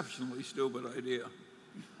exceptionally stupid idea.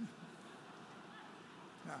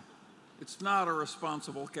 It's not a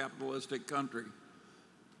responsible capitalistic country,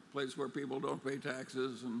 a place where people don't pay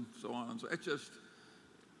taxes and so on. And so it's just,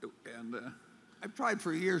 and I've tried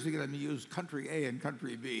for years to get him to use country A and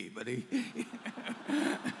country B, but he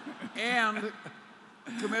and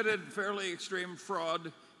committed fairly extreme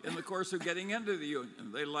fraud in the course of getting into the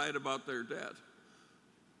union. They lied about their debt.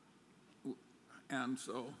 And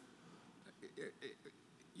so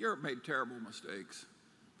Europe made terrible mistakes.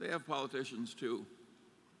 They have politicians too.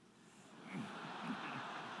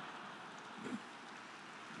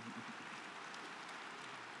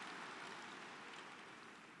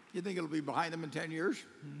 You think it'll be behind them in 10 years?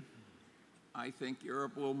 I think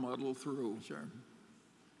Europe will muddle through. Sure.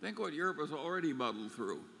 Think what Europe has already muddled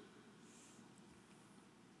through.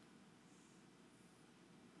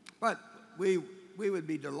 But we would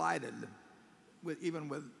be delighted, even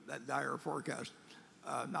with that dire forecast,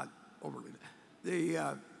 not overly.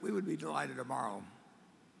 We would be delighted tomorrow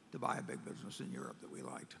to buy a big business in Europe that we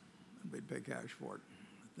liked, and we'd pay cash for it.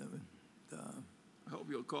 I hope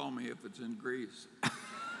you'll call me if it's in Greece.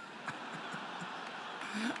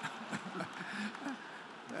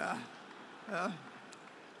 Yeah.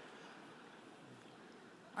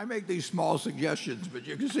 I make these small suggestions, but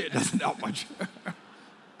you can see it doesn't help much.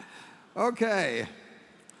 Okay,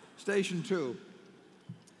 station 2.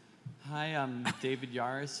 Hi, I'm David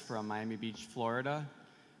Yaris from Miami Beach, Florida.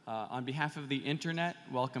 On behalf of the internet,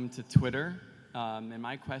 welcome to Twitter. And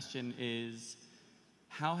my question is,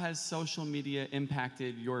 how has social media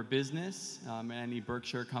impacted your business and any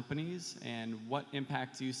Berkshire companies? And what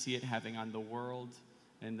impact do you see it having on the world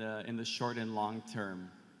in the short and long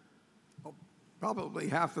term? Well, probably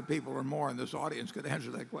half the people or more in this audience could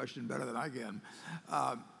answer that question better than I can.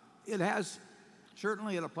 It has,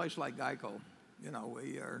 certainly at a place like GEICO,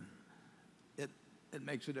 it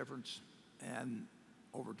makes a difference, and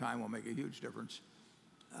over time will make a huge difference.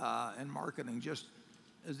 And marketing, just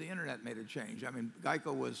as the internet made a change. I mean,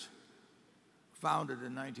 GEICO was founded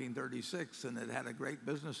in 1936, and it had a great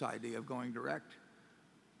business idea of going direct,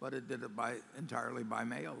 but it did it entirely by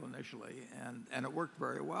mail initially, and it worked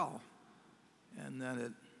very well. And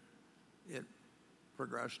then it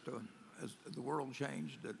progressed to, as the world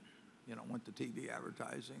changed, it went to TV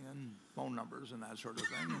advertising and phone numbers and that sort of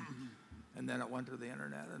thing. And then it went to the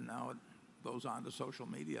internet, and now it goes on to social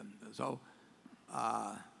media. So,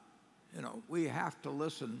 we have to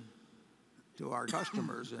listen to our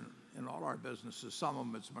customers in all our businesses. Some of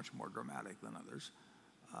them it's much more dramatic than others.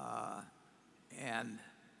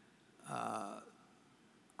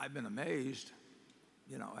 I've been amazed,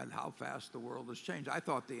 at how fast the world has changed. I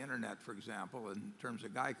thought the internet, for example, in terms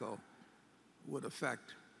of GEICO, would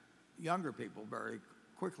affect younger people very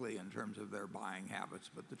quickly in terms of their buying habits.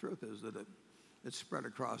 But the truth is that it's spread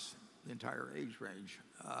across the entire age range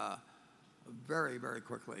very, very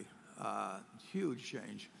quickly. Huge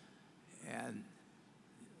change. And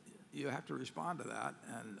you have to respond to that.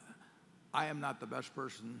 And I am not the best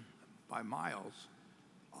person by miles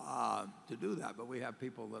to do that, but we have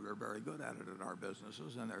people that are very good at it at our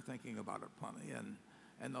businesses, and they're thinking about it plenty,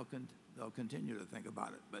 and they'll continue to think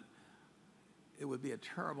about it. But it would be a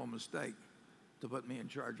terrible mistake to put me in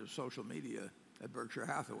charge of social media at Berkshire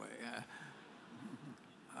Hathaway.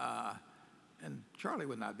 And Charlie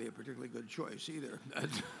would not be a particularly good choice either.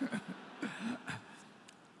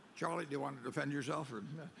 Charlie, do you want to defend yourself? Or?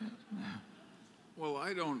 Well,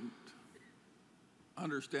 I don't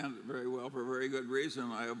understand it very well for a very good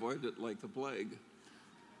reason. I avoid it like the plague.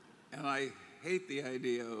 And I hate the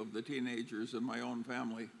idea of the teenagers in my own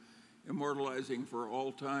family immortalizing for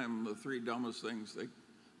all time the 3 dumbest things they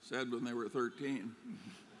said when they were 13.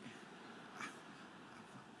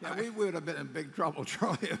 Yeah, we would have been in big trouble,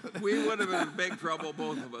 Charlie. We would have been in big trouble,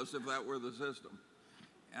 both of us, if that were the system.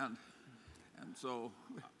 And so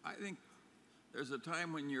I think there's a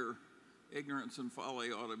time when your ignorance and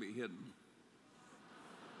folly ought to be hidden.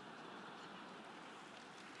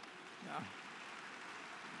 Yeah.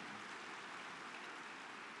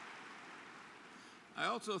 I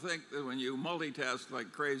also think that when you multitask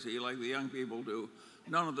like crazy, like the young people do,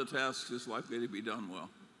 none of the tasks is likely to be done well.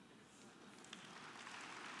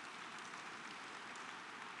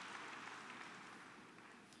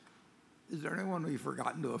 Is there anyone we've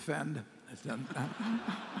forgotten to offend?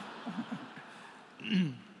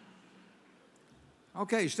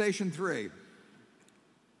 Okay, station 3.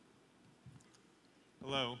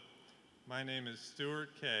 Hello, my name is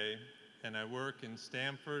Stuart Kay, and I work in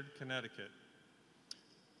Stamford, Connecticut.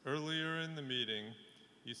 Earlier in the meeting,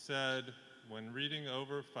 you said when reading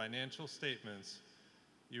over financial statements,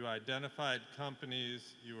 you identified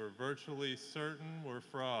companies you were virtually certain were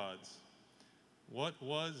frauds. What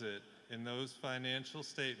was it in those financial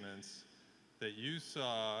statements that you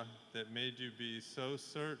saw that made you be so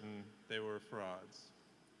certain they were frauds?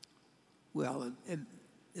 Well,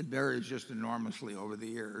 it varies just enormously over the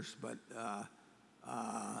years, but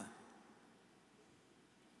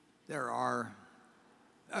there are,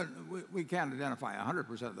 we can't identify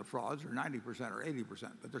 100% of the frauds or 90% or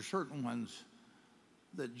 80%, but there's certain ones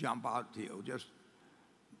that jump out to you. Just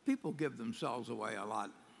people give themselves away a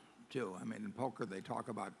lot too. I mean, in poker they talk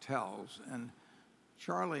about tells, and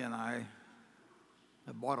Charlie and I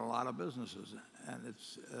have bought a lot of businesses, and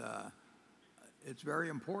it's very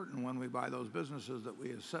important when we buy those businesses that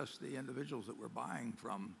we assess the individuals that we're buying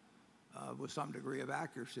from with some degree of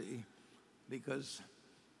accuracy, because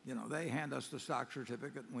they hand us the stock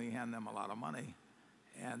certificate and we hand them a lot of money,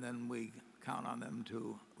 and then we count on them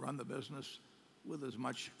to run the business with as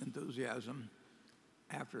much enthusiasm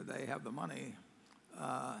after they have the money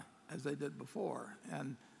as they did before.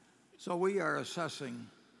 And so we are assessing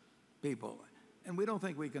people, and we don't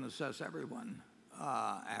think we can assess everyone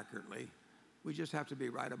accurately. We just have to be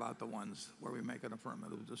right about the ones where we make an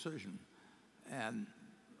affirmative decision. And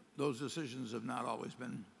those decisions have not always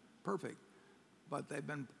been perfect, but they've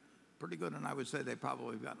been pretty good, and I would say they've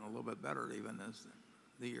probably gotten a little bit better even as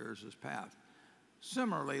the years has passed.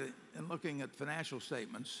 Similarly, in looking at financial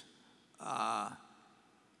statements, for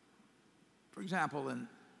example,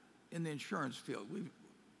 in the insurance field,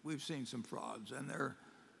 we've seen some frauds, and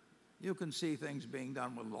you can see things being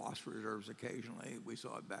done with loss reserves occasionally. We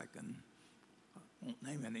saw it back in, I won't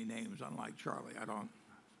name any names, unlike Charlie.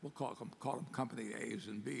 We'll call them company A's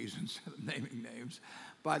and B's instead of naming names.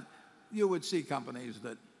 But you would see companies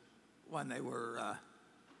that when they were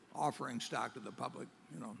offering stock to the public,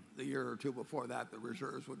 the year or two before that, the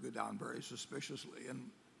reserves would go down very suspiciously, and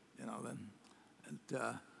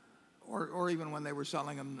or even when they were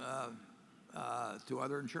selling them to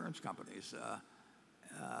other insurance companies.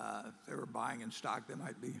 If they were buying in stock, they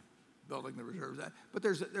might be building the reserves. But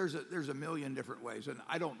there's a million different ways, and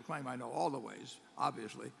I don't claim I know all the ways,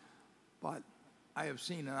 obviously, but I have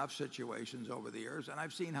seen enough situations over the years, and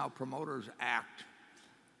I've seen how promoters act,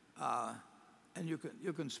 and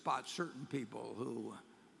you can spot certain people who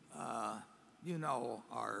are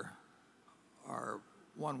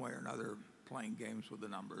one way or another playing games with the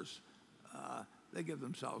numbers. They give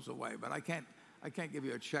themselves away, but I can't give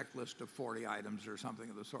you a checklist of 40 items or something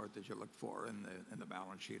of the sort that you look for in the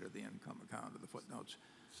balance sheet or the income account or the footnotes.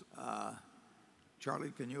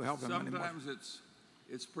 Charlie, can you help him anymore? Sometimes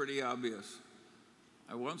it's pretty obvious.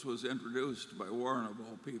 I once was introduced by Warren, of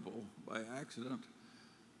all people, by accident,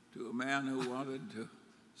 to a man who wanted to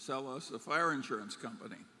sell us a fire insurance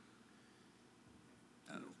company.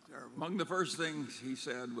 And among the first things he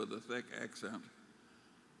said, with a thick accent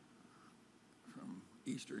from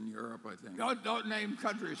Eastern Europe, I think. Don't name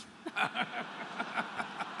countries.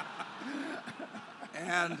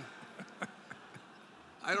 And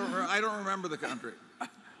I don't remember the country.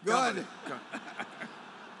 Good.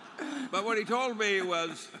 But what he told me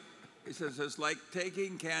was, he says, it's like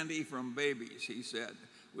taking candy from babies, he said.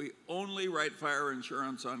 We only write fire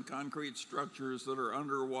insurance on concrete structures that are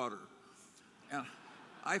underwater. And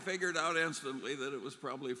I figured out instantly that it was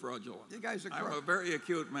probably fraudulent. You guys are I'm crook. a very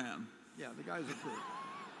acute man. Yeah, the guy's a crook.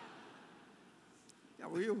 Yeah,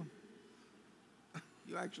 well, you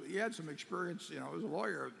had some experience, as a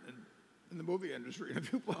lawyer in the movie industry in a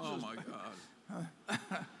few places. Oh my God.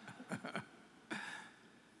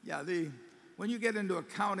 Yeah, when you get into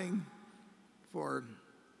accounting for,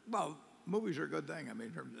 well, movies are a good thing. I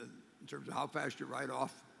mean, in terms of how fast you write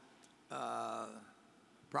off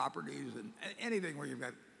properties and anything where you've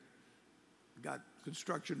got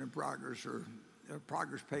construction in progress or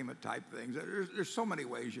progress payment type things. There's so many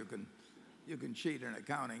ways you can cheat in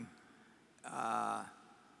accounting.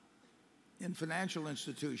 In financial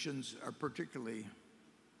institutions are particularly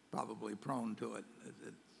probably prone to it.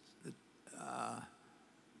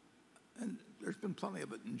 And there's been plenty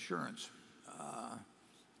of it in insurance. A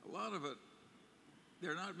lot of it,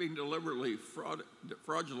 they're not being deliberately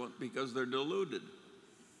fraudulent because they're deluded.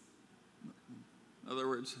 In other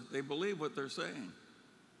words, they believe what they're saying.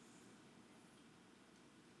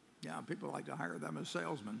 Yeah, people like to hire them as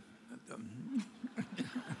salesmen.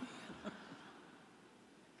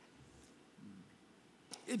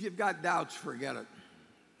 If you've got doubts, forget it.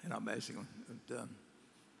 Basically, there's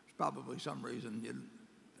probably some reason.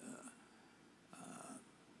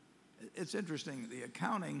 It's interesting. The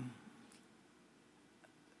accounting,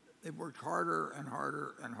 they've worked harder and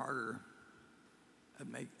harder and harder at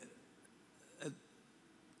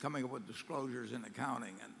coming up with disclosures in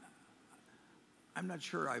accounting, and I'm not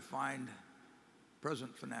sure I find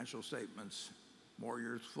present financial statements more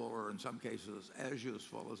useful, or in some cases as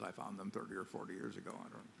useful as I found them 30 or 40 years ago. I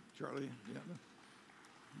don't know. Charlie, yeah.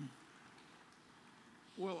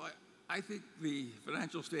 Well, I think the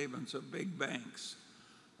financial statements of big banks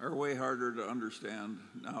are way harder to understand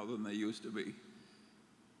now than they used to be.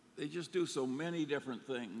 They just do so many different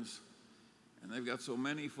things, and they've got so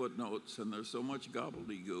many footnotes, and there's so much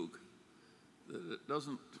gobbledygook that it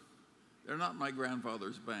doesn't, they're not my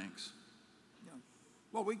grandfather's banks. Yeah.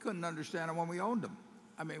 Well, we couldn't understand them when we owned them.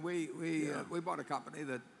 I mean, we bought a company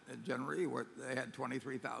that Gen Re, where they had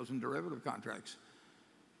 23,000 derivative contracts.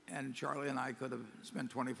 And Charlie and I could have spent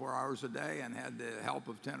 24 hours a day and had the help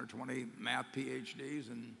of 10 or 20 math PhDs,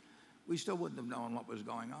 and we still wouldn't have known what was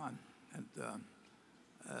going on. And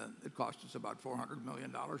it cost us about $400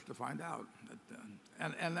 million to find out.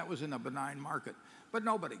 And that was in a benign market. But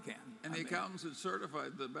nobody can. And the accountants had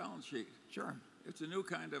certified the balance sheet. Sure. It's a new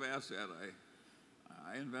kind of asset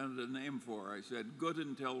I invented a name for. I said, good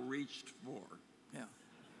until reached for. Yeah.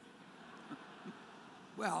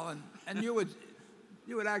 Well, and you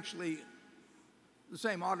would actually, the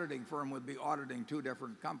same auditing firm would be auditing two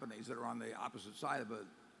different companies that are on the opposite side of a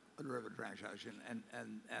derivative transaction and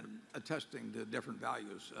attesting to different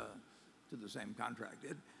values to the same contract.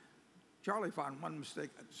 Charlie found one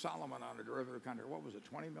mistake at Solomon on a derivative contract. What was it,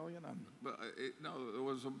 20 million? No, it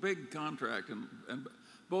was a big contract, and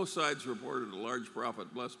both sides reported a large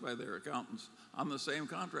profit blessed by their accountants on the same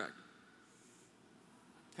contract.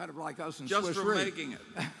 Kind of like us in just Swiss from Re. making it.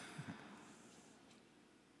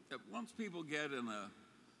 Once people get in a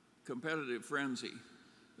competitive frenzy,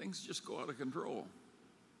 things just go out of control.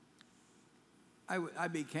 I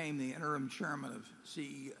became the interim chairman of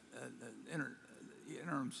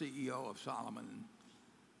interim CEO of Solomon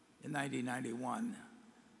in 1991,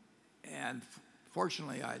 and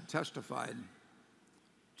fortunately I had testified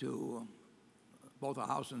to both a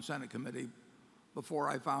House and Senate committee before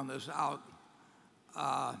I found this out.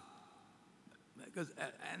 And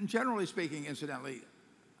generally speaking, incidentally,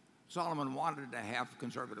 Solomon wanted to have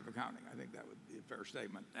conservative accounting. I think that would be a fair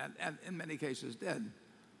statement, and in many cases did.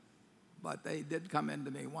 But they did come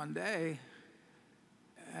into me one day,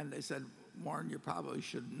 and they said, Warren, you probably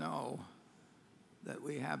should know that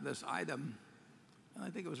we have this item, and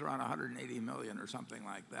I think it was around 180 million or something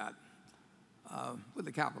like that, with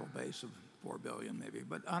a capital base of 4 billion maybe,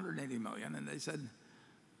 but 180 million. And they said,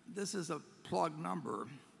 this is a plug number,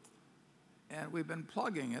 and we've been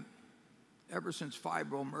plugging it ever since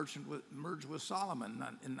Fibro merged with Solomon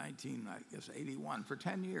in 1981 for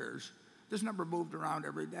 10 years. This number moved around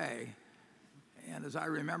every day. And as I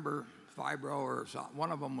remember, Fibro, or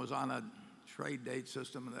one of them was on a trade date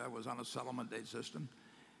system, and the other was on a settlement date system.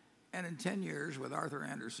 And in 10 years, with Arthur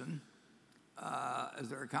Anderson as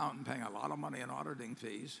their accountant, paying a lot of money in auditing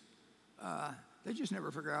fees, they just never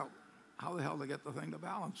figured out how the hell to get the thing to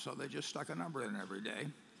balance. So they just stuck a number in every day.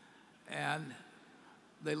 And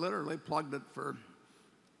they literally plugged it for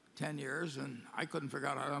 10 years, and I couldn't figure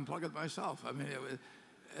out how to unplug it myself. I mean,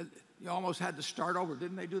 you almost had to start over.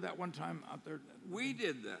 Didn't they do that one time out there? We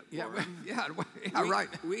did that. Yeah, Warren. right.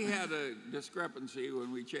 We had a discrepancy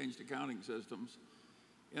when we changed accounting systems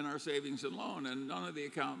in our savings and loan, and none of the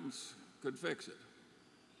accountants could fix it.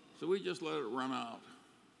 So we just let it run out.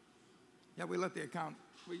 Yeah, we let the account.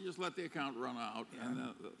 We just let the account run out,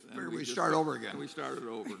 and we start over again. We started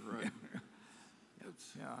over, right?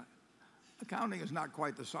 Yeah, accounting is not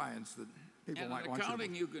quite the science that people might want. In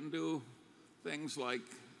accounting, you can do things like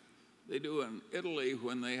they do in Italy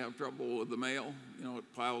when they have trouble with the mail. You know, it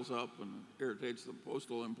piles up and irritates the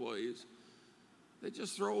postal employees. They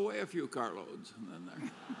just throw away a few carloads, and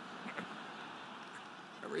then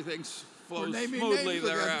everything flows smoothly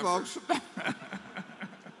thereafter. Again, folks.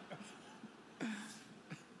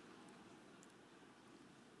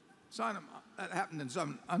 That happened in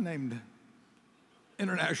some unnamed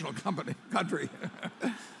international country.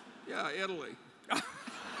 Yeah, Italy.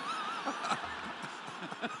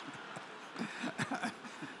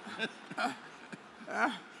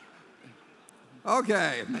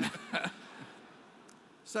 Okay.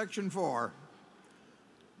 Section 4.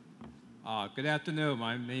 Good afternoon.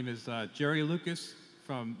 My name is Jerry Lucas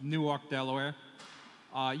from Newark, Delaware.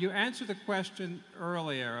 You answered the question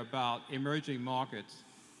earlier about emerging markets.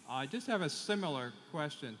 I just have a similar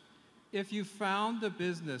question. If you found a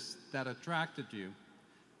business that attracted you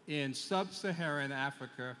in sub-Saharan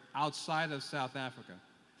Africa, outside of South Africa,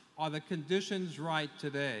 are the conditions right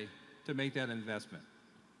today to make that investment?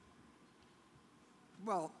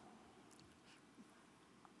 Well,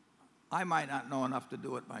 I might not know enough to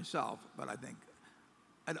do it myself, but I think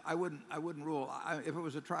I wouldn't rule. If it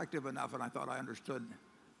was attractive enough and I thought I understood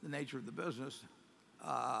the nature of the business,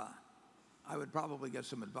 I would probably get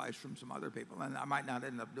some advice from some other people, and I might not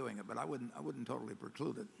end up doing it, but I wouldn't totally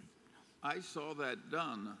preclude it. I saw that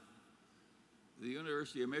done. The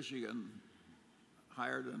University of Michigan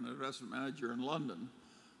hired an investment manager in London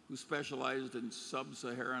who specialized in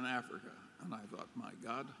sub-Saharan Africa. And I thought, my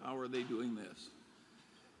God, how are they doing this?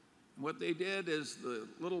 And what they did is the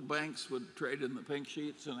little banks would trade in the pink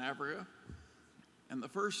sheets in Africa. And the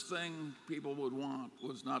first thing people would want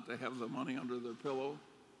was not to have the money under their pillow.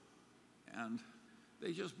 And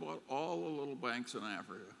they just bought all the little banks in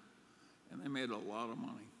Africa. And they made a lot of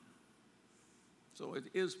money. So it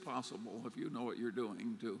is possible, if you know what you're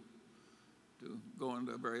doing, to go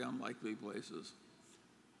into very unlikely places.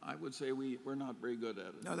 I would say we're not very good at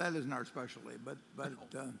it. No, that isn't our specialty, but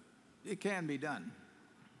it can be done.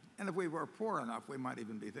 And if we were poor enough, we might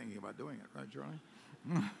even be thinking about doing it, right, Charlie?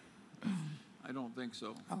 I don't think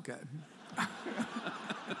so. Okay.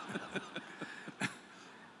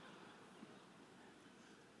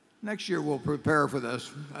 Next year we'll prepare for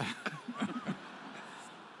this.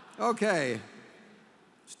 Okay.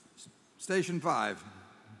 Station 5.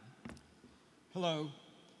 Hello,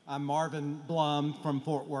 I'm Marvin Blum from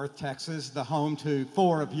Fort Worth, Texas, the home to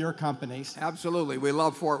 4 of your companies. Absolutely, we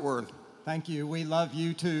love Fort Worth. Thank you. We love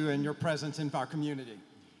you too and your presence in our community.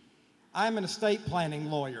 I'm an estate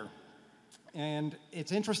planning lawyer, and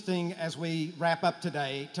it's interesting as we wrap up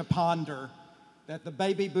today to ponder that the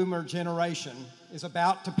baby boomer generation is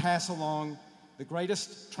about to pass along the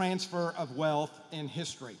greatest transfer of wealth in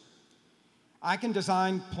history. I can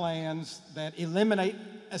design plans that eliminate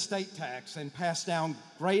estate tax and pass down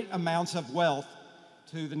great amounts of wealth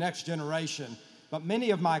to the next generation. But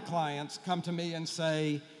many of my clients come to me and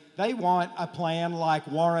say they want a plan like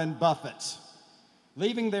Warren Buffett's,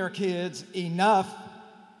 leaving their kids enough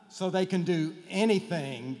so they can do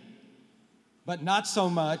anything, but not so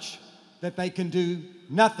much that they can do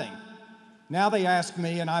nothing. Now they ask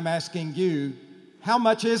me, and I'm asking you, how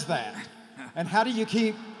much is that? And how do you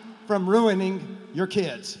keep from ruining your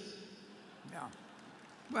kids? Yeah.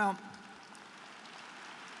 Well,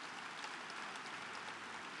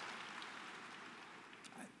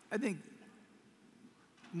 I think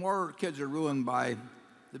more kids are ruined by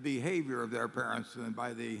the behavior of their parents than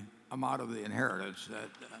by the amount of the inheritance.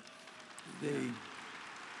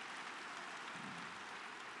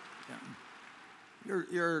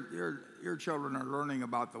 Your children are learning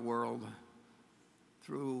about the world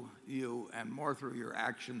through you, and more through your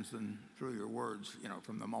actions than through your words. You know,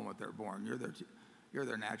 from the moment they're born, you're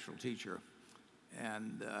their natural teacher,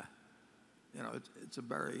 and you know it's a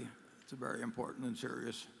very important and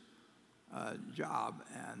serious job.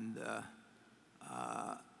 And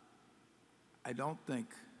I don't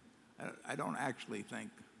actually think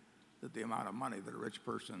that the amount of money that a rich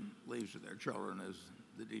person leaves to their children is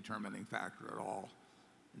the determining factor at all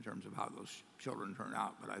in terms of how those children turn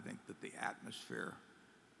out. But I think that the atmosphere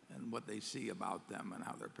and what they see about them and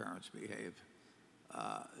how their parents behave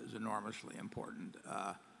is enormously important.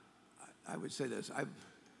 I would say this: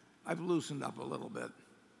 I've loosened up a little bit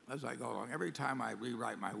as I go along. Every time I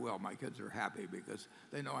rewrite my will, my kids are happy because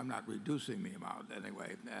they know I'm not reducing the amount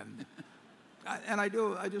anyway. And I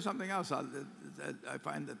do something else. I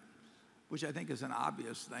find that, which I think is an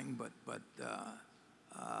obvious thing, but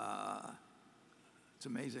it's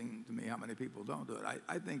amazing to me how many people don't do it.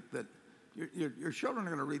 I think that your children are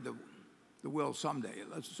going to read the will someday.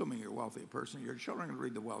 That's assuming you're a wealthy person. Your children are going to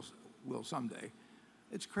read the will someday.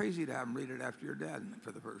 It's crazy to have them read it after you're dead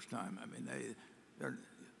for the first time. I mean,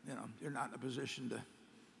 you're not in a position to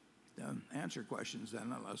answer questions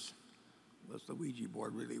then unless the Ouija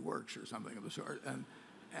board really works or something of the sort. And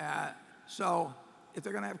so if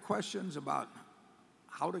they're going to have questions about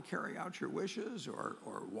how to carry out your wishes or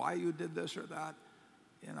why you did this or that,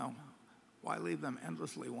 why leave them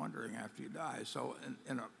endlessly wondering after you die? So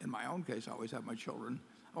in my own case, I always have my children,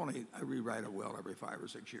 I rewrite a will every 5 or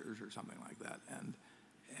 6 years or something like that.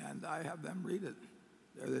 And I have them read it.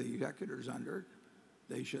 They're the executors under it.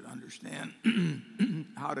 They should understand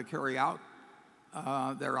how to carry out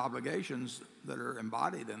their obligations that are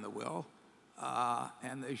embodied in the will.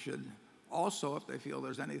 And they should also, if they feel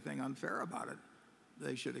there's anything unfair about it,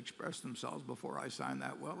 they should express themselves before I sign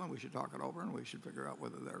that will, and we should talk it over, and we should figure out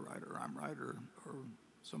whether they're right or I'm right or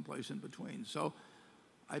someplace in between. So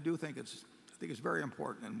I think it's very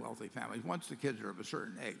important in wealthy families. Once the kids are of a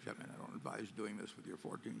certain age, I mean, I don't advise doing this with your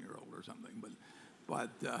 14-year-old or something, but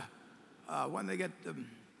when they get,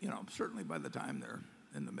 certainly by the time they're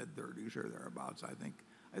in the mid-30s or thereabouts, I think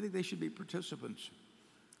they should be participants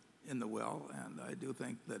in the will, and I do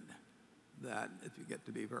think that if you get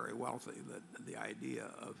to be very wealthy, that the idea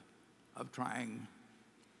of trying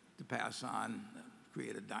to pass on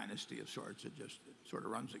create a dynasty of sorts. It sort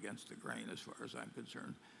of runs against the grain as far as I'm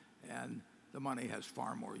concerned. And the money has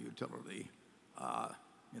far more utility.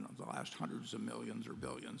 The last hundreds of millions or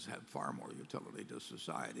billions have far more utility to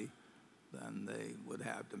society than they would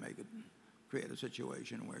have to create a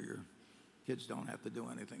situation where your kids don't have to do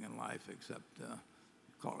anything in life except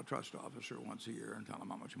call a trust officer once a year and tell them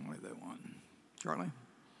how much money they want. Charlie?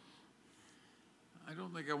 I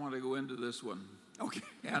don't think I want to go into this one. Okay.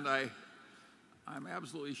 And I'm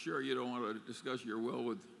absolutely sure you don't want to discuss your will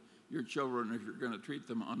with your children if you're going to treat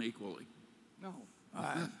them unequally. No.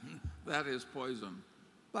 That is poison.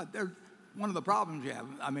 But one of the problems you have,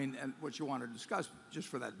 and what you want to discuss just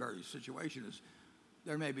for that very situation is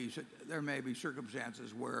there may be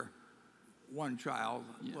circumstances where one child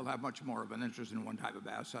will have much more of an interest in one type of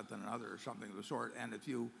asset than another or something of the sort. And if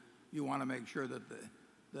you want to make sure that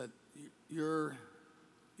your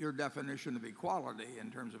definition of equality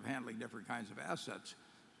in terms of handling different kinds of assets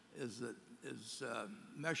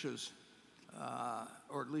meshes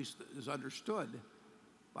or at least is understood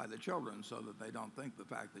by the children, so that they don't think the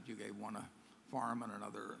fact that you gave one a farm and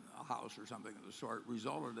another a house or something of the sort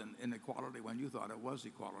resulted in inequality when you thought it was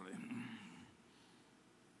equality.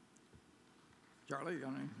 Charlie, you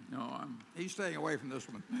got any? No, he's staying away from this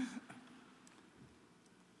one.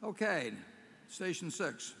 Okay, station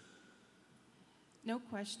 6. No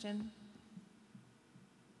question.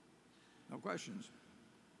 No questions.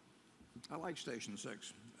 I like station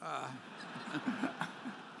 6.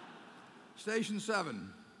 Station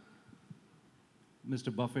 7.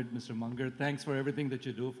 Mr. Buffett, Mr. Munger, thanks for everything that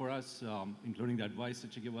you do for us, including the advice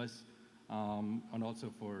that you give us, and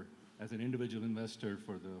also as an individual investor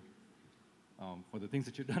for the things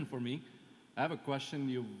that you've done for me. I have a question.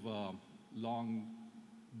 You've long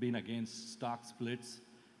been against stock splits,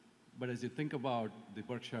 but as you think about the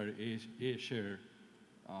Berkshire A share,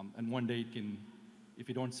 and one day if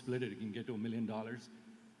you don't split it, it can get to $1 million.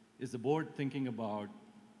 Is the board thinking about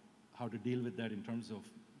how to deal with that in terms of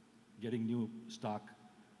getting new stock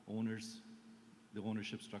owners, the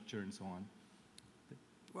ownership structure, and so on?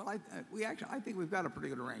 Well, I think we've got a pretty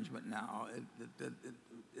good arrangement now.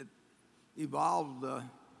 It evolved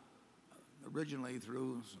originally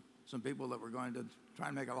through some people that were going to try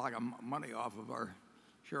and make a lot of money off of our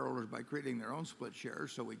shareholders by creating their own split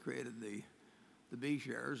shares. So we created the B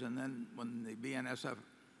shares, and then when the BNSF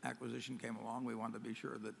acquisition came along, we wanted to be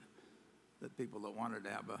sure that people that wanted to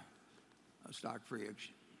have a stock-free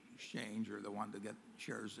exchange or that wanted to get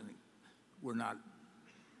shares were not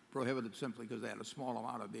prohibited simply because they had a small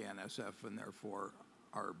amount of BNSF, and therefore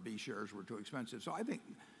our B shares were too expensive. So I think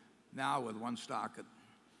now with one stock at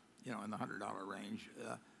in the $100 range,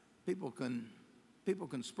 people can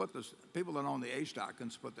split this. People that own the A stock can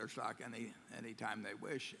split their stock any time they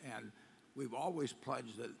wish, and we've always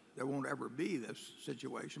pledged that there won't ever be this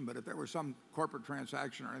situation. But if there was some corporate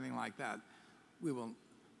transaction or anything like that,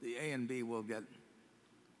 the A and B will get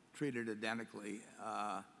treated identically,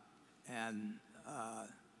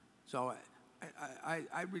 so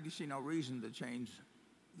I really see no reason to change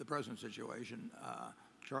the present situation.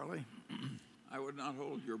 Charlie? I would not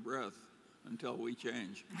hold your breath until we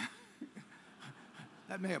change.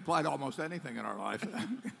 That may apply to almost anything in our life.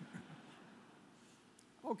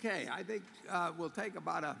 Okay, I think we'll take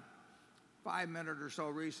about a 5-minute or so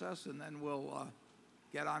recess, and then we'll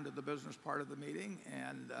get on to the business part of the meeting.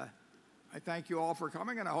 And I thank you all for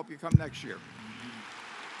coming, and I hope you come next year.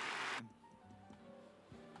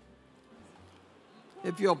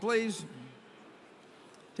 If you'll please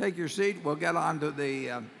take your seat, we'll get on to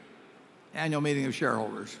the annual meeting of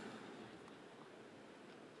shareholders.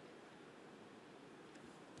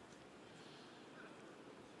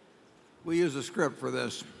 We use a script for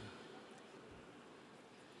this.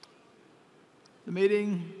 The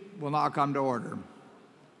meeting will now come to order.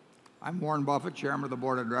 I'm Warren Buffett, Chairman of the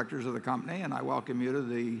Board of Directors of the company, and I welcome you to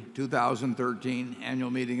the 2013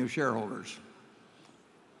 Annual Meeting of Shareholders.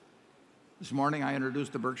 This morning, I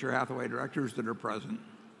introduced the Berkshire Hathaway directors that are present.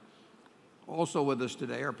 Also with us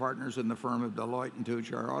today are partners in the firm of Deloitte &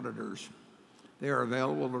 Touche, our auditors. They are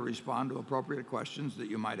available to respond to appropriate questions that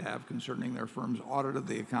you might have concerning their firm's audit of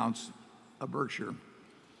the accounts of Berkshire.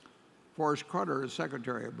 Forrest Crutter is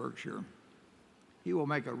Secretary of Berkshire. He will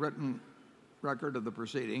make a written record of the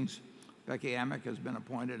proceedings. Becky Amick has been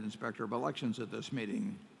appointed Inspector of Elections at this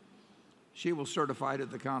meeting. She will certify to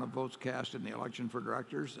the count of votes cast in the election for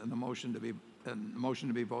directors and the motion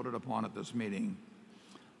to be voted upon at this meeting.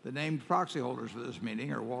 The named proxy holders for this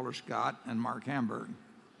meeting are Walter Scott and Mark Hamburg.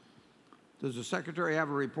 Does the Secretary have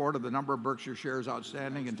a report of the number of Berkshire shares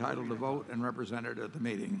outstanding entitled to vote and represented at the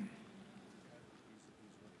meeting?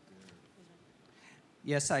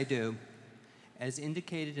 Yes, I do. as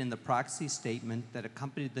indicated in the proxy statement that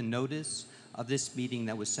accompanied the notice of this meeting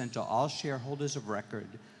that was sent to all shareholders of record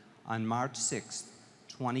on March 6,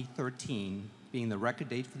 2013, being the record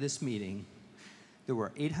date for this meeting, there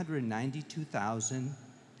were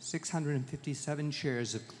 892,657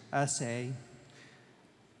 shares of Class A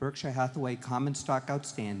Berkshire Hathaway common stock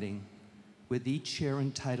outstanding, with each share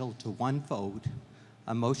entitled to one vote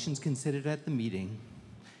on motions considered at the meeting,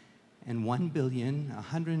 and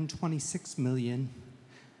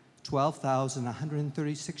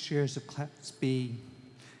 1,126,012,136 shares of Class B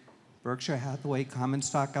Berkshire Hathaway common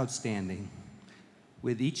stock outstanding,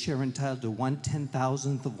 with each share entitled to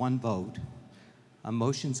 1/10,000th of one vote on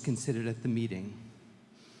motions considered at the meeting.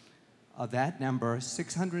 Of that number,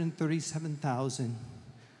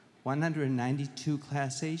 637,192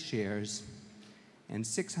 Class A shares and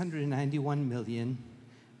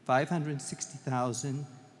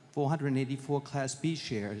 691,560,484 Class B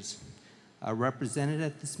shares are represented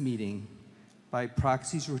at this meeting by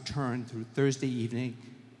proxies returned through Thursday evening,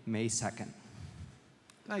 May 2nd.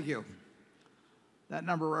 Thank you. That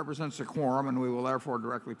number represents a quorum, and we will therefore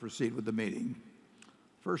directly proceed with the meeting.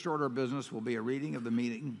 First order of business will be a reading of the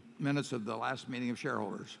meeting minutes of the last meeting of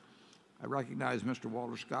shareholders. I recognize Mr.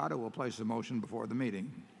 Walter Scott, who will place a motion before the meeting.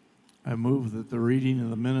 I move that the reading of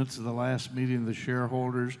the minutes of the last meeting of the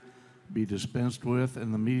shareholders be dispensed with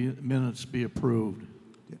and the minutes be approved.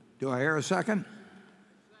 Do I hear a second?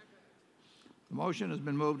 The motion has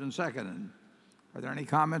been moved and seconded. Are there any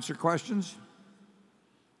comments or questions?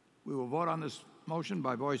 We will vote on this motion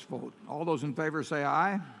by voice vote. All those in favor say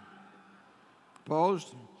aye.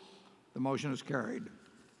 Opposed? The motion is carried.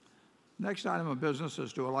 Next item of business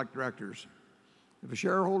is to elect directors. If a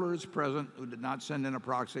shareholder is present who did not send in a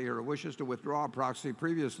proxy or wishes to withdraw a proxy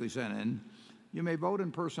previously sent in, you may vote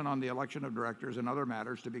in person on the election of directors and other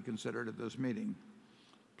matters to be considered at this meeting.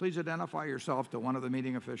 Please identify yourself to one of the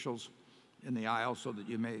meeting officials in the aisle so that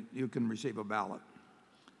you can receive a ballot.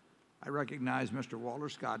 I recognize Mr. Walter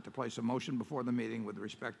Scott to place a motion before the meeting with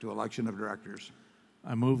respect to election of directors.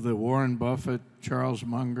 I move that Warren Buffett, Charles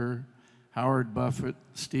Munger, Howard Buffett,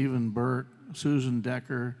 Stephen Burke, Susan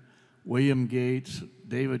Decker, William Gates,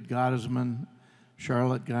 David Gottesman,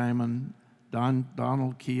 Charlotte Guyman,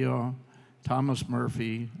 Donald Keogh, Thomas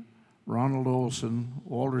Murphy, Ronald Olson,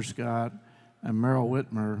 Walter Scott, and Merrill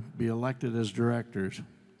Whitmer be elected as directors.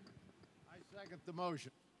 I second the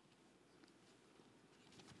motion.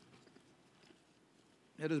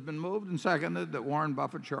 It has been moved and seconded that Warren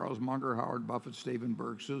Buffett, Charles Munger, Howard Buffett, Stephen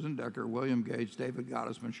Burke, Susan Decker, William Gates, David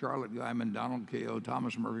Gottesman, Charlotte Guyman, Donald Keogh,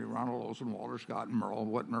 Thomas Murphy, Ronald Olson, Walter Scott, and Merle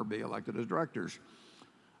Whitmer be elected as directors.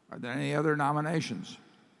 Are there any other nominations?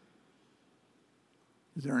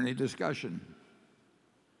 Is there any discussion?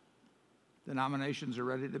 The nominations are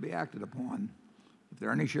ready to be acted upon. If there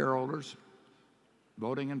are any shareholders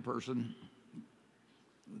voting in person,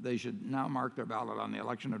 they should now mark their ballot on the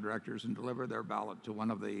election of directors and deliver their ballot to one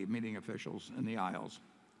of the meeting officials in the aisles.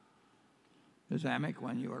 Ms. Amick,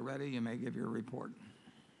 when you are ready, you may give your report.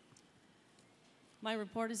 My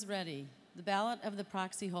report is ready. The ballot of the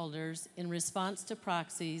proxy holders in response to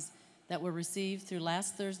proxies that were received through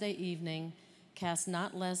last Thursday evening cast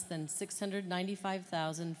not less than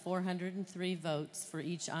 695,403 votes for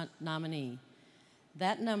each nominee.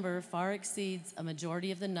 That number far exceeds a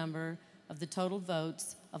majority of the number of the total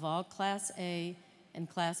votes of all Class A and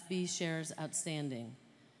Class B shares outstanding.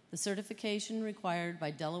 The certification required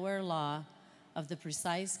by Delaware law of the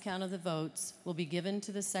precise count of the votes will be given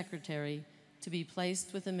to the Secretary to be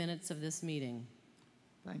placed with the minutes of this meeting.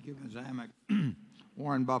 Thank you, Ms. Amick.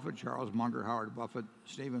 Warren Buffett, Charles Munger, Howard Buffett,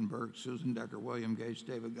 Stephen Burke, Susan Decker, William Gates,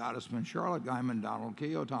 David Gottesman, Charlotte Guyman, Donald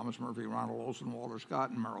Keogh, Thomas Murphy, Ronald Olson, Walter Scott,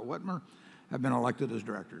 and Merrill Whitmer have been elected as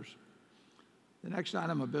directors. The next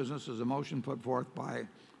item of business is a motion put forth by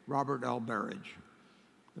Robert L. Berridge.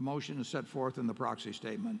 The motion is set forth in the proxy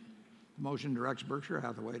statement. The motion directs Berkshire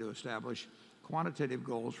Hathaway to establish quantitative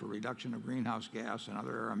goals for reduction of greenhouse gas and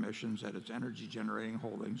other air emissions at its energy generating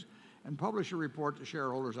holdings and publish a report to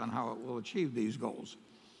shareholders on how it will achieve these goals.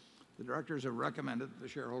 The directors have recommended that the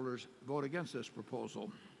shareholders vote against this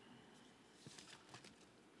proposal.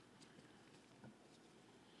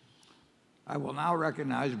 I will now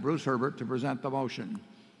recognize Bruce Herbert to present the motion.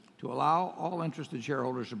 To allow all interested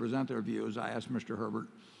shareholders to present their views, I ask Mr. Herbert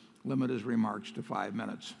limit his remarks to 5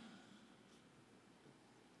 minutes.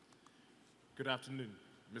 Good afternoon,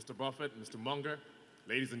 Mr. Buffett, Mr. Munger,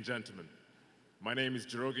 ladies and gentlemen. My name is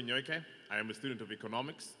Njoroge Nyoike. I am a student of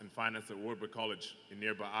economics and finance at Wartburg College in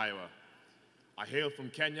nearby Iowa. I hail from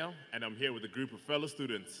Kenya, and I'm here with a group of fellow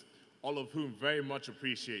students, all of whom very much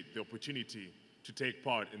appreciate the opportunity to take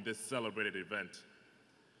part in this celebrated event.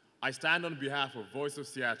 I stand on behalf of Voice of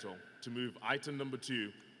Seattle to move item number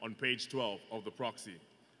 2 on page 12 of the proxy,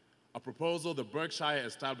 a proposal that Berkshire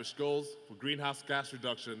establish goals for greenhouse gas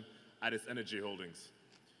reduction at its energy holdings.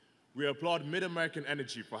 We applaud Mid-American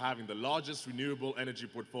Energy for having the largest renewable energy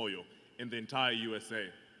portfolio in the entire USA.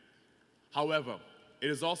 However, it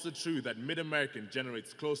is also true that Mid-American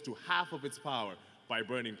generates close to half of its power by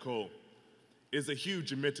burning coal. It is a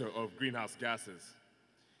huge emitter of greenhouse gases.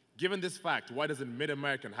 Given this fact, why doesn't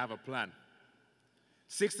Mid-American have a plan?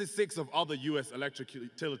 66 of other US electric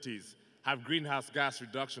utilities have greenhouse gas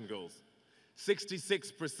reduction goals.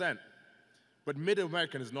 66%. But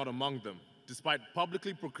Mid-American is not among them, despite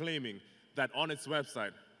publicly proclaiming that on its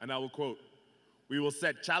website, and I will quote, "We will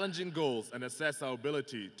set challenging goals and assess our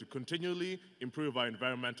ability to continually improve our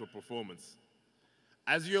environmental performance."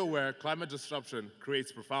 As you're aware, climate disruption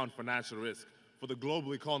creates profound financial risk for the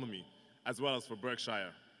global economy as well as for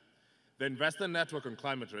Berkshire. The Investor Network on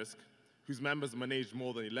Climate Risk, whose members manage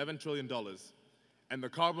more than $11 trillion, and the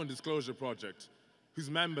Carbon Disclosure Project, whose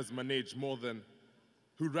members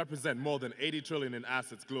who represent more than 80 trillion in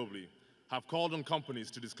assets globally, have called on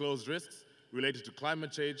companies to disclose risks related to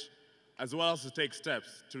climate change, as well as to take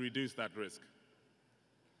steps to reduce that risk.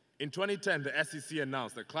 In 2010, the SEC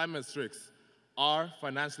announced that climate risks are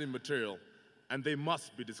financially material and they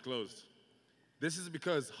must be disclosed. This is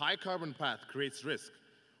because high carbon path creates risk,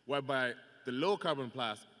 whereby the low carbon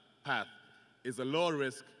path is a lower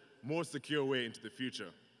risk, more secure way into the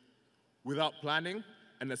future. Without planning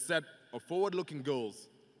and a set of forward-looking goals,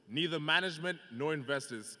 neither management nor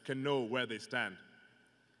investors can know where they stand.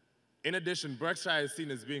 In addition, Berkshire is seen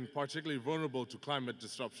as being particularly vulnerable to climate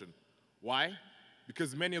disruption. Why?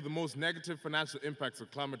 Because many of the most negative financial impacts of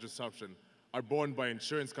climate disruption are borne by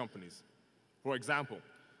insurance companies. For example,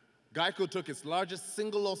 Geico took its largest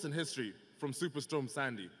single loss in history from Superstorm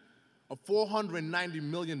Sandy, a $490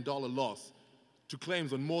 million loss to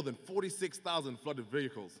claims on more than 46,000 flooded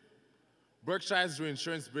vehicles. Berkshire's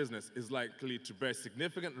reinsurance business is likely to bear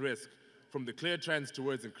significant risk from the clear trends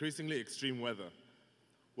towards increasingly extreme weather.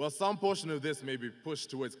 While some portion of this may be pushed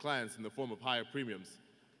towards clients in the form of higher premiums,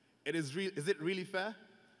 is it really fair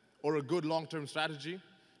or a good long-term strategy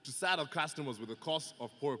to saddle customers with the cost of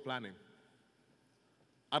poor planning?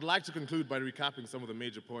 I'd like to conclude by recapping some of the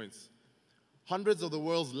major points. Hundreds of the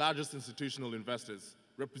world's largest institutional investors,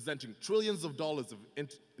 representing trillions of dollars of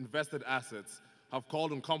invested assets, have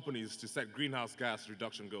called on companies to set greenhouse gas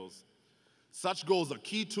reduction goals. Such goals are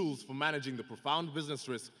key tools for managing the profound business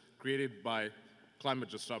risk created by climate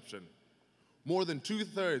disruption. More than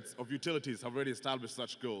 2/3 of utilities have already established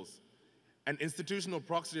such goals, and institutional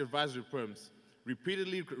proxy advisory firms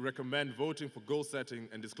repeatedly recommend voting for goal setting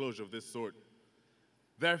and disclosure of this sort.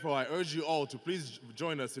 Therefore, I urge you all to please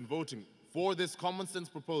join us in voting for this common sense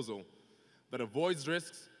proposal that avoids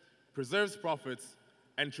risks, preserves profits,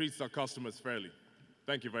 and treats our customers fairly.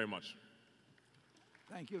 Thank you very much.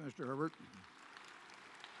 Thank you, Mr. Herbert.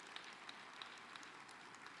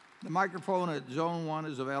 The microphone at Zone 1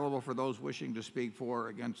 is available for those wishing to speak for or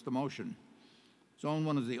against the motion. Zone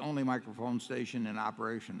 1 is the only microphone station in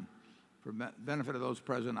operation. For benefit of those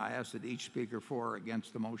present, I ask that each speaker for or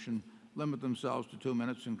against the motion limit themselves to 2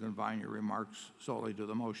 minutes and confine your remarks solely to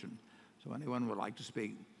the motion. So anyone who would like to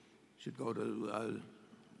speak should go to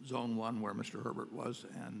Zone 1 where Mr. Herbert was,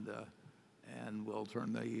 and we'll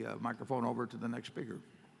turn the microphone over to the next speaker.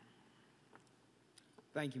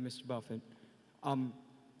 Thank you, Mr. Buffett.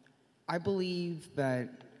 I believe that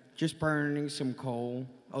just burning some coal,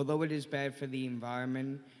 although it is bad for the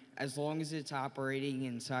environment, as long as it's operating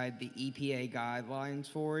inside the EPA guidelines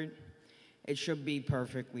for it, it should be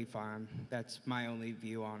perfectly fine. That's my only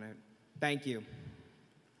view on it. Thank you.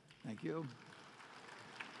 Thank you.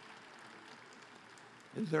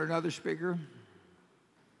 Is there another speaker?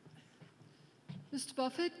 Mr.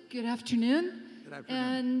 Buffett, good afternoon. Good afternoon.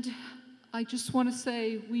 And I just want to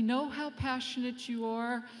say, we know how passionate you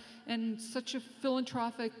are and such a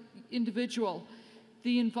philanthropic individual.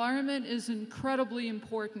 The environment is incredibly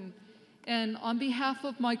important. And on behalf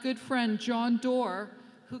of my good friend, John Doerr,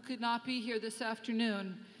 who could not be here this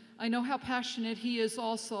afternoon, I know how passionate he is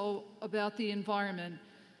also about the environment.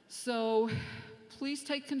 So please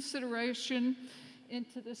take consideration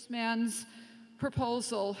into this man's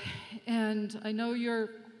proposal. And I know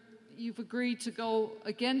you've agreed to go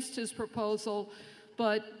against his proposal,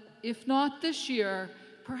 but if not this year,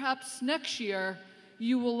 perhaps next year,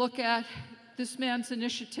 you will look at this man's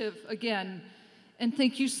initiative again. And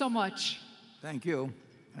thank you so much. Thank you.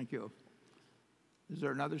 Thank you. Is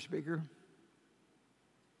there another speaker?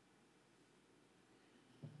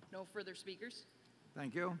 No further speakers?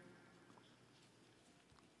 Thank you.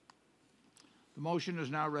 The The motion is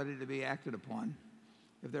now ready to be acted upon.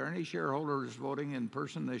 If there are any shareholders voting in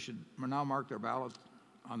person, they should now mark their ballot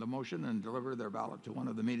on the motion and deliver their ballot to one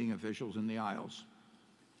of the meeting officials in the aisles.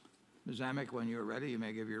 Ms. Amick, when you're ready, you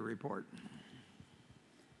may give your report.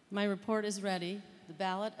 My report is ready. The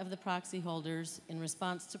ballot of the proxy holders in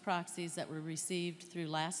response to proxies that were received through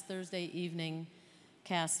last Thursday evening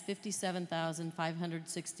cast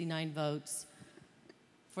 57,569 votes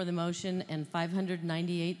for the motion and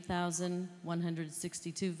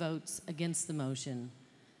 598,162 votes against the motion.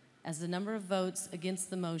 As the number of votes against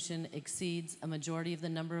the motion exceeds a majority of the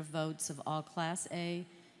number of votes of all Class A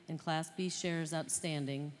and Class B shares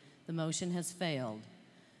outstanding, the motion has failed.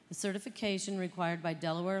 The certification required by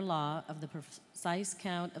Delaware law of the precise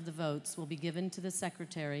count of the votes will be given to the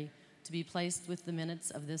Secretary to be placed with the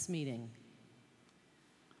minutes of this meeting.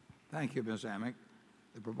 Thank you, Ms. Amick.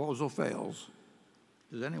 The proposal fails.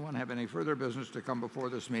 Does anyone have any further business to come before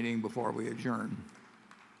this meeting before we adjourn?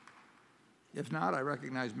 If not, I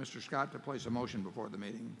recognize Mr. Scott to place a motion before the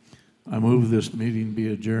meeting. I move this meeting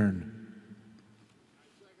be adjourned.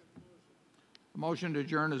 The motion to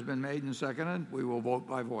adjourn has been made and seconded. We will vote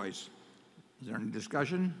by voice. Is there any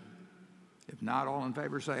discussion? If not, all in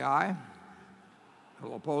favor say aye.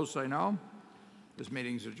 All opposed say no. This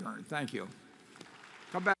meeting is adjourned. Thank you.